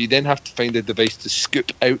 but you then have to find a device to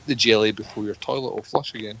scoop out the jelly before your toilet will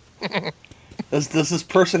flush again. Does this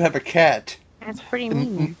person have a cat? That's pretty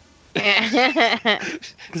mean.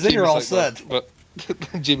 Because then you're all set. But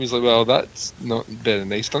Jamie's like, well, that's not very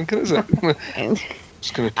nice, Duncan, is it?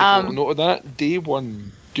 Just going to take a little note of that. Day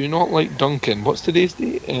 1, do not like Duncan. What's today's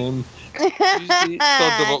date? Tuesday,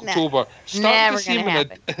 3rd of October. Starting to see him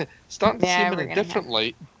in a different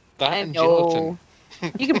light. That and gelatin.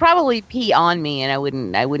 You could probably pee on me, and I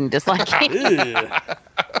wouldn't dislike it.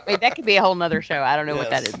 Wait, that could be a whole nother show. I don't know what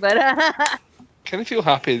that is, but kind of feel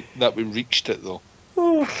happy that we reached it, though.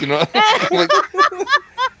 You know,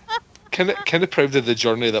 kind of proud of the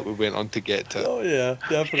journey that we went on to get to. Oh yeah,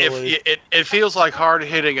 definitely. It feels like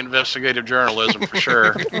hard-hitting investigative journalism for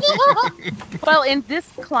sure. Well, in this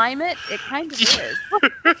climate, it kind of is.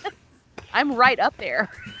 I'm right up there.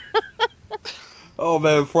 Oh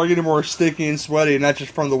man, before I get any more sticky and sweaty, not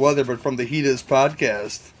just from the weather, but from the heat of this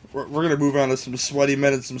podcast, we're going to move on to some sweaty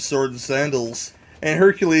men and some swords and sandals, and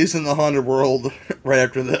Hercules in the Haunted World right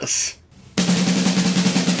after this.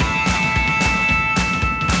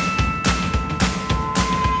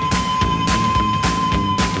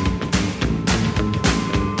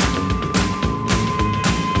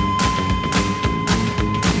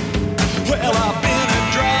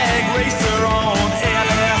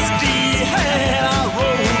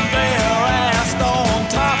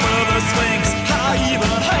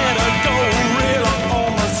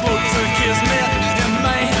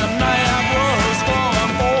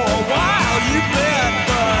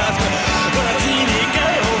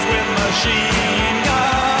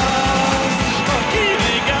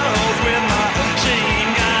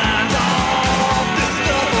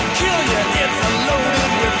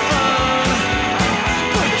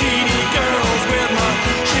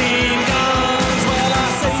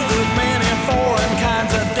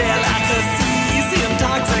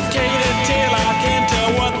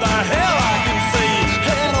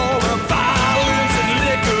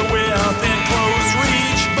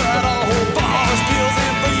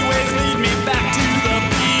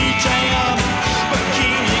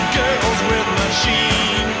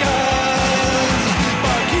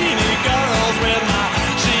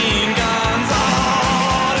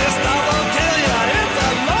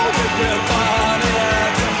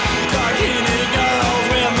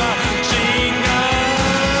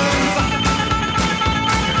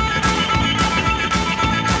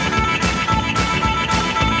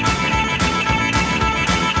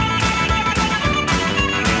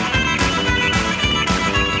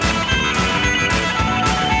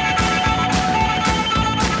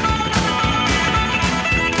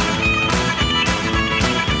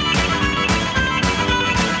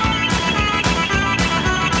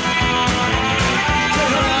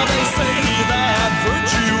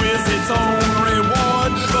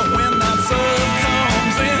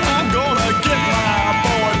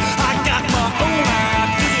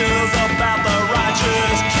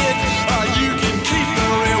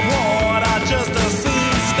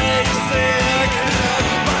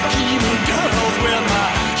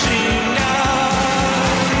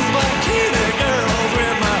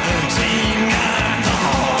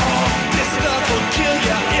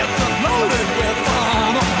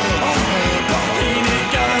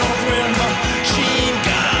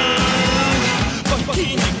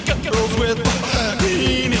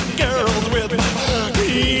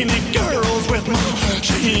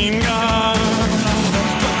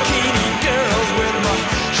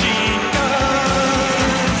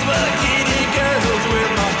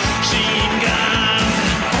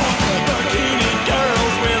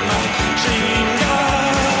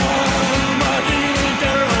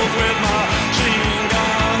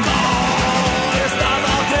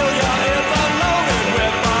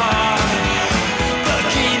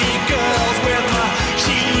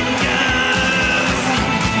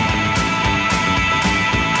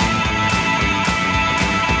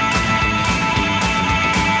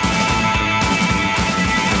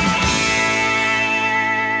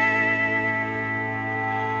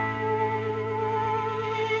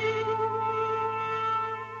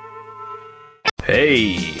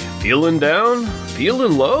 Hey, feeling down?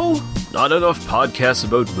 Feeling low? Not enough podcasts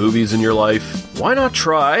about movies in your life? Why not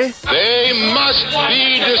try They must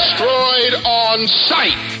be destroyed on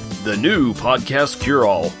sight. the new Podcast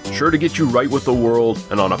Cure-All, sure to get you right with the world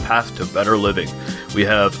and on a path to better living. We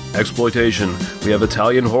have exploitation, we have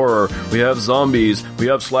Italian horror, we have zombies, we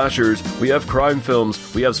have slashers, we have crime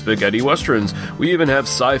films, we have spaghetti westerns, we even have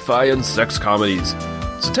sci-fi and sex comedies.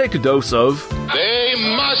 So take a dose of They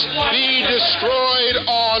must be destroyed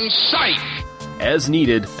on sight. as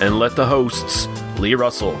needed, and let the hosts, Lee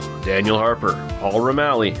Russell, Daniel Harper, Paul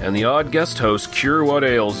Romali, and the odd guest host cure what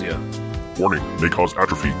ails you. Warning, may cause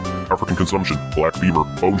atrophy, African consumption, black fever,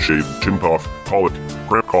 bone shave, chin cough, colic,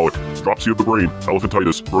 cramp colic, dropsy of the brain,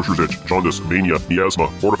 elephantitis, grocer's itch, jaundice, mania, miasma,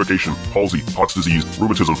 mortification, palsy, Pott's disease,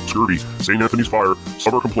 rheumatism, scurvy, St. Anthony's fire,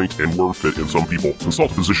 summer complaint, and worm fit in some people.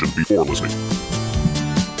 Consult a physician before listening.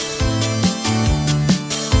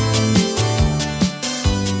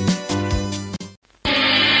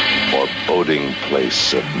 Foreboding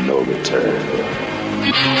place of no return.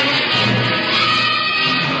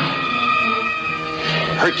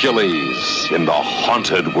 Hercules in the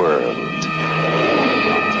haunted world.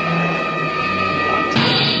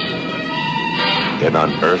 An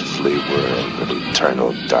unearthly world of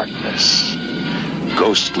eternal darkness.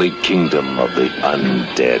 Ghostly kingdom of the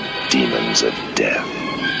undead demons of death.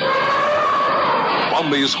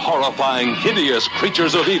 From these horrifying, hideous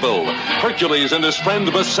creatures of evil, Hercules and his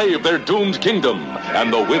friend must save their doomed kingdom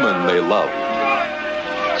and the women they love.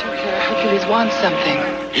 Hercules wants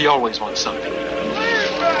something. He always wants something.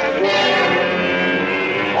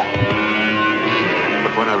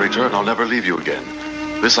 But when I return, I'll never leave you again.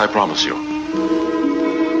 This I promise you.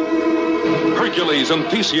 Hercules and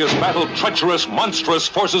Theseus battle treacherous, monstrous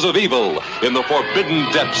forces of evil in the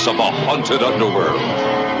forbidden depths of the haunted underworld.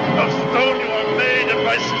 Of stone you are made, and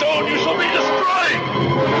by stone you shall be destroyed!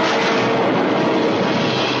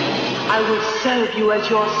 I will serve you as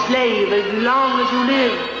your slave as long as you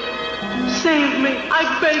live. Save me,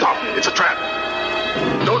 I beg you. Stop! It's a trap!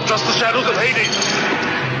 Don't trust the shadows of Hades!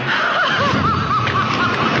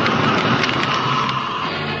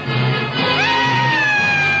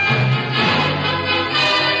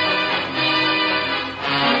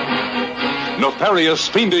 Nefarious,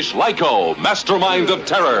 fiendish Lyco, mastermind of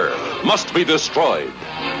terror, must be destroyed.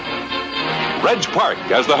 Reg Park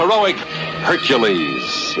as the heroic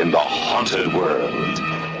Hercules in the haunted world.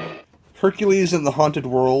 Hercules in the Haunted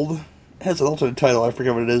World has an alternate title. I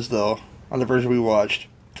forget what it is, though, on the version we watched.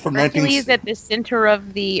 From Hercules at the center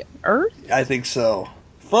of the earth? I think so.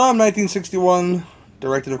 From 1961,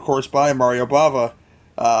 directed, of course, by Mario Bava.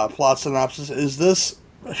 Plot synopsis is this: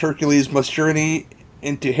 Hercules must journey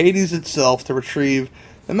into Hades itself to retrieve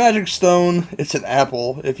the magic stone. It's an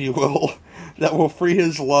apple, if you will, that will free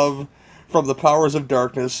his love from the powers of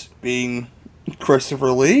darkness, being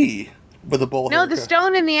Christopher Lee with a bowl No, haircut. the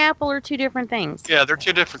stone and the apple are two different things. Yeah, they're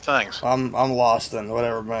two different things. I'm lost then,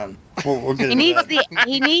 whatever, man. We'll get He into needs that.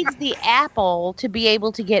 he needs the apple to be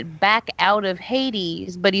able to get back out of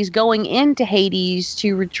Hades, but he's going into Hades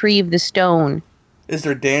to retrieve the stone. Is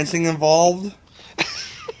there dancing involved?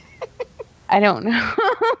 I don't know.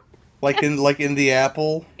 Like in the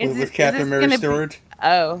apple with Captain Mary Stewart?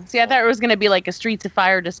 Oh, see, I thought it was going to be like a Streets of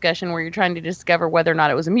Fire discussion where you're trying to discover whether or not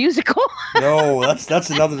it was a musical. No, that's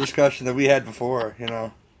another discussion that we had before, you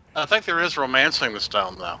know. I think there is romancing the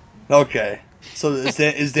stone, though. Okay. So is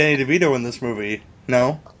Danny DeVito in this movie?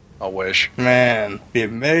 No? I wish. Man, be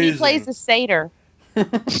amazing. He plays a satyr.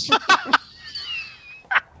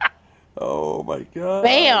 Oh my god.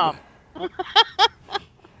 Bam!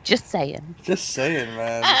 Just saying. Just saying,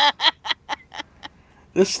 man.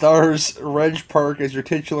 This stars Reg Park as your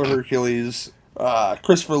titular Hercules,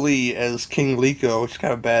 Christopher Lee as King Lyco, which is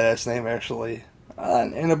kind of a badass name, actually.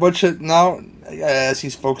 And a bunch of... Now, I ask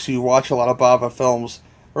these folks who watch a lot of Bava films,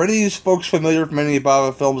 are any of these folks familiar from any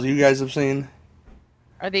Bava films you guys have seen?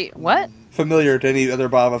 Are they... What? Familiar to any other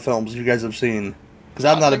Bava films you guys have seen? Because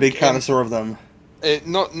I'm not a big connoisseur of them.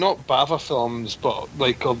 Not Bava films, but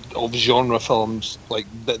like of genre films, like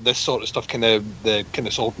this sort of stuff, the kind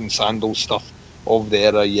of Salt and Sandals stuff of the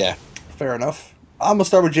era. Yeah, fair enough. I'm gonna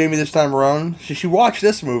start with Jamie this time around. She watched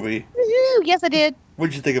this movie. Woo-hoo, yes, I did.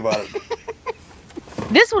 What'd you think about it?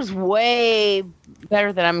 This was way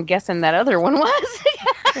better than I'm guessing that other one was.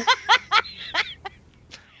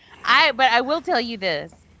 But I will tell you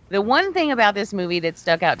this. The one thing about this movie that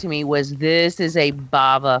stuck out to me was this is a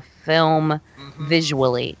Bava film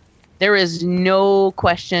visually. There is no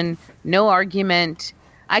question, no argument.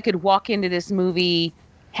 I could walk into this movie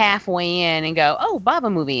halfway in and go, oh,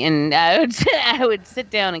 Bava movie. And I would sit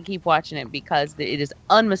down and keep watching it because it is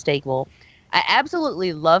unmistakable. I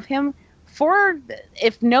absolutely love him for,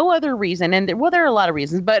 if no other reason, and there are a lot of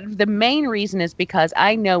reasons, but the main reason is because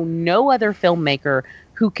I know no other filmmaker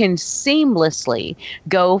who can seamlessly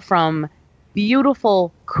go from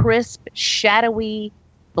beautiful, crisp, shadowy,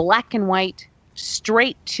 black and white,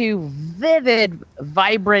 straight to vivid,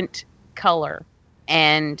 vibrant color.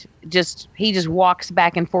 And he just walks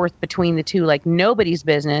back and forth between the two like nobody's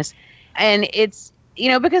business. And it's,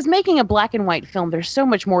 because making a black and white film, there's so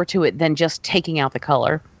much more to it than just taking out the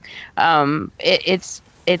color. It's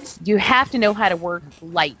you have to know how to work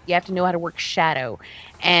light. You have to know how to work shadow.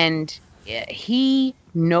 And he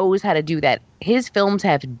knows how to do that. His films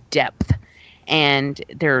have depth, and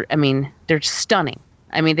they're stunning.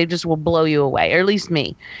 I mean, they just will blow you away, or at least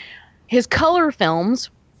me. His color films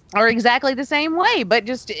are exactly the same way, but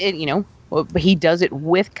just, he does it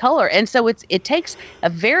with color. And so it takes a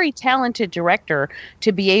very talented director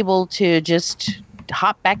to be able to just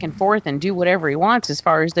hop back and forth and do whatever he wants as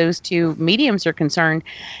far as those two mediums are concerned.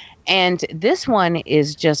 And this one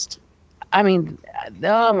is just,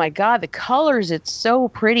 oh my God, the colors, it's so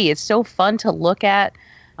pretty. It's so fun to look at,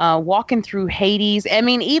 walking through Hades. I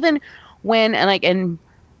mean, even when, and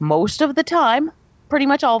most of the time, pretty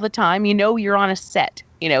much all the time, you're on a set.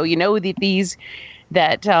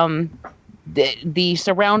 The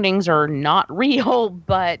surroundings are not real,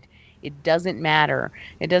 but it doesn't matter.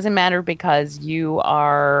 It doesn't matter because you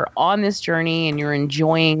are on this journey and you're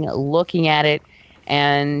enjoying looking at it.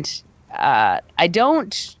 And I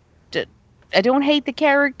don't hate the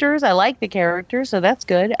characters. I like the characters, so that's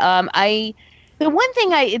good. The one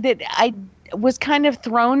thing I was kind of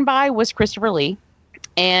thrown by was Christopher Lee.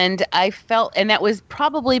 And I felt, and that was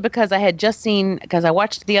probably because because I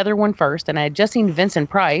watched the other one first, and I had just seen Vincent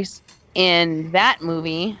Price in that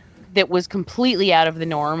movie that was completely out of the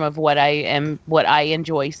norm of what I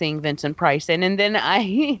enjoy seeing Vincent Price in. And then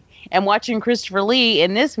I am watching Christopher Lee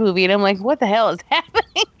in this movie, and I'm like, what the hell is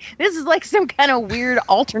happening? This is like some kind of weird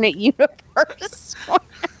alternate universe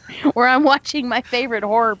where I'm watching my favorite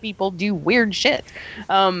horror people do weird shit.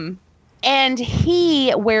 And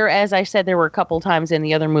whereas I said there were a couple times in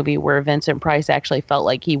the other movie where Vincent Price actually felt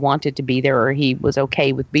like he wanted to be there or he was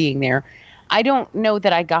okay with being there, I don't know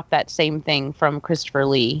that I got that same thing from Christopher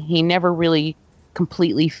Lee. He never really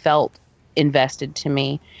completely felt invested to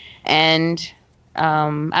me. And I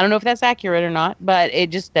don't know if that's accurate or not, but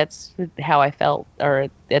that's how I felt, or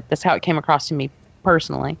that's how it came across to me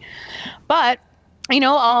personally. But,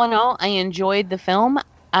 all in all, I enjoyed the film.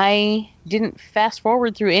 I didn't fast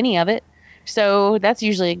forward through any of it. So that's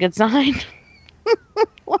usually a good sign.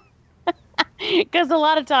 Because a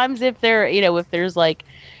lot of times if there's like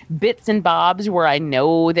bits and bobs where I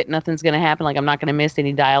know that nothing's going to happen, like I'm not going to miss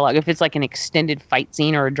any dialogue. If it's like an extended fight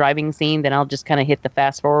scene or a driving scene, then I'll just kind of hit the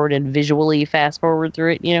fast forward and visually fast forward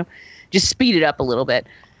through it, just speed it up a little bit.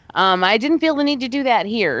 I didn't feel the need to do that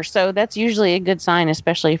here. So that's usually a good sign,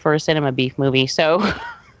 especially for a cinema beef movie. So,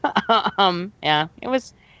 yeah, it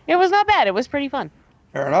was not bad. It was pretty fun.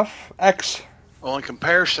 Fair enough. X. Well, in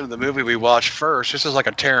comparison to the movie we watched first, this is like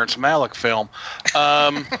a Terrence Malick film.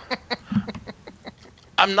 I'm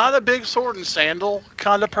not a big sword and sandal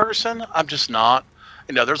kind of person. I'm just not.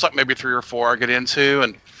 There's like maybe 3 or 4 I get into,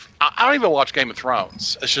 and I don't even watch Game of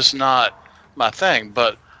Thrones. It's just not my thing.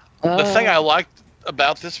 But the thing I liked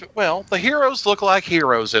about this, the heroes look like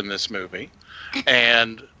heroes in this movie.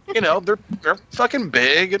 And, they're fucking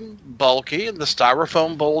big and bulky, and the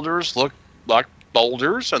styrofoam boulders look like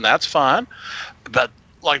boulders, and that's fine. But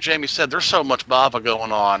like Jamie said, there's so much Bava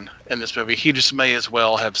going on in this movie. He just may as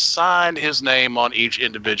well have signed his name on each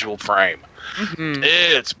individual frame. Mm-hmm.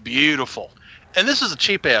 It's beautiful. And this is a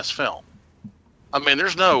cheap-ass film. I mean,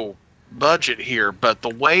 there's no budget here, but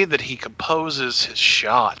the way that he composes his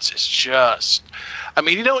shots is just... I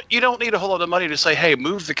mean, you don't need a whole lot of money to say, hey,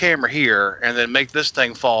 move the camera here and then make this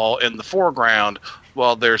thing fall in the foreground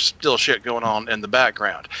while there's still shit going on in the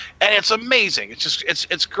background. And it's amazing.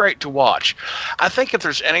 It's great to watch. I think if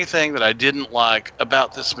there's anything that I didn't like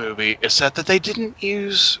about this movie, it's that they didn't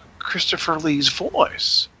use Christopher Lee's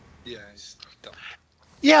voice.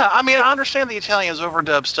 Yeah, I mean, I understand the Italians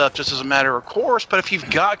overdub stuff just as a matter of course, but if you've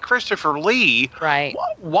got Christopher Lee, right?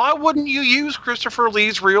 Why wouldn't you use Christopher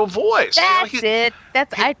Lee's real voice? That's it.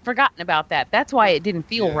 I'd forgotten about that. That's why it didn't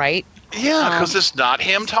feel right. Yeah, because it's not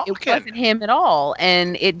him talking. It wasn't him at all,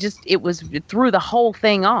 and it threw the whole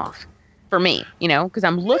thing off for me. Because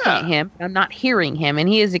I'm looking at him, I'm not hearing him, and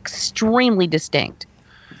he is extremely distinct.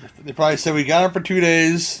 They probably said we got him for 2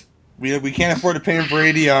 days. We can't afford to pay him for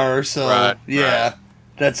ADR, so right.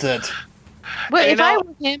 That's it. But if I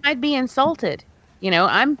were him, I'd be insulted.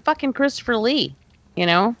 I'm fucking Christopher Lee.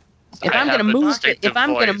 If I'm gonna move,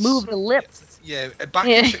 voice. move the lips. Yeah, back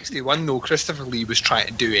in '61 though, Christopher Lee was trying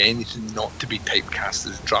to do anything not to be typecast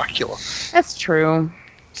as Dracula. That's true.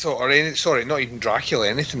 So, not even Dracula,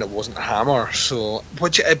 anything that wasn't Hammer. So,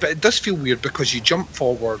 but it does feel weird because you jump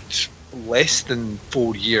forward less than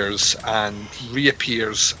 4 years and he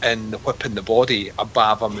reappears in The Whip and the Body, a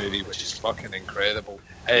Bava movie, which is fucking incredible.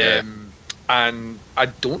 And I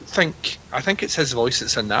think it's his voice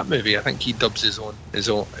that's in that movie. I think he dubs his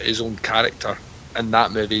own character in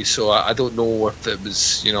that movie. So I don't know if it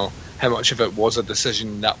was, how much of it was a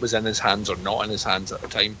decision that was in his hands or not in his hands at the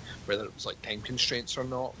time, whether it was like time constraints or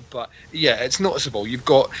not. But yeah, it's noticeable. You've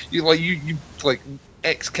got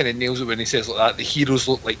X kind of nails it when he says like that. The heroes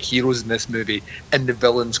look like heroes in this movie, and the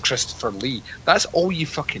villain's Christopher Lee. That's all you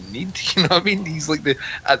fucking need. You know what I mean? He's like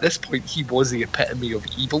at this point he was the epitome of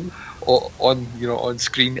evil on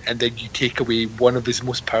screen, and then you take away one of his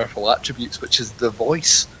most powerful attributes, which is the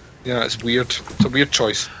voice. It's weird. It's a weird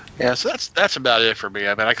choice. Yeah, so that's about it for me.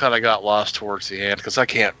 I mean, I kind of got lost towards the end because I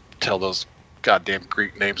can't tell those goddamn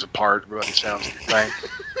Greek names apart. Everybody sounds the same.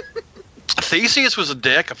 Theseus was a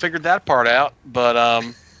dick. I figured that part out. But, I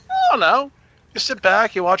don't know. You sit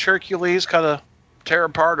back, you watch Hercules kind of tear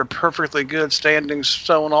apart a perfectly good standing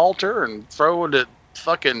stone altar and throw it at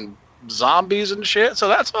fucking zombies and shit. So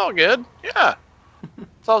that's all good. Yeah.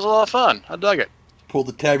 It's always a lot of fun. I dug it. Pull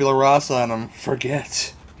the tabula rasa on them.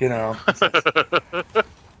 Forget. Oh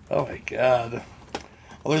my god. The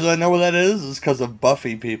only reason I know what that is because of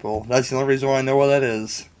Buffy, people. That's the only reason why I know what that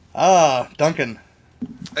is. Duncan.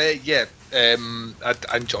 I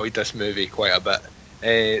enjoyed this movie quite a bit.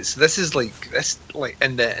 So this is like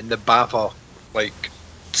in the Bava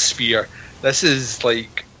sphere. This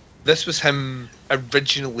was him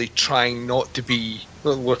originally trying not to be.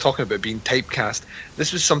 We're talking about being typecast.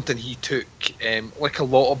 This was something he took, like a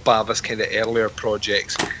lot of Bava's kind of earlier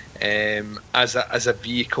projects, as a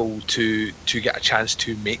vehicle to get a chance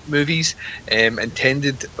to make movies,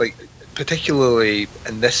 intended particularly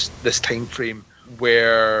in this time frame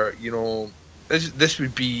where this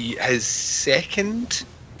would be his second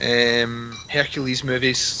Hercules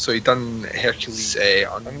movies. So he'd done Hercules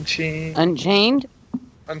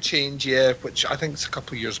Unchained, yeah, which I think is a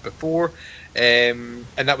couple of years before, and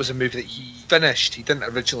that was a movie that he finished. He didn't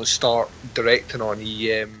originally start directing on.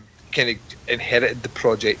 He kind of inherited the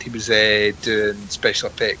project. He was doing special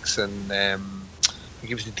effects and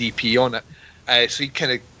he was the DP on it. So he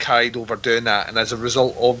kind of carried over doing that, and as a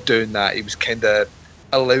result of doing that, he was kind of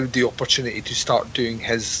allowed the opportunity to start doing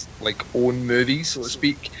his own movies, so to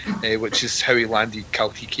speak, which is how he landed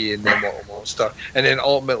Kalkiki and then Mortal Monster, and then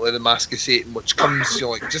ultimately The Mask of Satan, which comes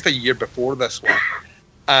just a year before this one.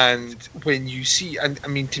 And when you see, and I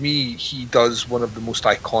mean, to me, he does one of the most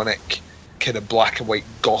iconic kind of black and white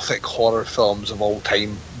gothic horror films of all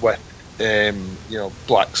time with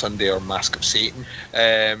Black Sunday or Mask of Satan,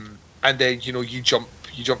 and then you jump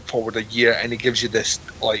forward a year and it gives you this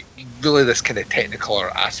this kind of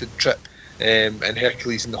technicolor acid trip, and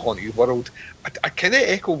Hercules in the Haunted World. I kind of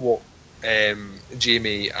echo what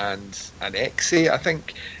Jamie and X say. I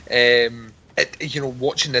think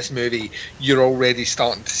watching this movie, you're already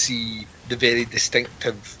starting to see the very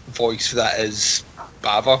distinctive voice that is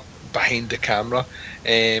Bava behind the camera,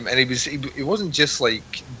 and he wasn't just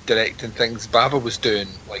directing things. Bava was doing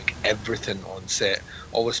everything on set,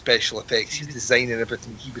 all the special effects. He was designing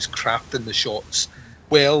everything. He was crafting the shots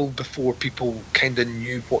well before people kind of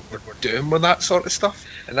knew what we were doing with that sort of stuff,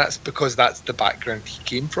 and that's because that's the background he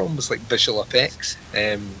came from, was visual effects,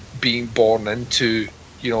 being born into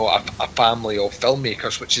a family of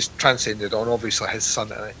filmmakers, which is transcended on obviously his son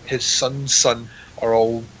and his son's son are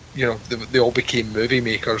all they all became movie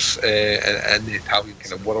makers in the Italian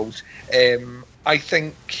kind of world. I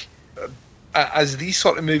think as these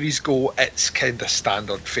sort of movies go, it's kind of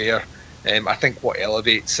standard fare. I think what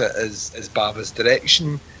elevates it is Bava's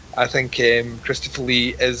direction. I think Christopher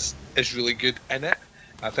Lee is really good in it.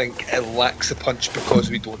 I think it lacks a punch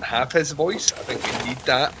because we don't have his voice. I think we need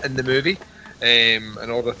that in the movie in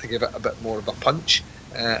order to give it a bit more of a punch,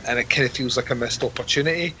 and it kind of feels like a missed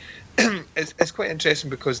opportunity. It's quite interesting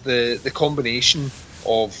because the combination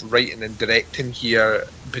of writing and directing here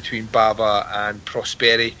between Bava and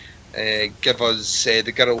Prosperi give us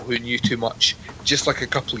The Girl Who Knew Too Much just a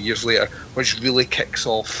couple of years later, which really kicks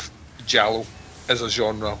off Giallo as a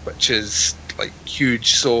genre, which is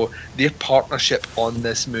huge. So their partnership on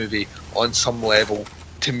this movie on some level,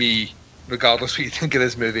 to me, regardless what you think of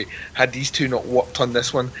this movie, had these two not worked on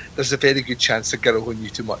this one, there's a very good chance The Girl Who Knew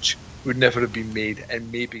Too Much would never have been made,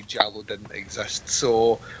 and maybe Giallo didn't exist.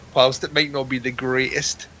 So, whilst it might not be the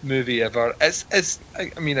greatest movie ever, it's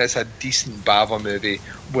a decent Bava movie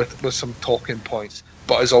with some talking points,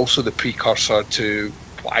 but is also the precursor to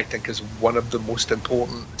what I think is one of the most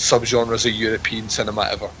important subgenres of European cinema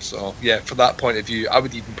ever. So, yeah, for that point of view, I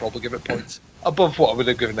would even probably give it points above what I would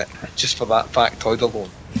have given it, just for that factoid alone.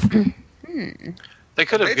 They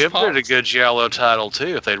could have given it a good Giallo title,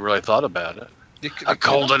 too, if they'd really thought about it. A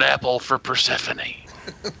golden apple for Persephone.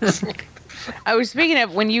 I was speaking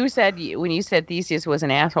of when you said Theseus was an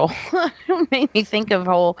asshole. It made me think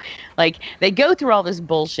of they go through all this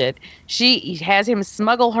bullshit. She has him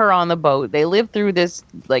smuggle her on the boat. They live through this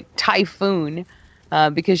typhoon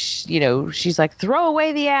because she's like, throw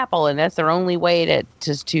away the apple, and that's their only way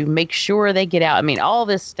to make sure they get out. I mean, all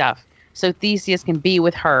this stuff so Theseus can be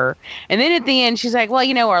with her. And then at the end, she's like,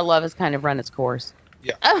 well, our love has kind of run its course.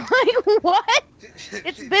 Yeah. I'm like, what?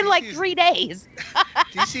 It's been like 3 days.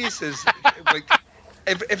 Theseus is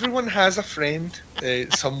everyone has a friend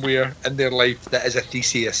somewhere in their life that is a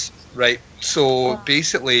Theseus, right? So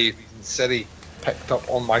basically, Siri picked up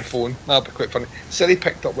on my phone. That'll be quite funny. Siri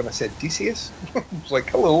picked up when I said Theseus. I was like,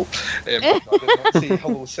 hello. I did not say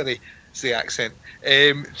hello, Siri. It's the accent.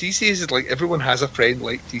 Theseus is like, everyone has a friend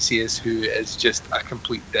like Theseus who is just a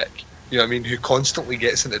complete dick. You know what I mean? Who constantly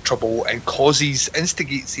gets into trouble and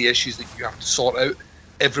instigates the issues that you have to sort out.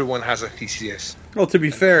 Everyone has a Theseus. Well, to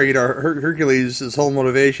be fair, Hercules, his whole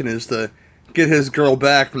motivation is to get his girl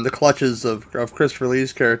back from the clutches of Christopher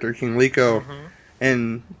Lee's character, King Lico. Mm-hmm.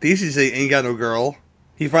 And Theseus ain't got no girl.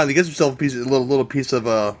 He finally gets himself a little piece of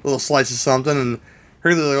a little slice of something, and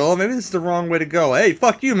Hercules is like, oh, maybe this is the wrong way to go. Hey,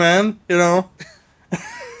 fuck you, man.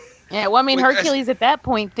 Yeah, well, I mean, Hercules at that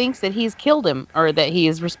point thinks that he's killed him, or that he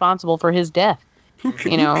is responsible for his death. Who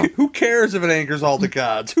cares if it angers all the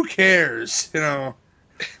gods? Who cares? Yeah,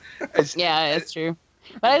 that's true.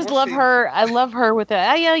 But I just love her. I love her with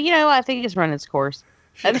that. I think it's run its course.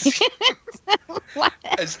 I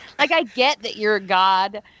get that you're a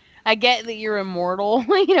god. I get that you're immortal.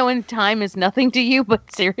 And time is nothing to you. But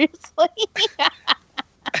seriously,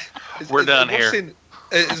 we're done here.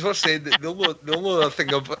 It's worth saying that the only other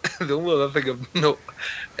thing of note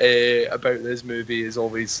about this movie is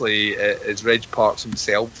obviously is Reg Parks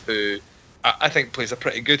himself, who I think plays a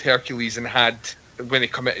pretty good Hercules, and had, when he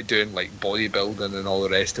committed doing bodybuilding and all the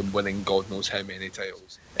rest and winning God knows how many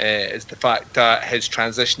titles, is the fact that his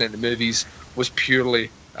transition into movies was purely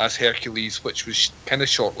as Hercules, which was kind of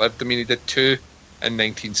short-lived. I mean, he did 2 in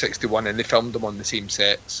 1961, and they filmed them on the same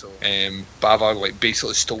set. So Bava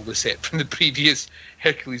basically stole the set from the previous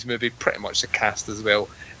Hercules movie, pretty much the cast as well,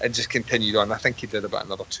 and just continued on. I think he did about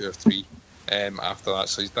another 2 or 3 after that.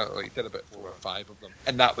 So he did about 4 or 5 of them,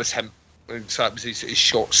 and that was him. So that was his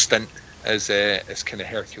short stint as kind of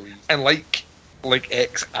Hercules. And like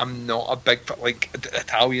X, I'm not a big the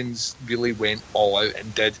Italians really went all out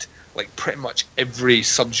and did pretty much every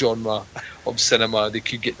subgenre of cinema they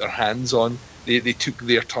could get their hands on. They took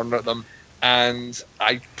their turn at them, and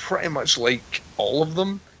I pretty much like all of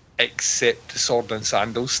them except the sword and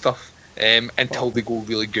sandals stuff, until they go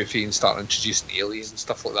really goofy and start introducing aliens and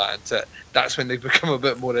stuff like that into it. That's when they become a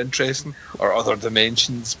bit more interesting, or other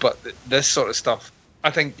dimensions. But this sort of stuff,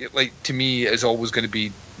 I think, to me, is always going to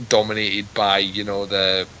be dominated by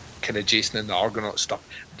the kind of Jason and the Argonaut stuff.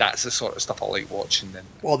 That's the sort of stuff I like watching. Then,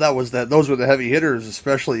 well, those were the heavy hitters,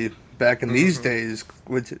 especially back in these days.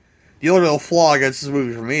 The only real flaw against this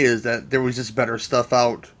movie for me is that there was just better stuff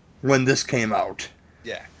out when this came out.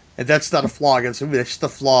 Yeah. And that's not a flaw against the movie, that's just a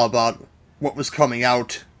flaw about what was coming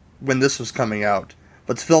out when this was coming out.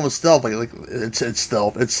 But the film itself,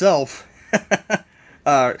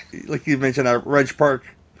 like you mentioned, Reg Park,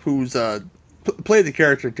 who's played the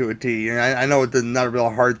character to a T. And I know it's not a real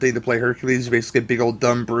hard thing to play Hercules, basically a big old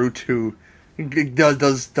dumb brute who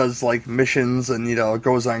does missions and,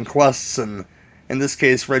 goes on quests. And in this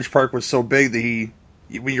case, Reg Park was so big that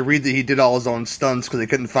when you read that he did all his own stunts because they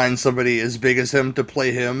couldn't find somebody as big as him to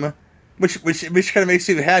play him, which kind of makes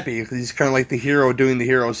you happy because he's kind of like the hero doing the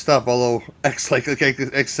hero stuff. Although X, like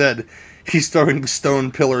X said, he's throwing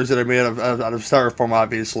stone pillars that are made out of styrofoam,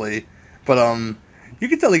 obviously. But you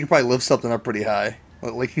can tell he can probably lift something up pretty high.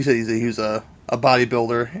 Like you said, he's a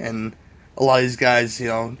bodybuilder, and a lot of these guys, the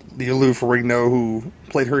Lou Ferrigno who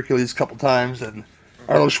played Hercules a couple times, and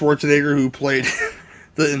Arnold Schwarzenegger who played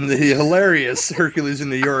the hilarious Hercules in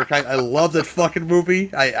New York. I love that fucking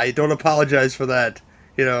movie. I don't apologize for that.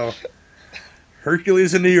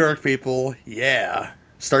 Hercules in New York, people. Yeah.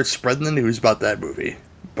 Start spreading the news about that movie.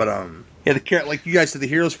 But Yeah, like you guys said, the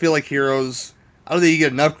heroes feel like heroes. I don't think you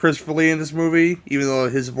get enough Christopher Lee in this movie, even though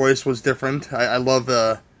his voice was different. I love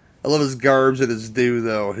his garbs and his do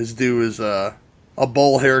though. His do is a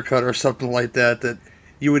bowl haircut or something like that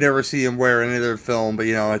you would never see him wear in any other film. But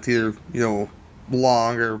it's either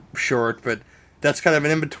long or short. But that's kind of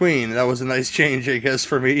an in between. That was a nice change, I guess,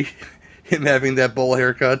 for me. Him having that bowl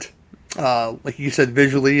haircut. Like you said,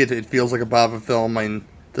 visually it feels like a Bava film. I mean,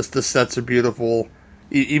 the sets are beautiful.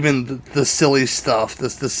 Even the silly stuff, the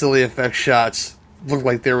silly effect shots looked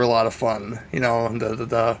like they were a lot of fun.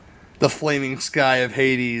 The flaming sky of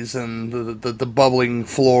Hades and the bubbling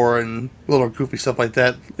floor and little goofy stuff like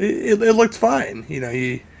that. It looked fine.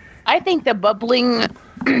 I think the bubbling,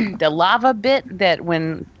 the lava bit that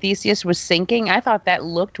when Theseus was sinking, I thought that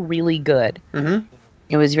looked really good. Mm-hmm.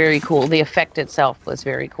 It was very cool. The effect itself was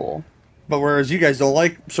very cool. But whereas you guys don't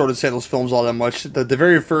like Sword and Sandals films all that much, the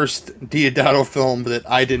very first Deodato film that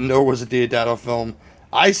I didn't know was a Deodato film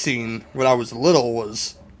I seen when I was little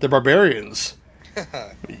was The Barbarians.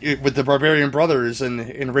 With the Barbarian Brothers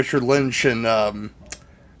and Richard Lynch and,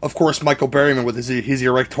 of course, Michael Berryman with his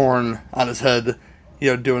erect horn on his head,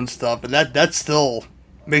 doing stuff. And that still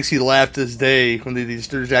makes you laugh to this day when these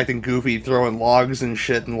dudes acting goofy, throwing logs and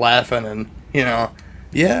shit and laughing and,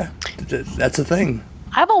 yeah, that's a thing.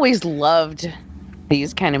 I've always loved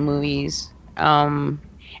these kind of movies.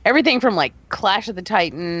 Everything from like Clash of the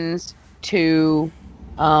Titans to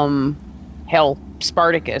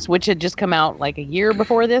Spartacus, which had just come out like a year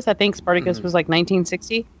before this. I think Spartacus was like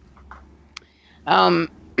 1960. And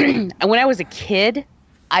when I was a kid,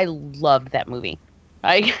 I loved that movie.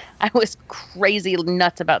 I was crazy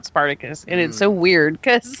nuts about Spartacus, and it's so weird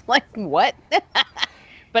because like what?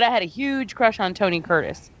 But I had a huge crush on Tony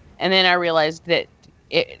Curtis, and then I realized that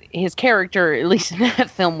his character, at least in that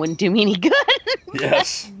film, wouldn't do me any good.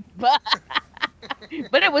 Yes. But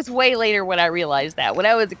it was way later when I realized that. When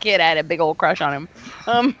I was a kid, I had a big old crush on him.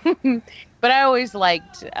 But I always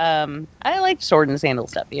liked, I liked sword and sandal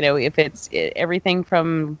stuff. If it's everything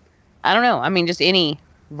from, I don't know. I mean, just any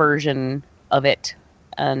version of it.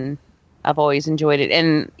 And I've always enjoyed it.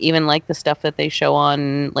 And even like the stuff that they show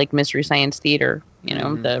on like Mystery Science Theater,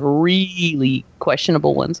 the really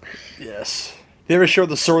questionable ones. Yes. You ever showed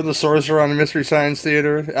The Sword and the Sorcerer on Mystery Science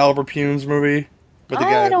Theater? Oliver Pune's movie? With the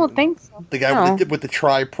guy, I don't think so. The guy with the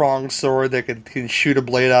tri-pronged sword that can shoot a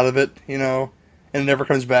blade out of it, and it never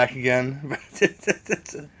comes back again.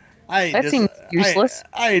 That seems useless.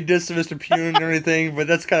 I ain't diss Mr. Pune or anything, but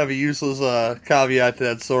that's kind of a useless caveat to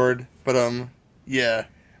that sword. But, yeah.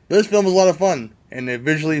 This film was a lot of fun, and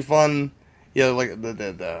visually fun. Yeah, like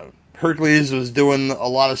the Hercules was doing a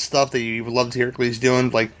lot of stuff that you would love to see Hercules doing,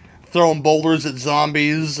 like throwing boulders at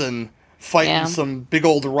zombies and fighting some big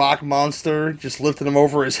old rock monster, just lifting him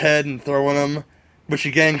over his head and throwing him. Which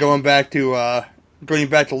again, going back to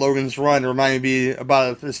Logan's Run, reminded me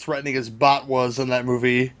about as threatening as Bot was in that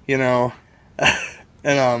movie, and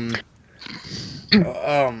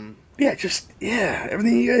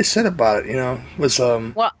everything you guys said about it, was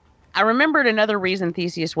Well, I remembered another reason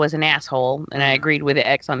Theseus was an asshole, and I agreed with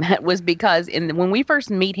X on that, was because when we first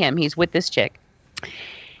meet him, he's with this chick.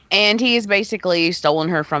 And he's basically stolen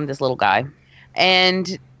her from this little guy.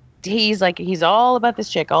 And he's all about this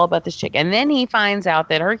chick, all about this chick. And then he finds out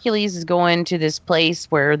that Hercules is going to this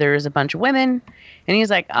place where there's a bunch of women. And he's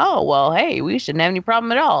like, oh, well, hey, we shouldn't have any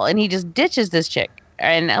problem at all. And he just ditches this chick.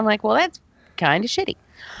 And I'm like, well, that's kind of shitty.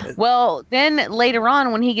 Well, then later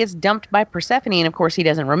on when he gets dumped by Persephone, and of course he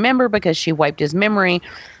doesn't remember because she wiped his memory.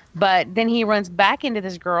 But then he runs back into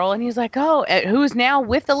this girl and he's like, oh, who's now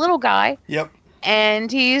with the little guy. Yep.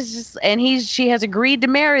 And she has agreed to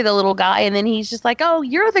marry the little guy, and then he's just like, oh,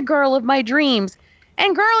 you're the girl of my dreams.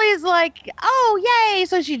 And Girlie's like, oh, yay.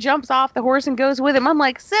 So she jumps off the horse and goes with him. I'm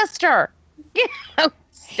like, sister,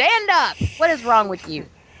 stand up. What is wrong with you?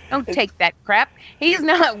 Don't take that crap. He's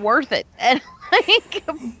not worth it. And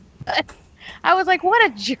I was like, what a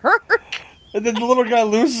jerk. And then the little guy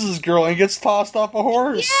loses his girl and gets tossed off a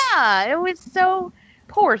horse. Yeah, it was so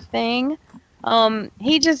poor thing.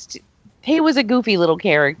 He was a goofy little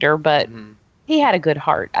character, but he had a good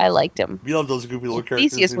heart. I liked him. We love those goofy little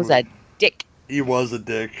characters. Theseus was a dick. He was a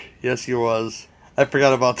dick. Yes, he was. I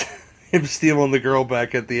forgot about him stealing the girl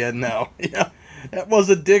back at the end now. Yeah, that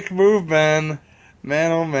was a dick move, man.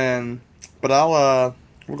 Man, oh man. But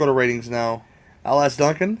we'll go to ratings now. I'll ask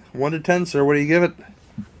Duncan, 1 to 10, sir. What do you give it?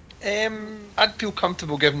 I'd feel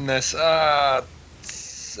comfortable giving this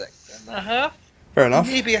 6.5. Fair enough.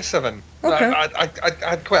 Maybe a 7. Okay. I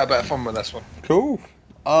had quite a bit of fun with this one. Cool.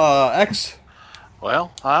 X?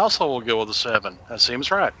 Well, I also will go with a 7. That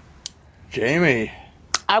seems right. Jamie?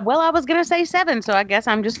 I was gonna say 7, so I guess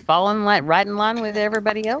I'm just falling right in line with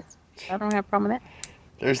everybody else. I don't have a problem with that.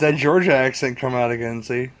 There's that Georgia accent come out again.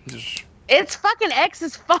 See, it's fucking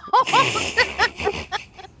X's fault.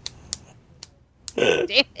 Damn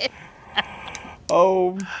it.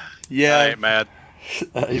 Oh, yeah. I ain't mad.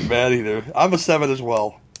 I ain't mad either. I'm a 7 as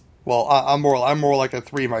well. Well, I'm more like a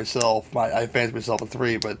 3 myself. I fancy myself a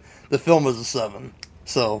 3, but the film is a 7.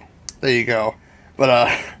 So there you go.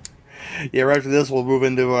 But yeah, right after this, we'll move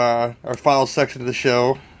into our final section of the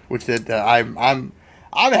show, which I'm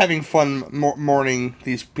having fun mourning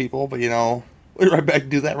these people, but we'll be right back to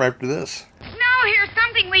do that right after this. Now here's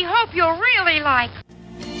something we hope you'll really like.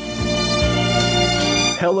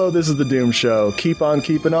 Hello, this is The Doom Show. Keep on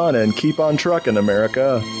keeping on and keep on trucking,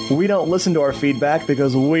 America. We don't listen to our feedback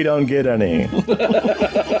because we don't get any.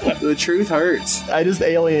 The truth hurts. I just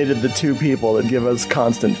alienated the 2 people that give us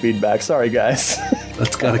constant feedback. Sorry, guys.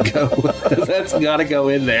 That's gotta go. That's gotta go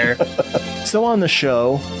in there. So on the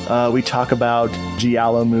show, we talk about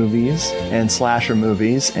giallo movies and slasher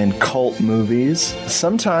movies and cult movies.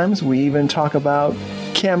 Sometimes we even talk about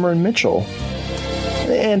Cameron Mitchell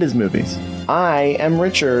and his movies. I am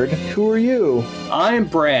Richard. Who are you? I'm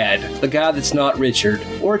Brad, the guy that's not Richard,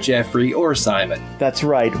 or Jeffrey, or Simon. That's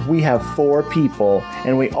right. We have 4 people,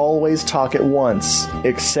 and we always talk at once,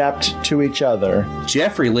 except to each other.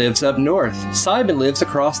 Jeffrey lives up north. Simon lives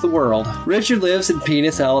across the world. Richard lives in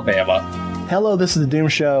Penis, Alabama. Hello, This is The Doom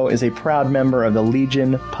Show is a proud member of the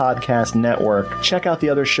Legion Podcast Network. Check out the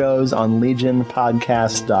other shows on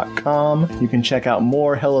legionpodcast.com. You can check out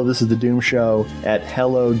more Hello, This is The Doom Show at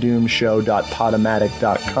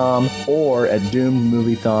hellodoomshow.podomatic.com or at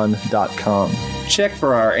doomedmoviethon.com. Check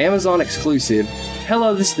for our Amazon exclusive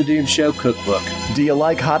Hello, This is The Doom Show cookbook. Do you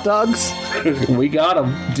like hot dogs? We got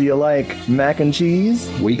them. Do you like mac and cheese?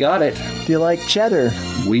 We got it. Do you like cheddar?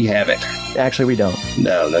 We have it. Actually, we don't.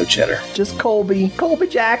 No cheddar. Just Colby. Colby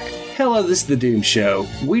Jack. Hello, this is The Doom Show.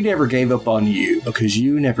 We never gave up on you because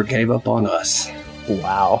you never gave up on us.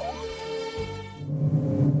 Wow.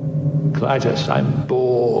 Clytus, I'm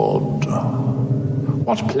bored.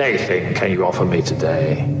 What plaything can you offer me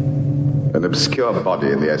today? An obscure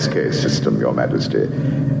body in the SK system, Your Majesty.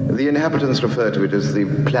 The inhabitants refer to it as the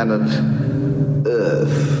planet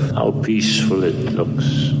Earth. How peaceful it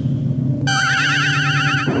looks.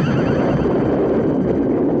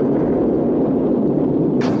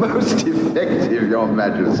 Most effective, Your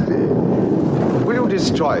Majesty. Will you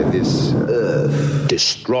destroy this Earth?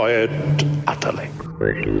 Destroy it utterly.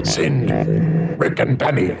 Send Rick and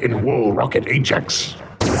Danny in Wool Rocket Ajax.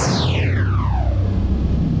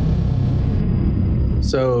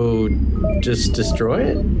 So, just destroy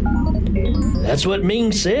it? That's what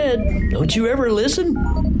Ming said. Don't you ever listen?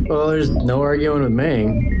 Well, there's no arguing with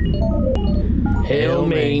Ming. Hail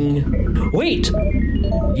Ming. Wait!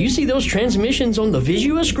 You see those transmissions on the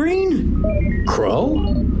Visua screen? Crow?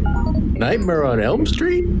 Nightmare on Elm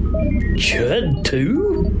Street? Chud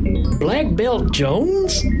 2? Black Belt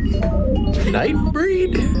Jones?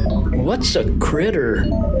 Nightbreed? What's a critter?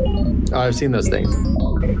 Oh, I've seen those things.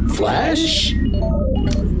 Flash?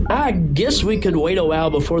 I guess we could wait a while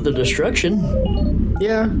before the destruction.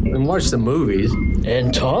 Yeah, and watch the movies.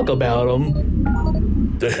 And talk about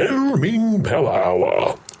them. The Hail Ming Power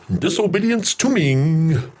Hour. Disobedience to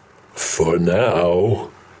Ming. For now.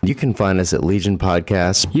 You can find us at Legion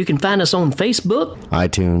Podcast. You can find us on Facebook.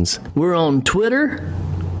 iTunes. We're on Twitter.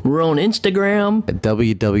 We're on Instagram. At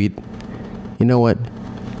You know what?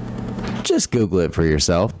 Just Google it for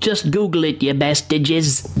yourself. Just Google it, you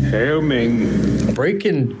bastages. Hail Ming.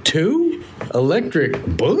 Breaking 2? Electric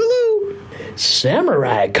Boogaloo?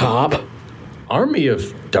 Samurai Cop. Army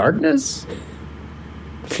of Darkness?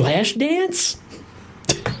 Flashdance?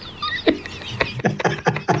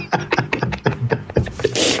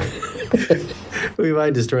 We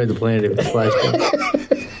might destroy the planet if it's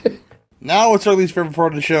Flashdance. Now it's our least favorite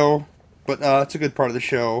part of the show, but it's a good part of the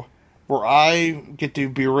show, where I get to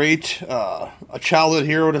berate a childhood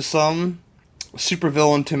hero to some, a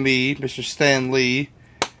supervillain to me, Mr. Stan Lee.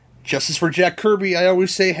 Justice for Jack Kirby, I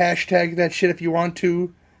always say hashtag that shit if you want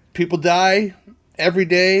to. People die every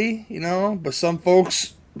day, but some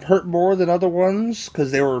folks hurt more than other ones,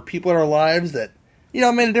 because they were people in our lives that,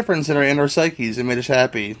 made a difference in our psyches and made us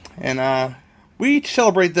happy. And we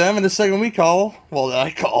celebrate them in the segment we call, that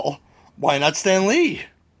I call, Why Not Stan Lee?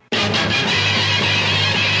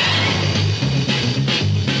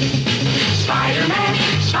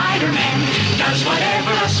 Spider-Man does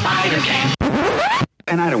whatever a spider can.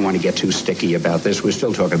 And I don't want to get too sticky about this. We're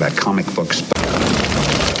still talking about comic books.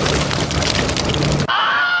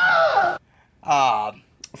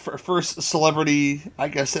 first celebrity, I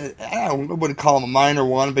guess, I wouldn't call him a minor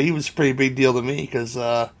one, but he was a pretty big deal to me, because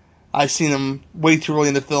I seen him way too early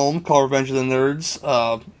in the film, called Revenge of the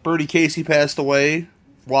Nerds. Bernie Casey passed away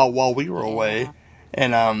while we were away,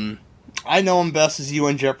 and I know him best as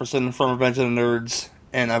Ewan Jefferson from Revenge of the Nerds,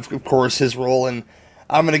 and of course his role in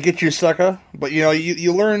I'm Gonna Get You, Sucker. But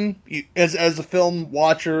you learn as a film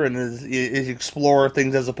watcher and as you explore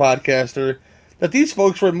things as a podcaster, that these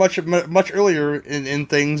folks were much earlier in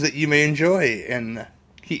things that you may enjoy, and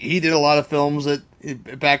he did a lot of films that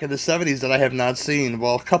back in the 70s that I have not seen.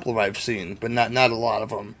 Well, a couple of I've seen, but not a lot of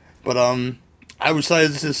them. But I was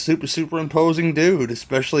this is super imposing dude,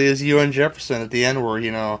 especially as Ewan Jefferson at the end, where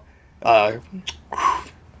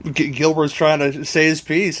Gilbert's trying to say his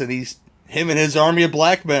piece, and him and his army of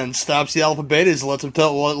black men stops the alpha betas and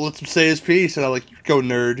lets him say his piece, and I'm like, go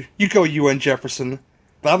nerd, you go Ewan Jefferson.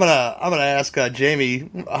 But I'm gonna ask Jamie,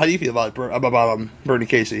 how do you feel about Bernie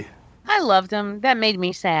Casey? I loved him. That made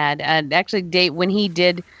me sad. Actually, when he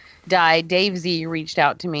did die, Dave Z reached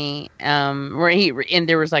out to me, and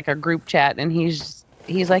there was like a group chat, and he's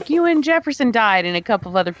like, Ewan Jefferson died, and a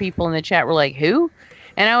couple of other people in the chat were like, who?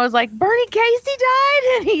 And I was like, Bernie Casey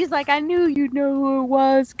died? And he's like, I knew you'd know who it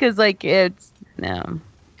was, because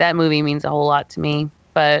that movie means a whole lot to me,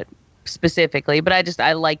 but specifically, but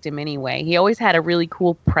I liked him anyway. He always had a really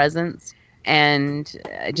cool presence, and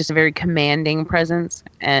just a very commanding presence,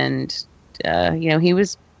 and he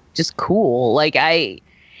was just cool. Like,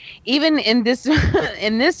 even in this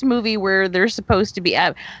in this movie where they're supposed to be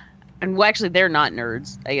and well, actually they're not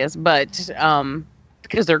nerds, I guess, but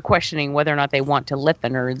because they're questioning whether or not they want to let the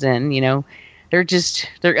nerds in,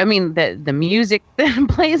 the music that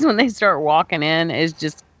plays when they start walking in is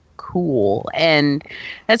just cool, and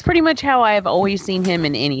that's pretty much how I've always seen him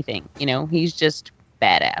in anything. He's just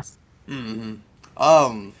badass.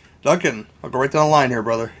 Mm-hmm. Duncan, I'll go right down the line here,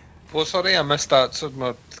 brother. Well, sorry, I missed that. So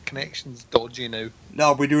my connection's dodgy now.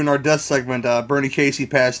 No, we're doing our death segment. Bernie Casey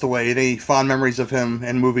passed away. Any fond memories of him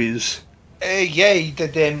in movies? Yeah, he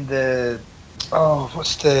did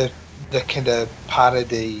what's the kind of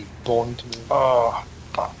parody Bond movie? Oh,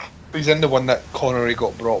 fuck. He's in the one that Connery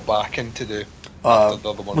got brought back in to do.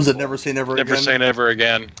 Was it Never Say Never Again? Never Say Never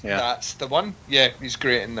Again, yeah. That's the one. Yeah, he's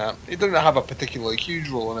great in that. He doesn't have a particularly huge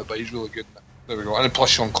role in it, but he's really good in it. There we go. And plus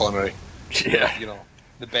Sean Connery. Yeah.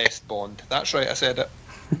 The best Bond. That's right, I said it.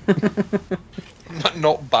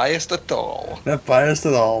 not biased at all. Not biased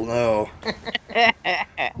at all, no.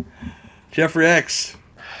 Jeffrey X.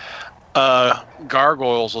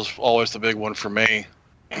 Gargoyles was always the big one for me,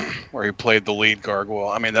 where he played the lead gargoyle.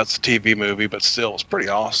 I mean, that's a TV movie, but still, it's pretty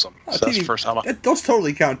awesome. So that's the first time those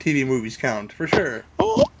totally count. TV movies count, for sure.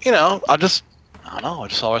 Well, I just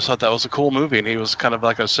always thought that was a cool movie, and he was kind of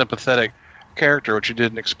like a sympathetic character, which you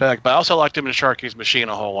didn't expect. But I also liked him in Sharky's Machine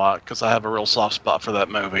a whole lot, because I have a real soft spot for that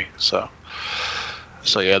movie. So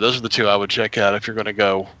yeah, those are the two I would check out if you're going to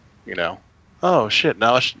go, oh shit,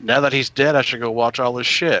 now that he's dead, I should go watch all this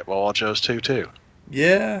shit. Well, I'll watch those two too.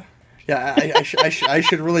 Yeah. I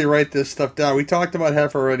should really write this stuff down. We talked about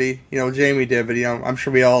Hef already. Jamie did, but I'm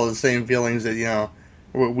sure we all have the same feelings that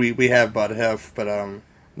we have about Hef. But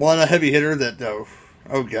one a heavy hitter that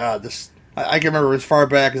oh god, this I can remember as far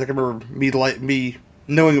back as I can remember me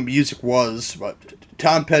knowing what music was. But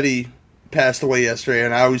Tom Petty passed away yesterday,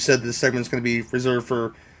 and I always said this segment's going to be reserved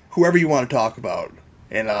for whoever you want to talk about.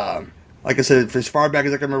 And like I said, as far back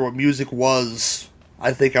as I can remember what music was,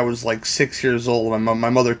 I think I was like 6 years old. My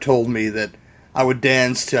mother told me that I would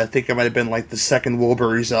dance to, I think it might have been like the second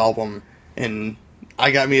Wilburys album. And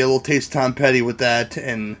I got me a little taste of Tom Petty with that,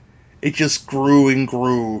 and it just grew and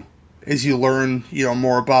grew as you learn,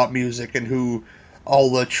 more about music and who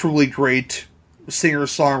all the truly great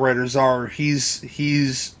singer-songwriters are.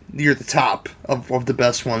 He's near the top of the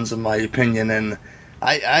best ones, in my opinion. And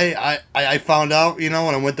I found out, when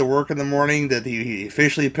I went to work in the morning that he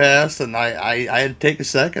officially passed, and I had to take a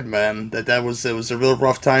second, man. It was a real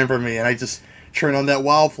rough time for me, and I just turned on that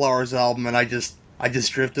Wildflowers album, and I just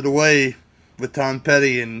drifted away with Tom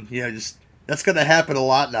Petty, and that's gonna happen a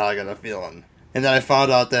lot now, I got a feeling. And then I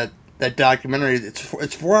found out that documentary,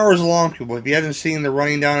 it's 4 hours long, people. If you haven't seen the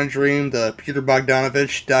Running Down a Dream, the Peter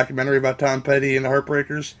Bogdanovich documentary about Tom Petty and the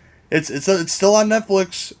Heartbreakers, It's still on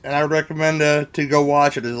Netflix, and I would recommend to go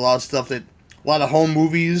watch it. There's a lot of home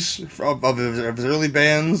movies of his early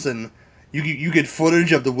bands, and you get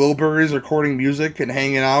footage of the Wilburys recording music and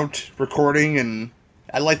hanging out, recording, and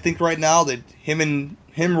I think right now that him,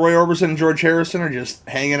 Roy Orbison, and George Harrison are just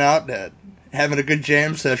hanging out, having a good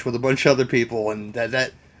jam session with a bunch of other people, and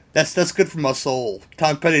that's good for my soul.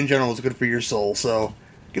 Tom Petty in general is good for your soul, so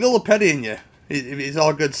get a little Petty in you. It's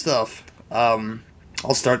all good stuff.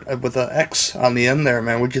 I'll start with an X on the end there,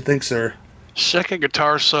 man. What'd you think, sir? Second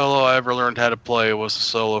guitar solo I ever learned how to play was the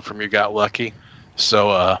solo from You Got Lucky. So,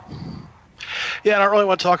 yeah, I don't really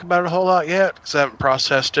want to talk about it a whole lot yet because I haven't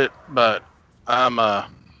processed it, but I'm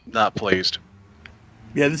not pleased.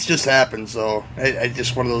 Yeah, this just happened, so I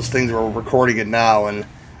just one of those things where we're recording it now, and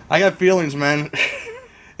I got feelings, man.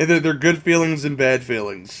 And they're good feelings and bad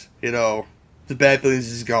feelings. You know, the bad feelings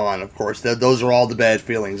is gone, of course. Those are all the bad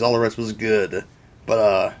feelings. All the rest was good.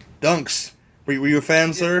 But, Dunks, were you a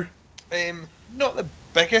fan, sir? Not the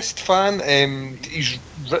biggest fan. He's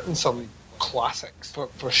written some classics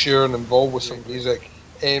for sure and involved with some music.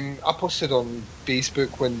 I posted on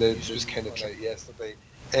Facebook when the news was kind of out yesterday.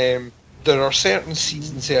 There are certain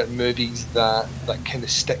scenes in certain movies that kind of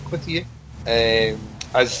stick with you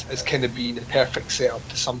as kind of being the perfect setup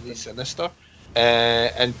to something sinister.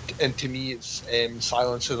 And to me, it's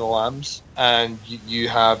Silence of the Lambs, and you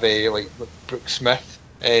have like Brooke Smith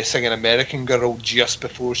singing American Girl just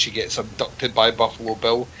before she gets abducted by Buffalo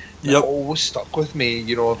Bill. Yep. It always stuck with me,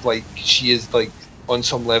 you know, like she is like on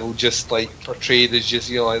some level just like portrayed as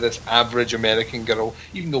just, you know, like this average American girl,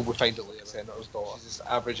 even though we find it later Senator's daughter. She's this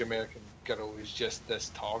average American girl who's just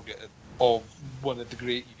this target of one of the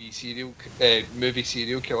great movie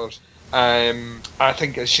serial killers. I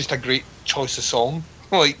think it's just a great choice of song.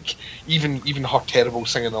 Like even her terrible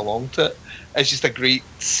singing along to it, it's just a great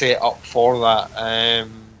setup for that.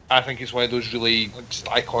 I think it's one of those really just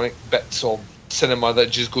iconic bits of cinema that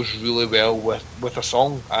just goes really well with a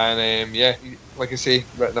song. And yeah, like I say,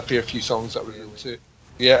 written a fair few songs that were really too.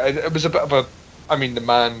 Yeah, it was a bit of a. I mean, the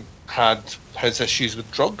man had his issues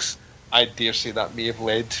with drugs. I dare say that may have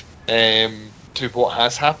led to what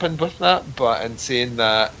has happened with that. But in saying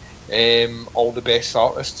that, all the best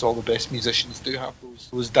artists, all the best musicians do have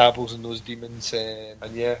those dabbles and those demons. And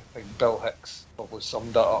yeah, I think Bill Hicks probably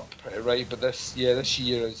summed that up pretty right. But this year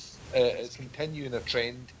is continuing a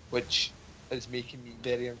trend which is making me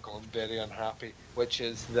very uncomfortable, very unhappy, which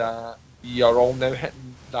is that we are all now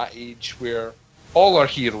hitting that age where all our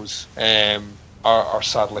heroes are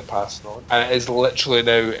sadly passing on. And it is literally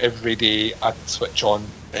now every day I switch on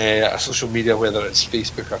a social media, whether it's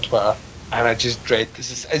Facebook or Twitter, and I just dread,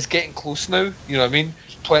 because it's getting close now, you know what I mean?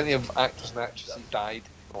 Plenty of actors and actresses have died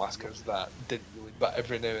in the last couple of that didn't really, but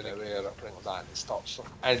every now and again I print that and it starts.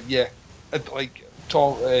 And yeah, it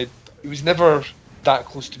was never that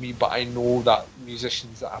close to me, but I know that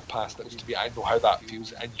musicians that have passed it to me, I know how that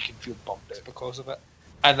feels, and you can feel bummed out because of it.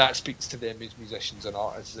 And that speaks to them as musicians and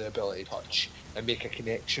artists, the ability to touch and make a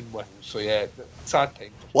connection with. So yeah, sad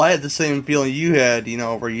time. Well, I had the same feeling you had, you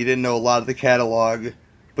know, where you didn't know a lot of the catalog,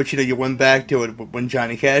 but you know, you went back to it when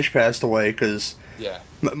Johnny Cash passed away, because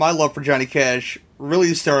my love for Johnny Cash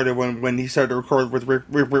really started when he started to record with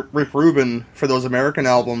Rick Rubin for those American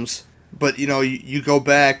albums. But, you know, you go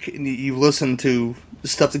back and you listen to the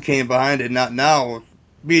stuff that came behind it. Not now.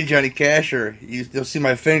 Me and Johnny Cash you'll see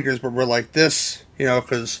my fingers, but we're like this, you know,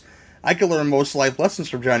 because I could learn most life lessons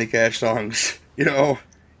from Johnny Cash songs. You know,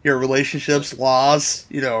 your relationships, loss,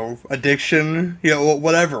 you know, addiction, you know,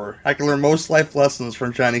 whatever. I can learn most life lessons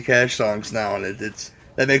from Johnny Cash songs now, and that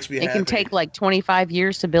makes me happy. It can take like 25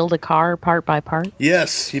 years to build a car part by part.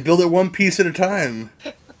 Yes, you build it one piece at a time.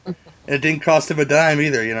 And it didn't cost him a dime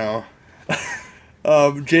either, you know.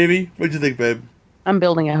 Jamie, what'd you think, babe? I'm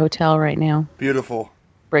building a hotel right now. Beautiful.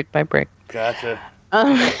 Brick by brick. Gotcha.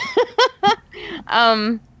 Yeah,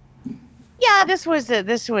 this was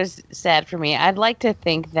sad for me. I'd like to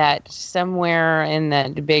think that somewhere in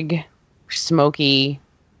that big smoky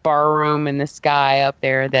bar room in the sky up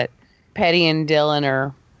there that Petty and Dylan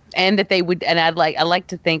are, and that they would, and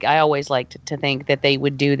I always liked to think that they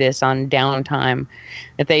would do this on downtime,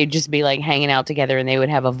 that they'd just be like hanging out together and they would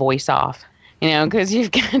have a voice off, you know, because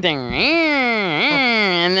you've got the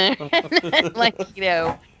and like, you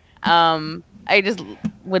know, I just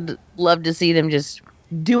would love to see them just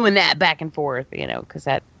doing that back and forth, you know, because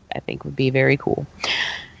that I think would be very cool.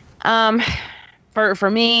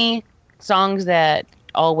 For me, songs that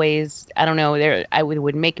always, I don't know,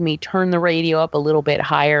 would make me turn the radio up a little bit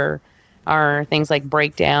higher are things like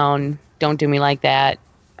Breakdown, Don't Do Me Like That.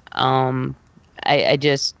 I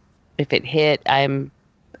just, if it hit,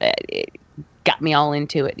 it got me all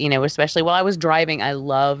into it, you know, especially while I was driving. I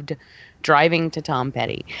loved driving to Tom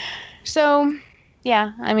Petty. So,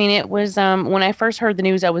 yeah, I mean, it was, when I first heard the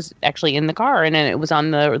news, I was actually in the car, and it was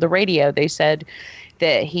on the radio. They said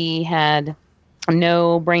that he had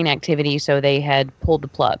no brain activity, so they had pulled the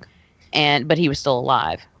plug, but he was still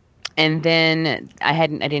alive. And then I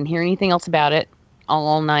didn't hear anything else about it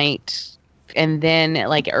all night And then,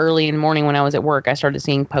 like, early in the morning when I was at work, I started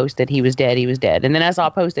seeing posts that he was dead. He was dead. And then I saw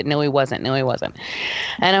a post that no, he wasn't. No, he wasn't.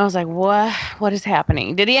 And I was like, what is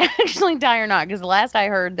happening? Did he actually die or not? Because the last I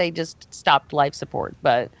heard, they just stopped life support.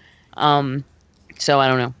 But, so I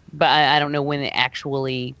don't know. But I don't know when it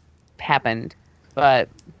actually happened. But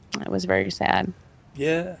it was very sad.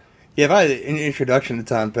 Yeah. Yeah, if I had an introduction to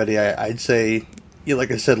Tom Petty, I'd say, yeah, like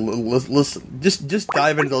I said, listen, just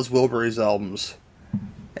dive into those Wilburys albums.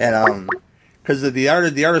 And, because the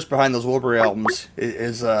artist behind those Wilbury albums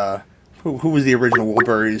is who was the original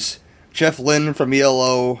Wilburys? Jeff Lynne from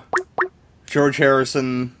ELO, George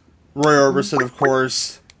Harrison, Roy Orbison, of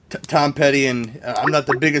course, Tom Petty, and I'm not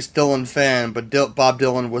the biggest Dylan fan, but Bob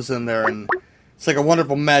Dylan was in there, and it's like a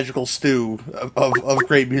wonderful magical stew of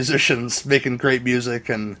great musicians making great music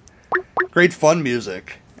and great fun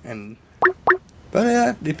music. But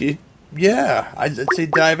I'd say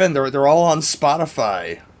dive in. They're all on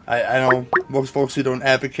Spotify. I know most folks who don't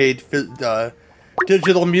advocate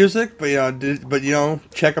digital music, but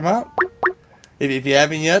check them out. If you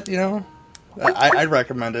haven't yet, I'd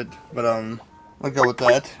recommend it. But I'll go with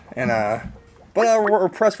that. And we're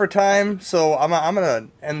pressed for time, so I'm gonna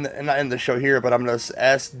end the show here. But I'm gonna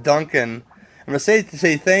ask Duncan. I'm gonna say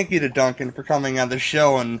thank you to Duncan for coming on the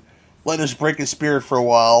show and letting us break his spirit for a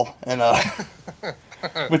while. And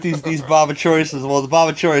with these Bava choices, well, the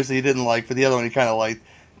Bava choice he didn't like, but the other one he kind of liked.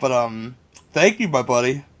 But thank you, my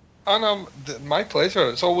buddy. And my pleasure.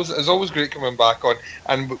 It's always great coming back on,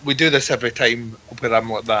 and we do this every time where I'm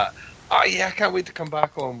like that. Oh yeah, I can't wait to come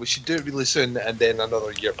back on. We should do it really soon, and then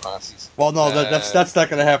another year passes. Well, no, that's not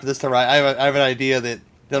going to happen this time. I have an idea that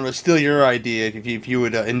was still your idea. If you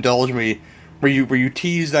would indulge me, where you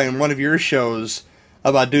teased on one of your shows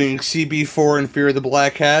about doing CB4 and Fear of the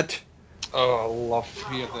Black Hat. Oh, I love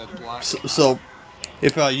Fear of the Black Hat. So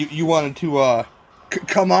if you wanted to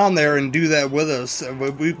come on there and do that with us,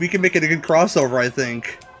 we can make it a good crossover, I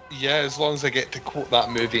think. Yeah, as long as I get to quote that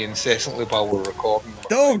movie incessantly while we're recording.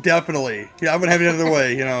 Oh, definitely. Yeah, I wouldn't have it another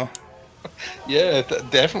way, Yeah,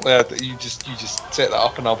 definitely. You just set that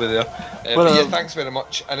up and I'll be there. But yeah, thanks very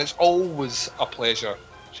much. And it's always a pleasure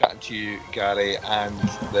chatting to you, Gary, and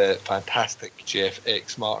the fantastic Jeff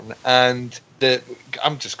X. Martin. And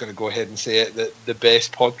I'm just going to go ahead and say it, the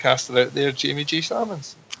best podcaster out there, Jamie J.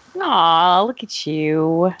 Salmons. Aw, look at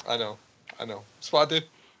you. I know. That's what I do.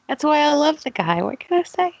 That's why I love the guy. What can I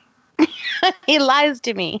say? He lies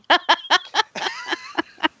to me.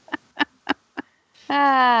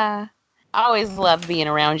 I always love being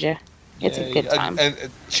around you. It's a good time. And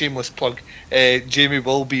shameless plug, Jamie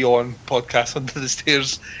will be on Podcast Under the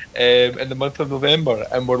Stairs in the month of November,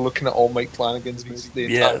 and we're looking at all Mike Flanagan's music, the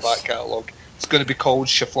entire back catalogue. It's going to be called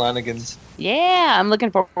Shaflanagans. Yeah, I'm looking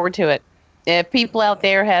forward to it. If people out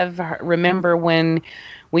there remember when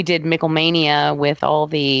we did Micklemania with all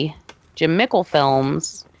the Jim Mickle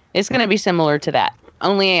films, it's going to be similar to that.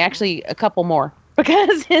 Only actually a couple more,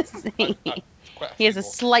 because he has a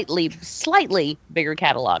slightly bigger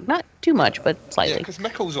catalog. Not too much, but slightly. Yeah, because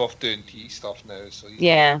Mickle's off doing tea stuff now, so he's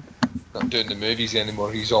not doing the movies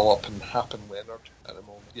anymore. He's all up in Happen Leonard at the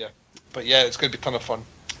moment. Yeah, but yeah, it's going to be a ton of fun.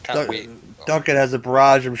 Can't wait. Duncan has a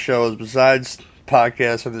barrage of shows besides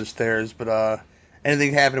Podcast Under the Stairs, but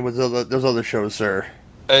anything happening with those other shows, sir?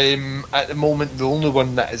 At the moment, the only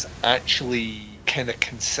one that is actually kind of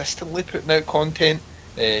consistently putting out content,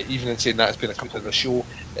 even in saying that it's been a couple of the show,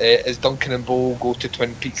 is Duncan and Bo go to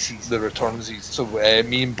Twin Peaks, the returnsies. So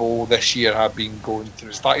me and Bo this year have been going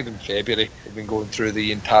through, started in February, we've been going through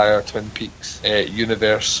the entire Twin Peaks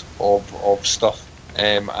universe of stuff,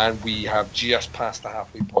 and we have just passed the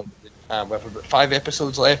halfway point. We have about 5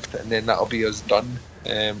 episodes left, and then that'll be us done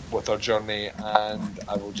with our journey. And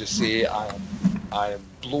I will just say I am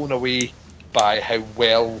blown away by how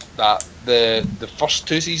well that the first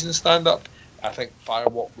 2 seasons stand up. I think Fire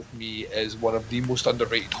Walk With Me is one of the most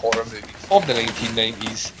underrated horror movies of the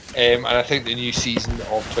 1990s, and I think the new season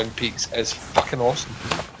of Twin Peaks is fucking awesome.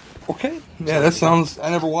 Okay, yeah, that sounds. I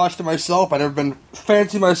never watched it myself. I've never been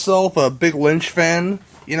fancy myself a big Lynch fan,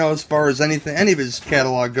 as far as any of his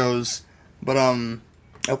catalog goes. But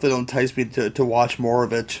hopefully it'll entice me to watch more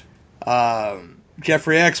of it.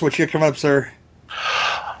 Jeffrey X, what you got coming up, sir?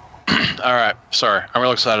 All right, sorry, I'm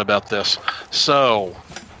real excited about this. So,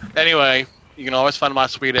 anyway, you can always find my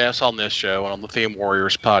sweet ass on this show and on the Theme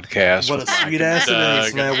Warriors podcast. What a sweet ass it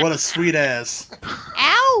is, man! What a sweet ass!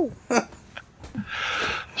 Ow!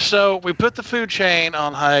 So we put the food chain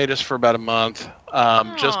on hiatus for about a month,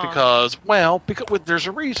 just because there's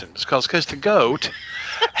a reason. It's because Kiss the Goat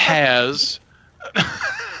has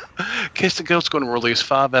Kiss the Goat's going to release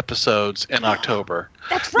 5 episodes in October.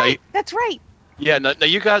 That's right. That's right. Yeah, now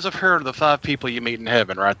you guys have heard of the 5 people you meet in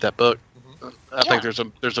heaven, right? That book. I think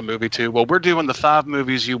there's a movie too. Well, we're doing the 5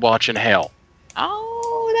 movies you watch in hell.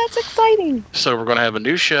 Oh, that's exciting. So we're going to have a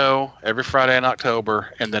new show every Friday in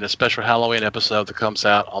October, and then a special Halloween episode that comes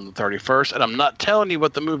out on the 31st. And I'm not telling you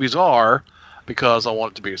what the movies are because I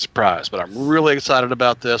want it to be a surprise. But I'm really excited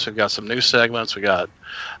about this. We've got some new segments. We got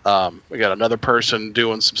another person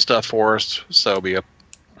doing some stuff for us. So it'll be a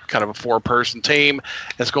kind of a 4-person team.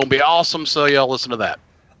 It's going to be awesome. So y'all listen to that.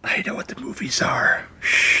 I know what the movies are.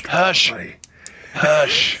 Shh, hush.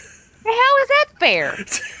 Hush. How is that fair?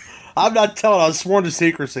 I'm not telling. I was sworn to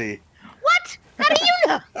secrecy. What? How do you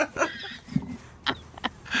know?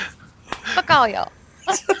 Fuck all y'all.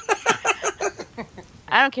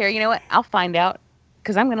 I don't care. You know what? I'll find out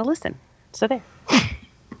because I'm going to listen. So there.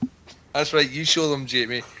 That's right. You show them,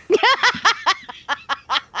 Jamie.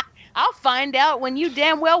 I'll find out when you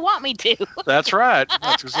damn well want me to. That's right.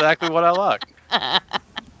 That's exactly what I like.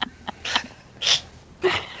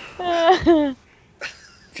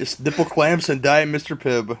 Just nipple clamps and Diet Mr.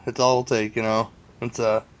 Pibb. That's all it'll take, you know. It's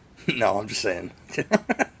no, I'm just saying.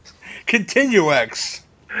 Continue, X.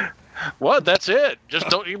 What? That's it. Just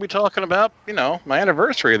don't you be talking about, my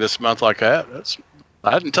anniversary this month like that.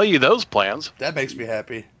 I didn't tell you those plans. That makes me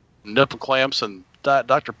happy. Nipple clamps and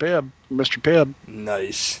Dr. Pibb, Mr. Pibb.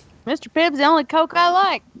 Nice. Mr. Pibb's the only Coke I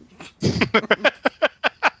like.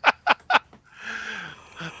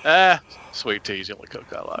 Sweet tea's the only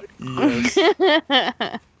Coke I like.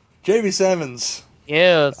 Yes. Jamie Simmons.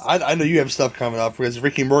 Yes. I know you have stuff coming up because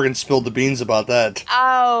Ricky Morgan spilled the beans about that.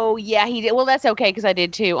 Oh, yeah, he did. Well, that's okay because I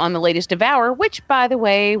did too on the latest Devour, which, by the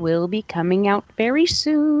way, will be coming out very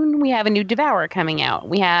soon. We have a new Devour coming out.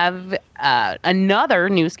 We have another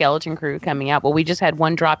new Skeleton Crew coming out. Well, we just had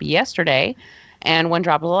one drop yesterday and one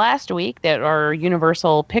drop last week that are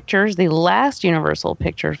Universal Pictures, the last Universal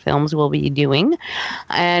Pictures films we'll be doing.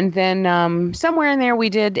 And then somewhere in there we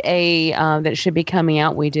did that should be coming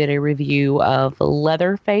out, we did a review of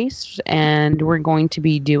Leatherface, and we're going to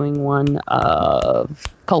be doing one of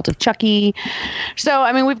Cult of Chucky. So,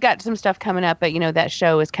 I mean, we've got some stuff coming up, but, that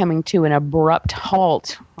show is coming to an abrupt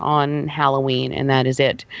halt on Halloween, and that is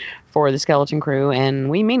it for the Skeleton Crew, and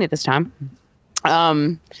we mean it this time.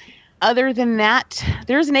 Other than that,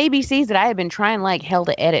 there's an ABCs that I have been trying like hell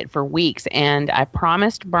to edit for weeks, and I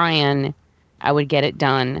promised Brian I would get it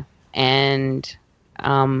done, and so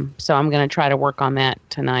I'm going to try to work on that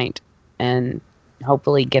tonight and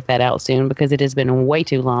hopefully get that out soon because it has been way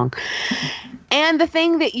too long. And the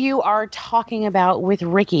thing that you are talking about with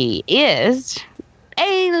Ricky is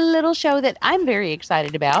a little show that I'm very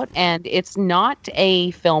excited about, and it's not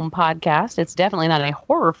a film podcast. It's definitely not a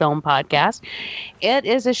horror film podcast. It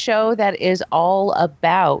is a show that is all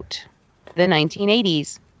about the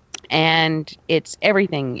 1980s, and it's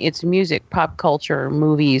everything. It's music, pop culture,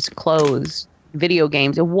 movies, clothes, video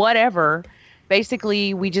games, whatever.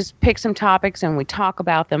 Basically, we just pick some topics and we talk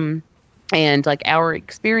about them and like our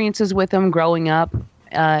experiences with them growing up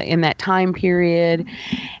in that time period.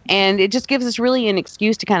 And it just gives us really an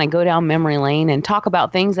excuse to kind of go down memory lane and talk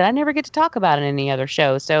about things that I never get to talk about in any other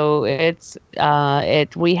show. So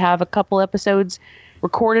we have a couple episodes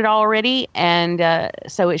recorded already, and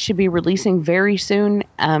so it should be releasing very soon.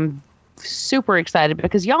 I'm super excited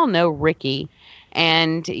because y'all know Ricky,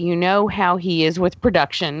 and you know how he is with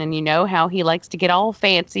production, and you know how he likes to get all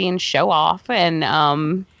fancy and show off,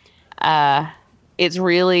 and it's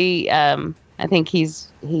really I think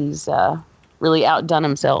he's really outdone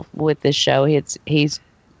himself with this show. He's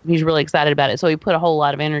really excited about it. So he put a whole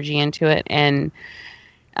lot of energy into it, and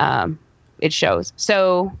it shows.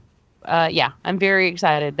 So yeah, I'm very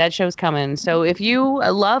excited. That show's coming. So if you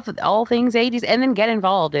love all things 80s, and then get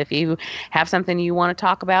involved. If you have something you want to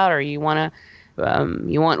talk about, or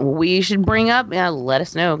we should bring up, let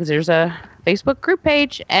us know, because there's a Facebook group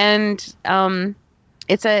page, and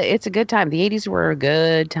it's a good time. The 80s were a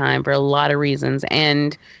good time for a lot of reasons,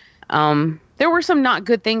 and there were some not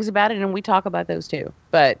good things about it, and we talk about those too.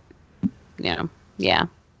 But yeah,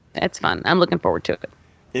 it's fun. I'm looking forward to it.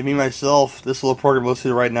 Yeah, me myself, this little program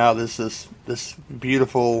listening to right now, this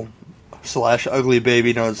beautiful / ugly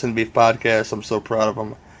baby known as Sin Beef podcast. I'm so proud of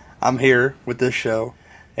him. I'm here with this show,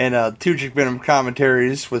 and two Chick Venom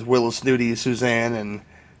commentaries with Willis, Nudie, Suzanne, and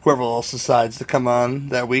whoever else decides to come on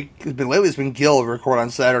that week. It's been Gil record on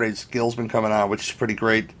Saturdays. Gil's been coming on, which is pretty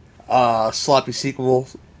great. Sloppy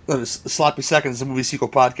Seconds, the movie sequel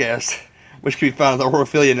podcast, which can be found on the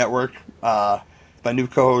Orophilia Network. My new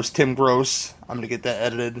co-host Tim Gross. I'm gonna get that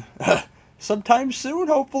edited sometime soon,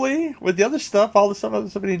 hopefully. With the other stuff, all the stuff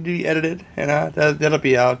that need to be edited, and that'll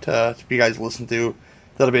be out for you guys to listen to.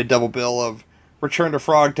 That'll be a double bill of Return to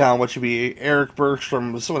Frogtown, which would be Eric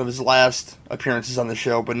Bergstrom, was one of his last appearances on the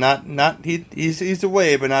show, but he's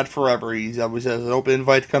away, but not forever. He always has an open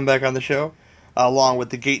invite to come back on the show, along with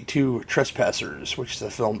the Gate 2 Trespassers, which is a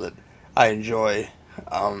film that I enjoy.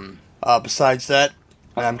 Besides that,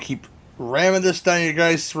 I'm keep ramming this down your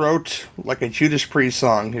guys' throat like a Judas Priest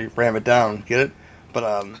song. You ram it down, get it?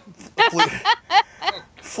 But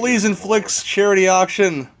Fleas and Flicks charity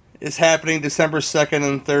auction is happening December 2nd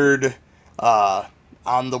and 3rd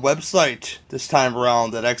on the website this time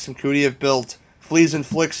around that X and Cootie have built,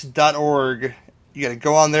 fleasandflicks.org. You gotta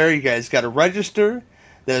go on there, you guys gotta register.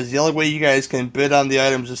 That is the only way you guys can bid on the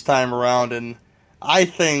items this time around, and I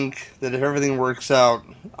think that if everything works out,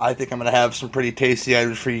 I think I'm going to have some pretty tasty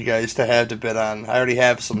items for you guys to have to bid on. I already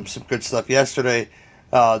have some good stuff yesterday.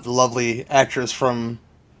 The lovely actress from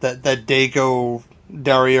that Dago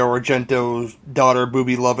Dario Argento's daughter,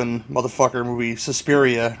 booby-loving motherfucker movie,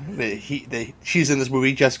 Suspiria. She's in this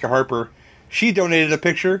movie, Jessica Harper. She donated a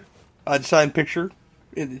picture, a signed picture.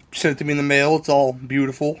 It sent it to me in the mail. It's all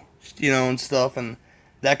beautiful, and stuff, and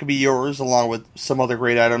that could be yours, along with some other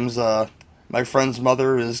great items. My friend's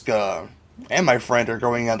mother and my friend are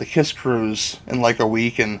going on the Kiss Cruise in like a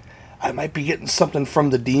week, and I might be getting something from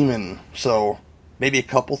the Demon, so maybe a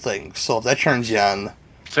couple things. So if that turns you on.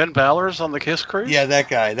 Finn Balor's on the Kiss Cruise? Yeah, that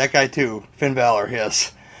guy too. Finn Balor,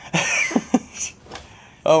 yes.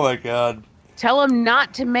 Oh my God. Tell him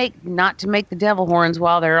not to make the devil horns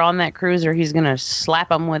while they're on that cruise, or he's gonna slap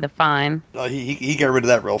them with a fine. Oh, he got rid of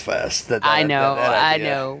that real fast. I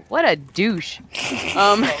know. What a douche.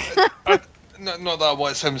 Not that I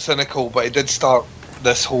want to sound cynical, but he did start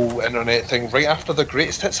this whole internet thing right after the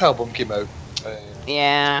Greatest Hits album came out.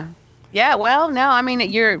 Yeah. Well, no, I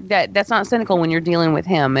mean that's not cynical when you're dealing with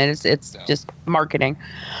him. It's just marketing.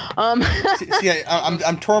 See,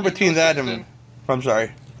 I'm torn between that and. I'm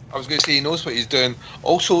sorry. I was going to say he knows what he's doing.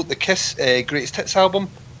 Also, the Kiss Greatest Hits album,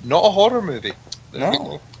 not a horror movie.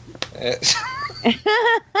 No.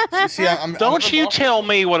 Don't you tell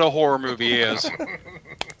me what a horror movie is.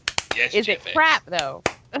 Yes, is it crap though?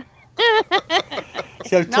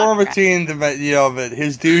 See, I'm torn between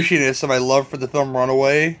his douchiness and my love for the film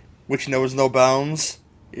Runaway, which knows no bounds.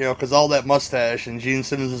 Because all that mustache and Gene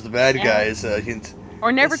Simmons is the bad guys.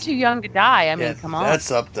 Or Never Too Young to Die. I mean, come on. That's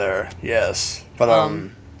up there. Yes, but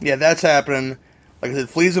yeah, that's happening. Like I said,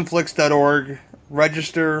 fleasandflicks.org.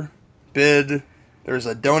 Register, bid. There's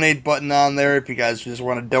a donate button on there if you guys just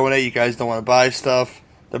want to donate. You guys don't want to buy stuff.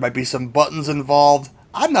 There might be some buttons involved.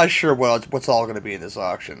 I'm not sure what's all going to be in this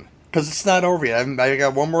auction, because it's not over yet. I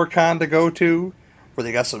got one more con to go to, where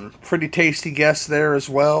they got some pretty tasty guests there as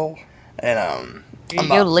well. And Here you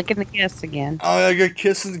go, licking the kiss again. Oh, I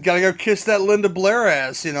gotta go kiss that Linda Blair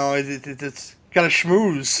ass. It's gotta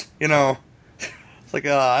schmooze. It's like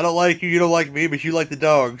I don't like you, you don't like me, but you like the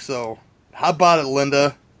dog. So how about it,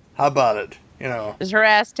 Linda? How about it? Does her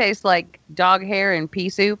ass taste like dog hair and pea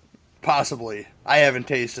soup? Possibly. I haven't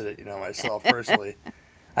tasted it, myself personally.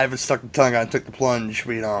 I haven't stuck the tongue out and took the plunge,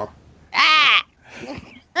 but Ah!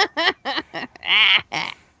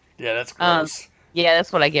 Yeah, that's gross. Yeah,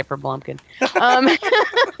 that's what I get for Blumpkin.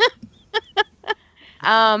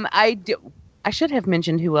 I should have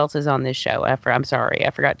mentioned who else is on this show. I'm sorry,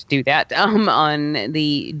 I forgot to do that. On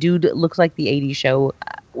the Dude Looks Like the 80s show,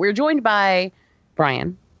 we're joined by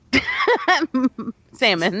Brian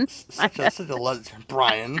Sammons. Such a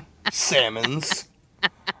Brian Sammons.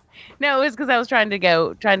 No, it was because I was trying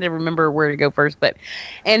to remember where to go first,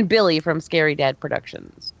 and Billy from Scary Dad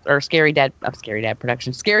Productions, or Scary Dad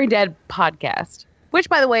Podcast, which,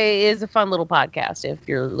 by the way, is a fun little podcast if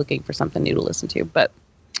you're looking for something new to listen to. But,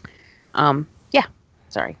 yeah,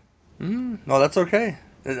 sorry. No, that's okay.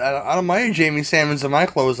 I don't mind Jamie Sammons in my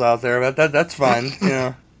clothes out there, but that's fine.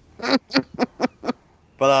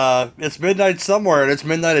 But it's midnight somewhere, and it's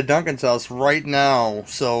midnight at Duncan's house right now.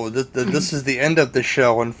 So this is the end of the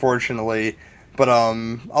show, unfortunately. But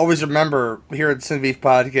always remember, here at Sin Beef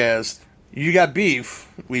Podcast, you got beef,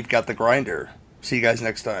 we've got the grinder. See you guys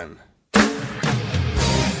next time.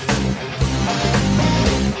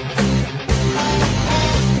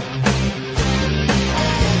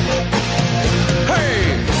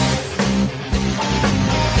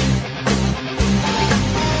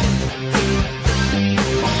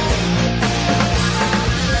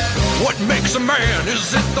 Makes a man?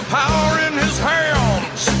 Is it the power in his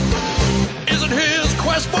hands? Is it his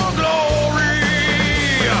quest for glory?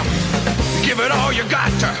 Give it all you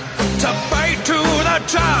got to fight to the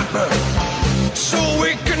top, so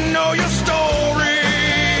we can know your story.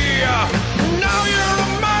 Now you're a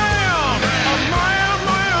man, man.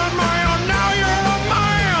 Now you're a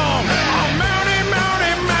man, a man, a man,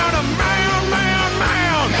 a man, a man, man.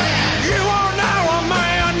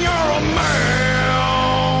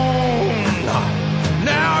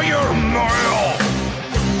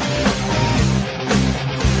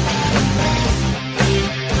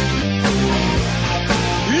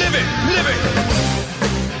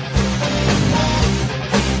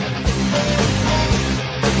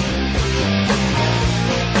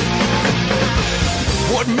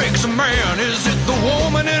 makes a man? Is it the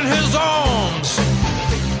woman in his arms?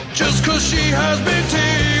 Just 'cause she has big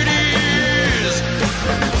titties?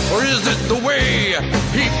 Or is it the way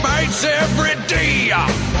he fights every day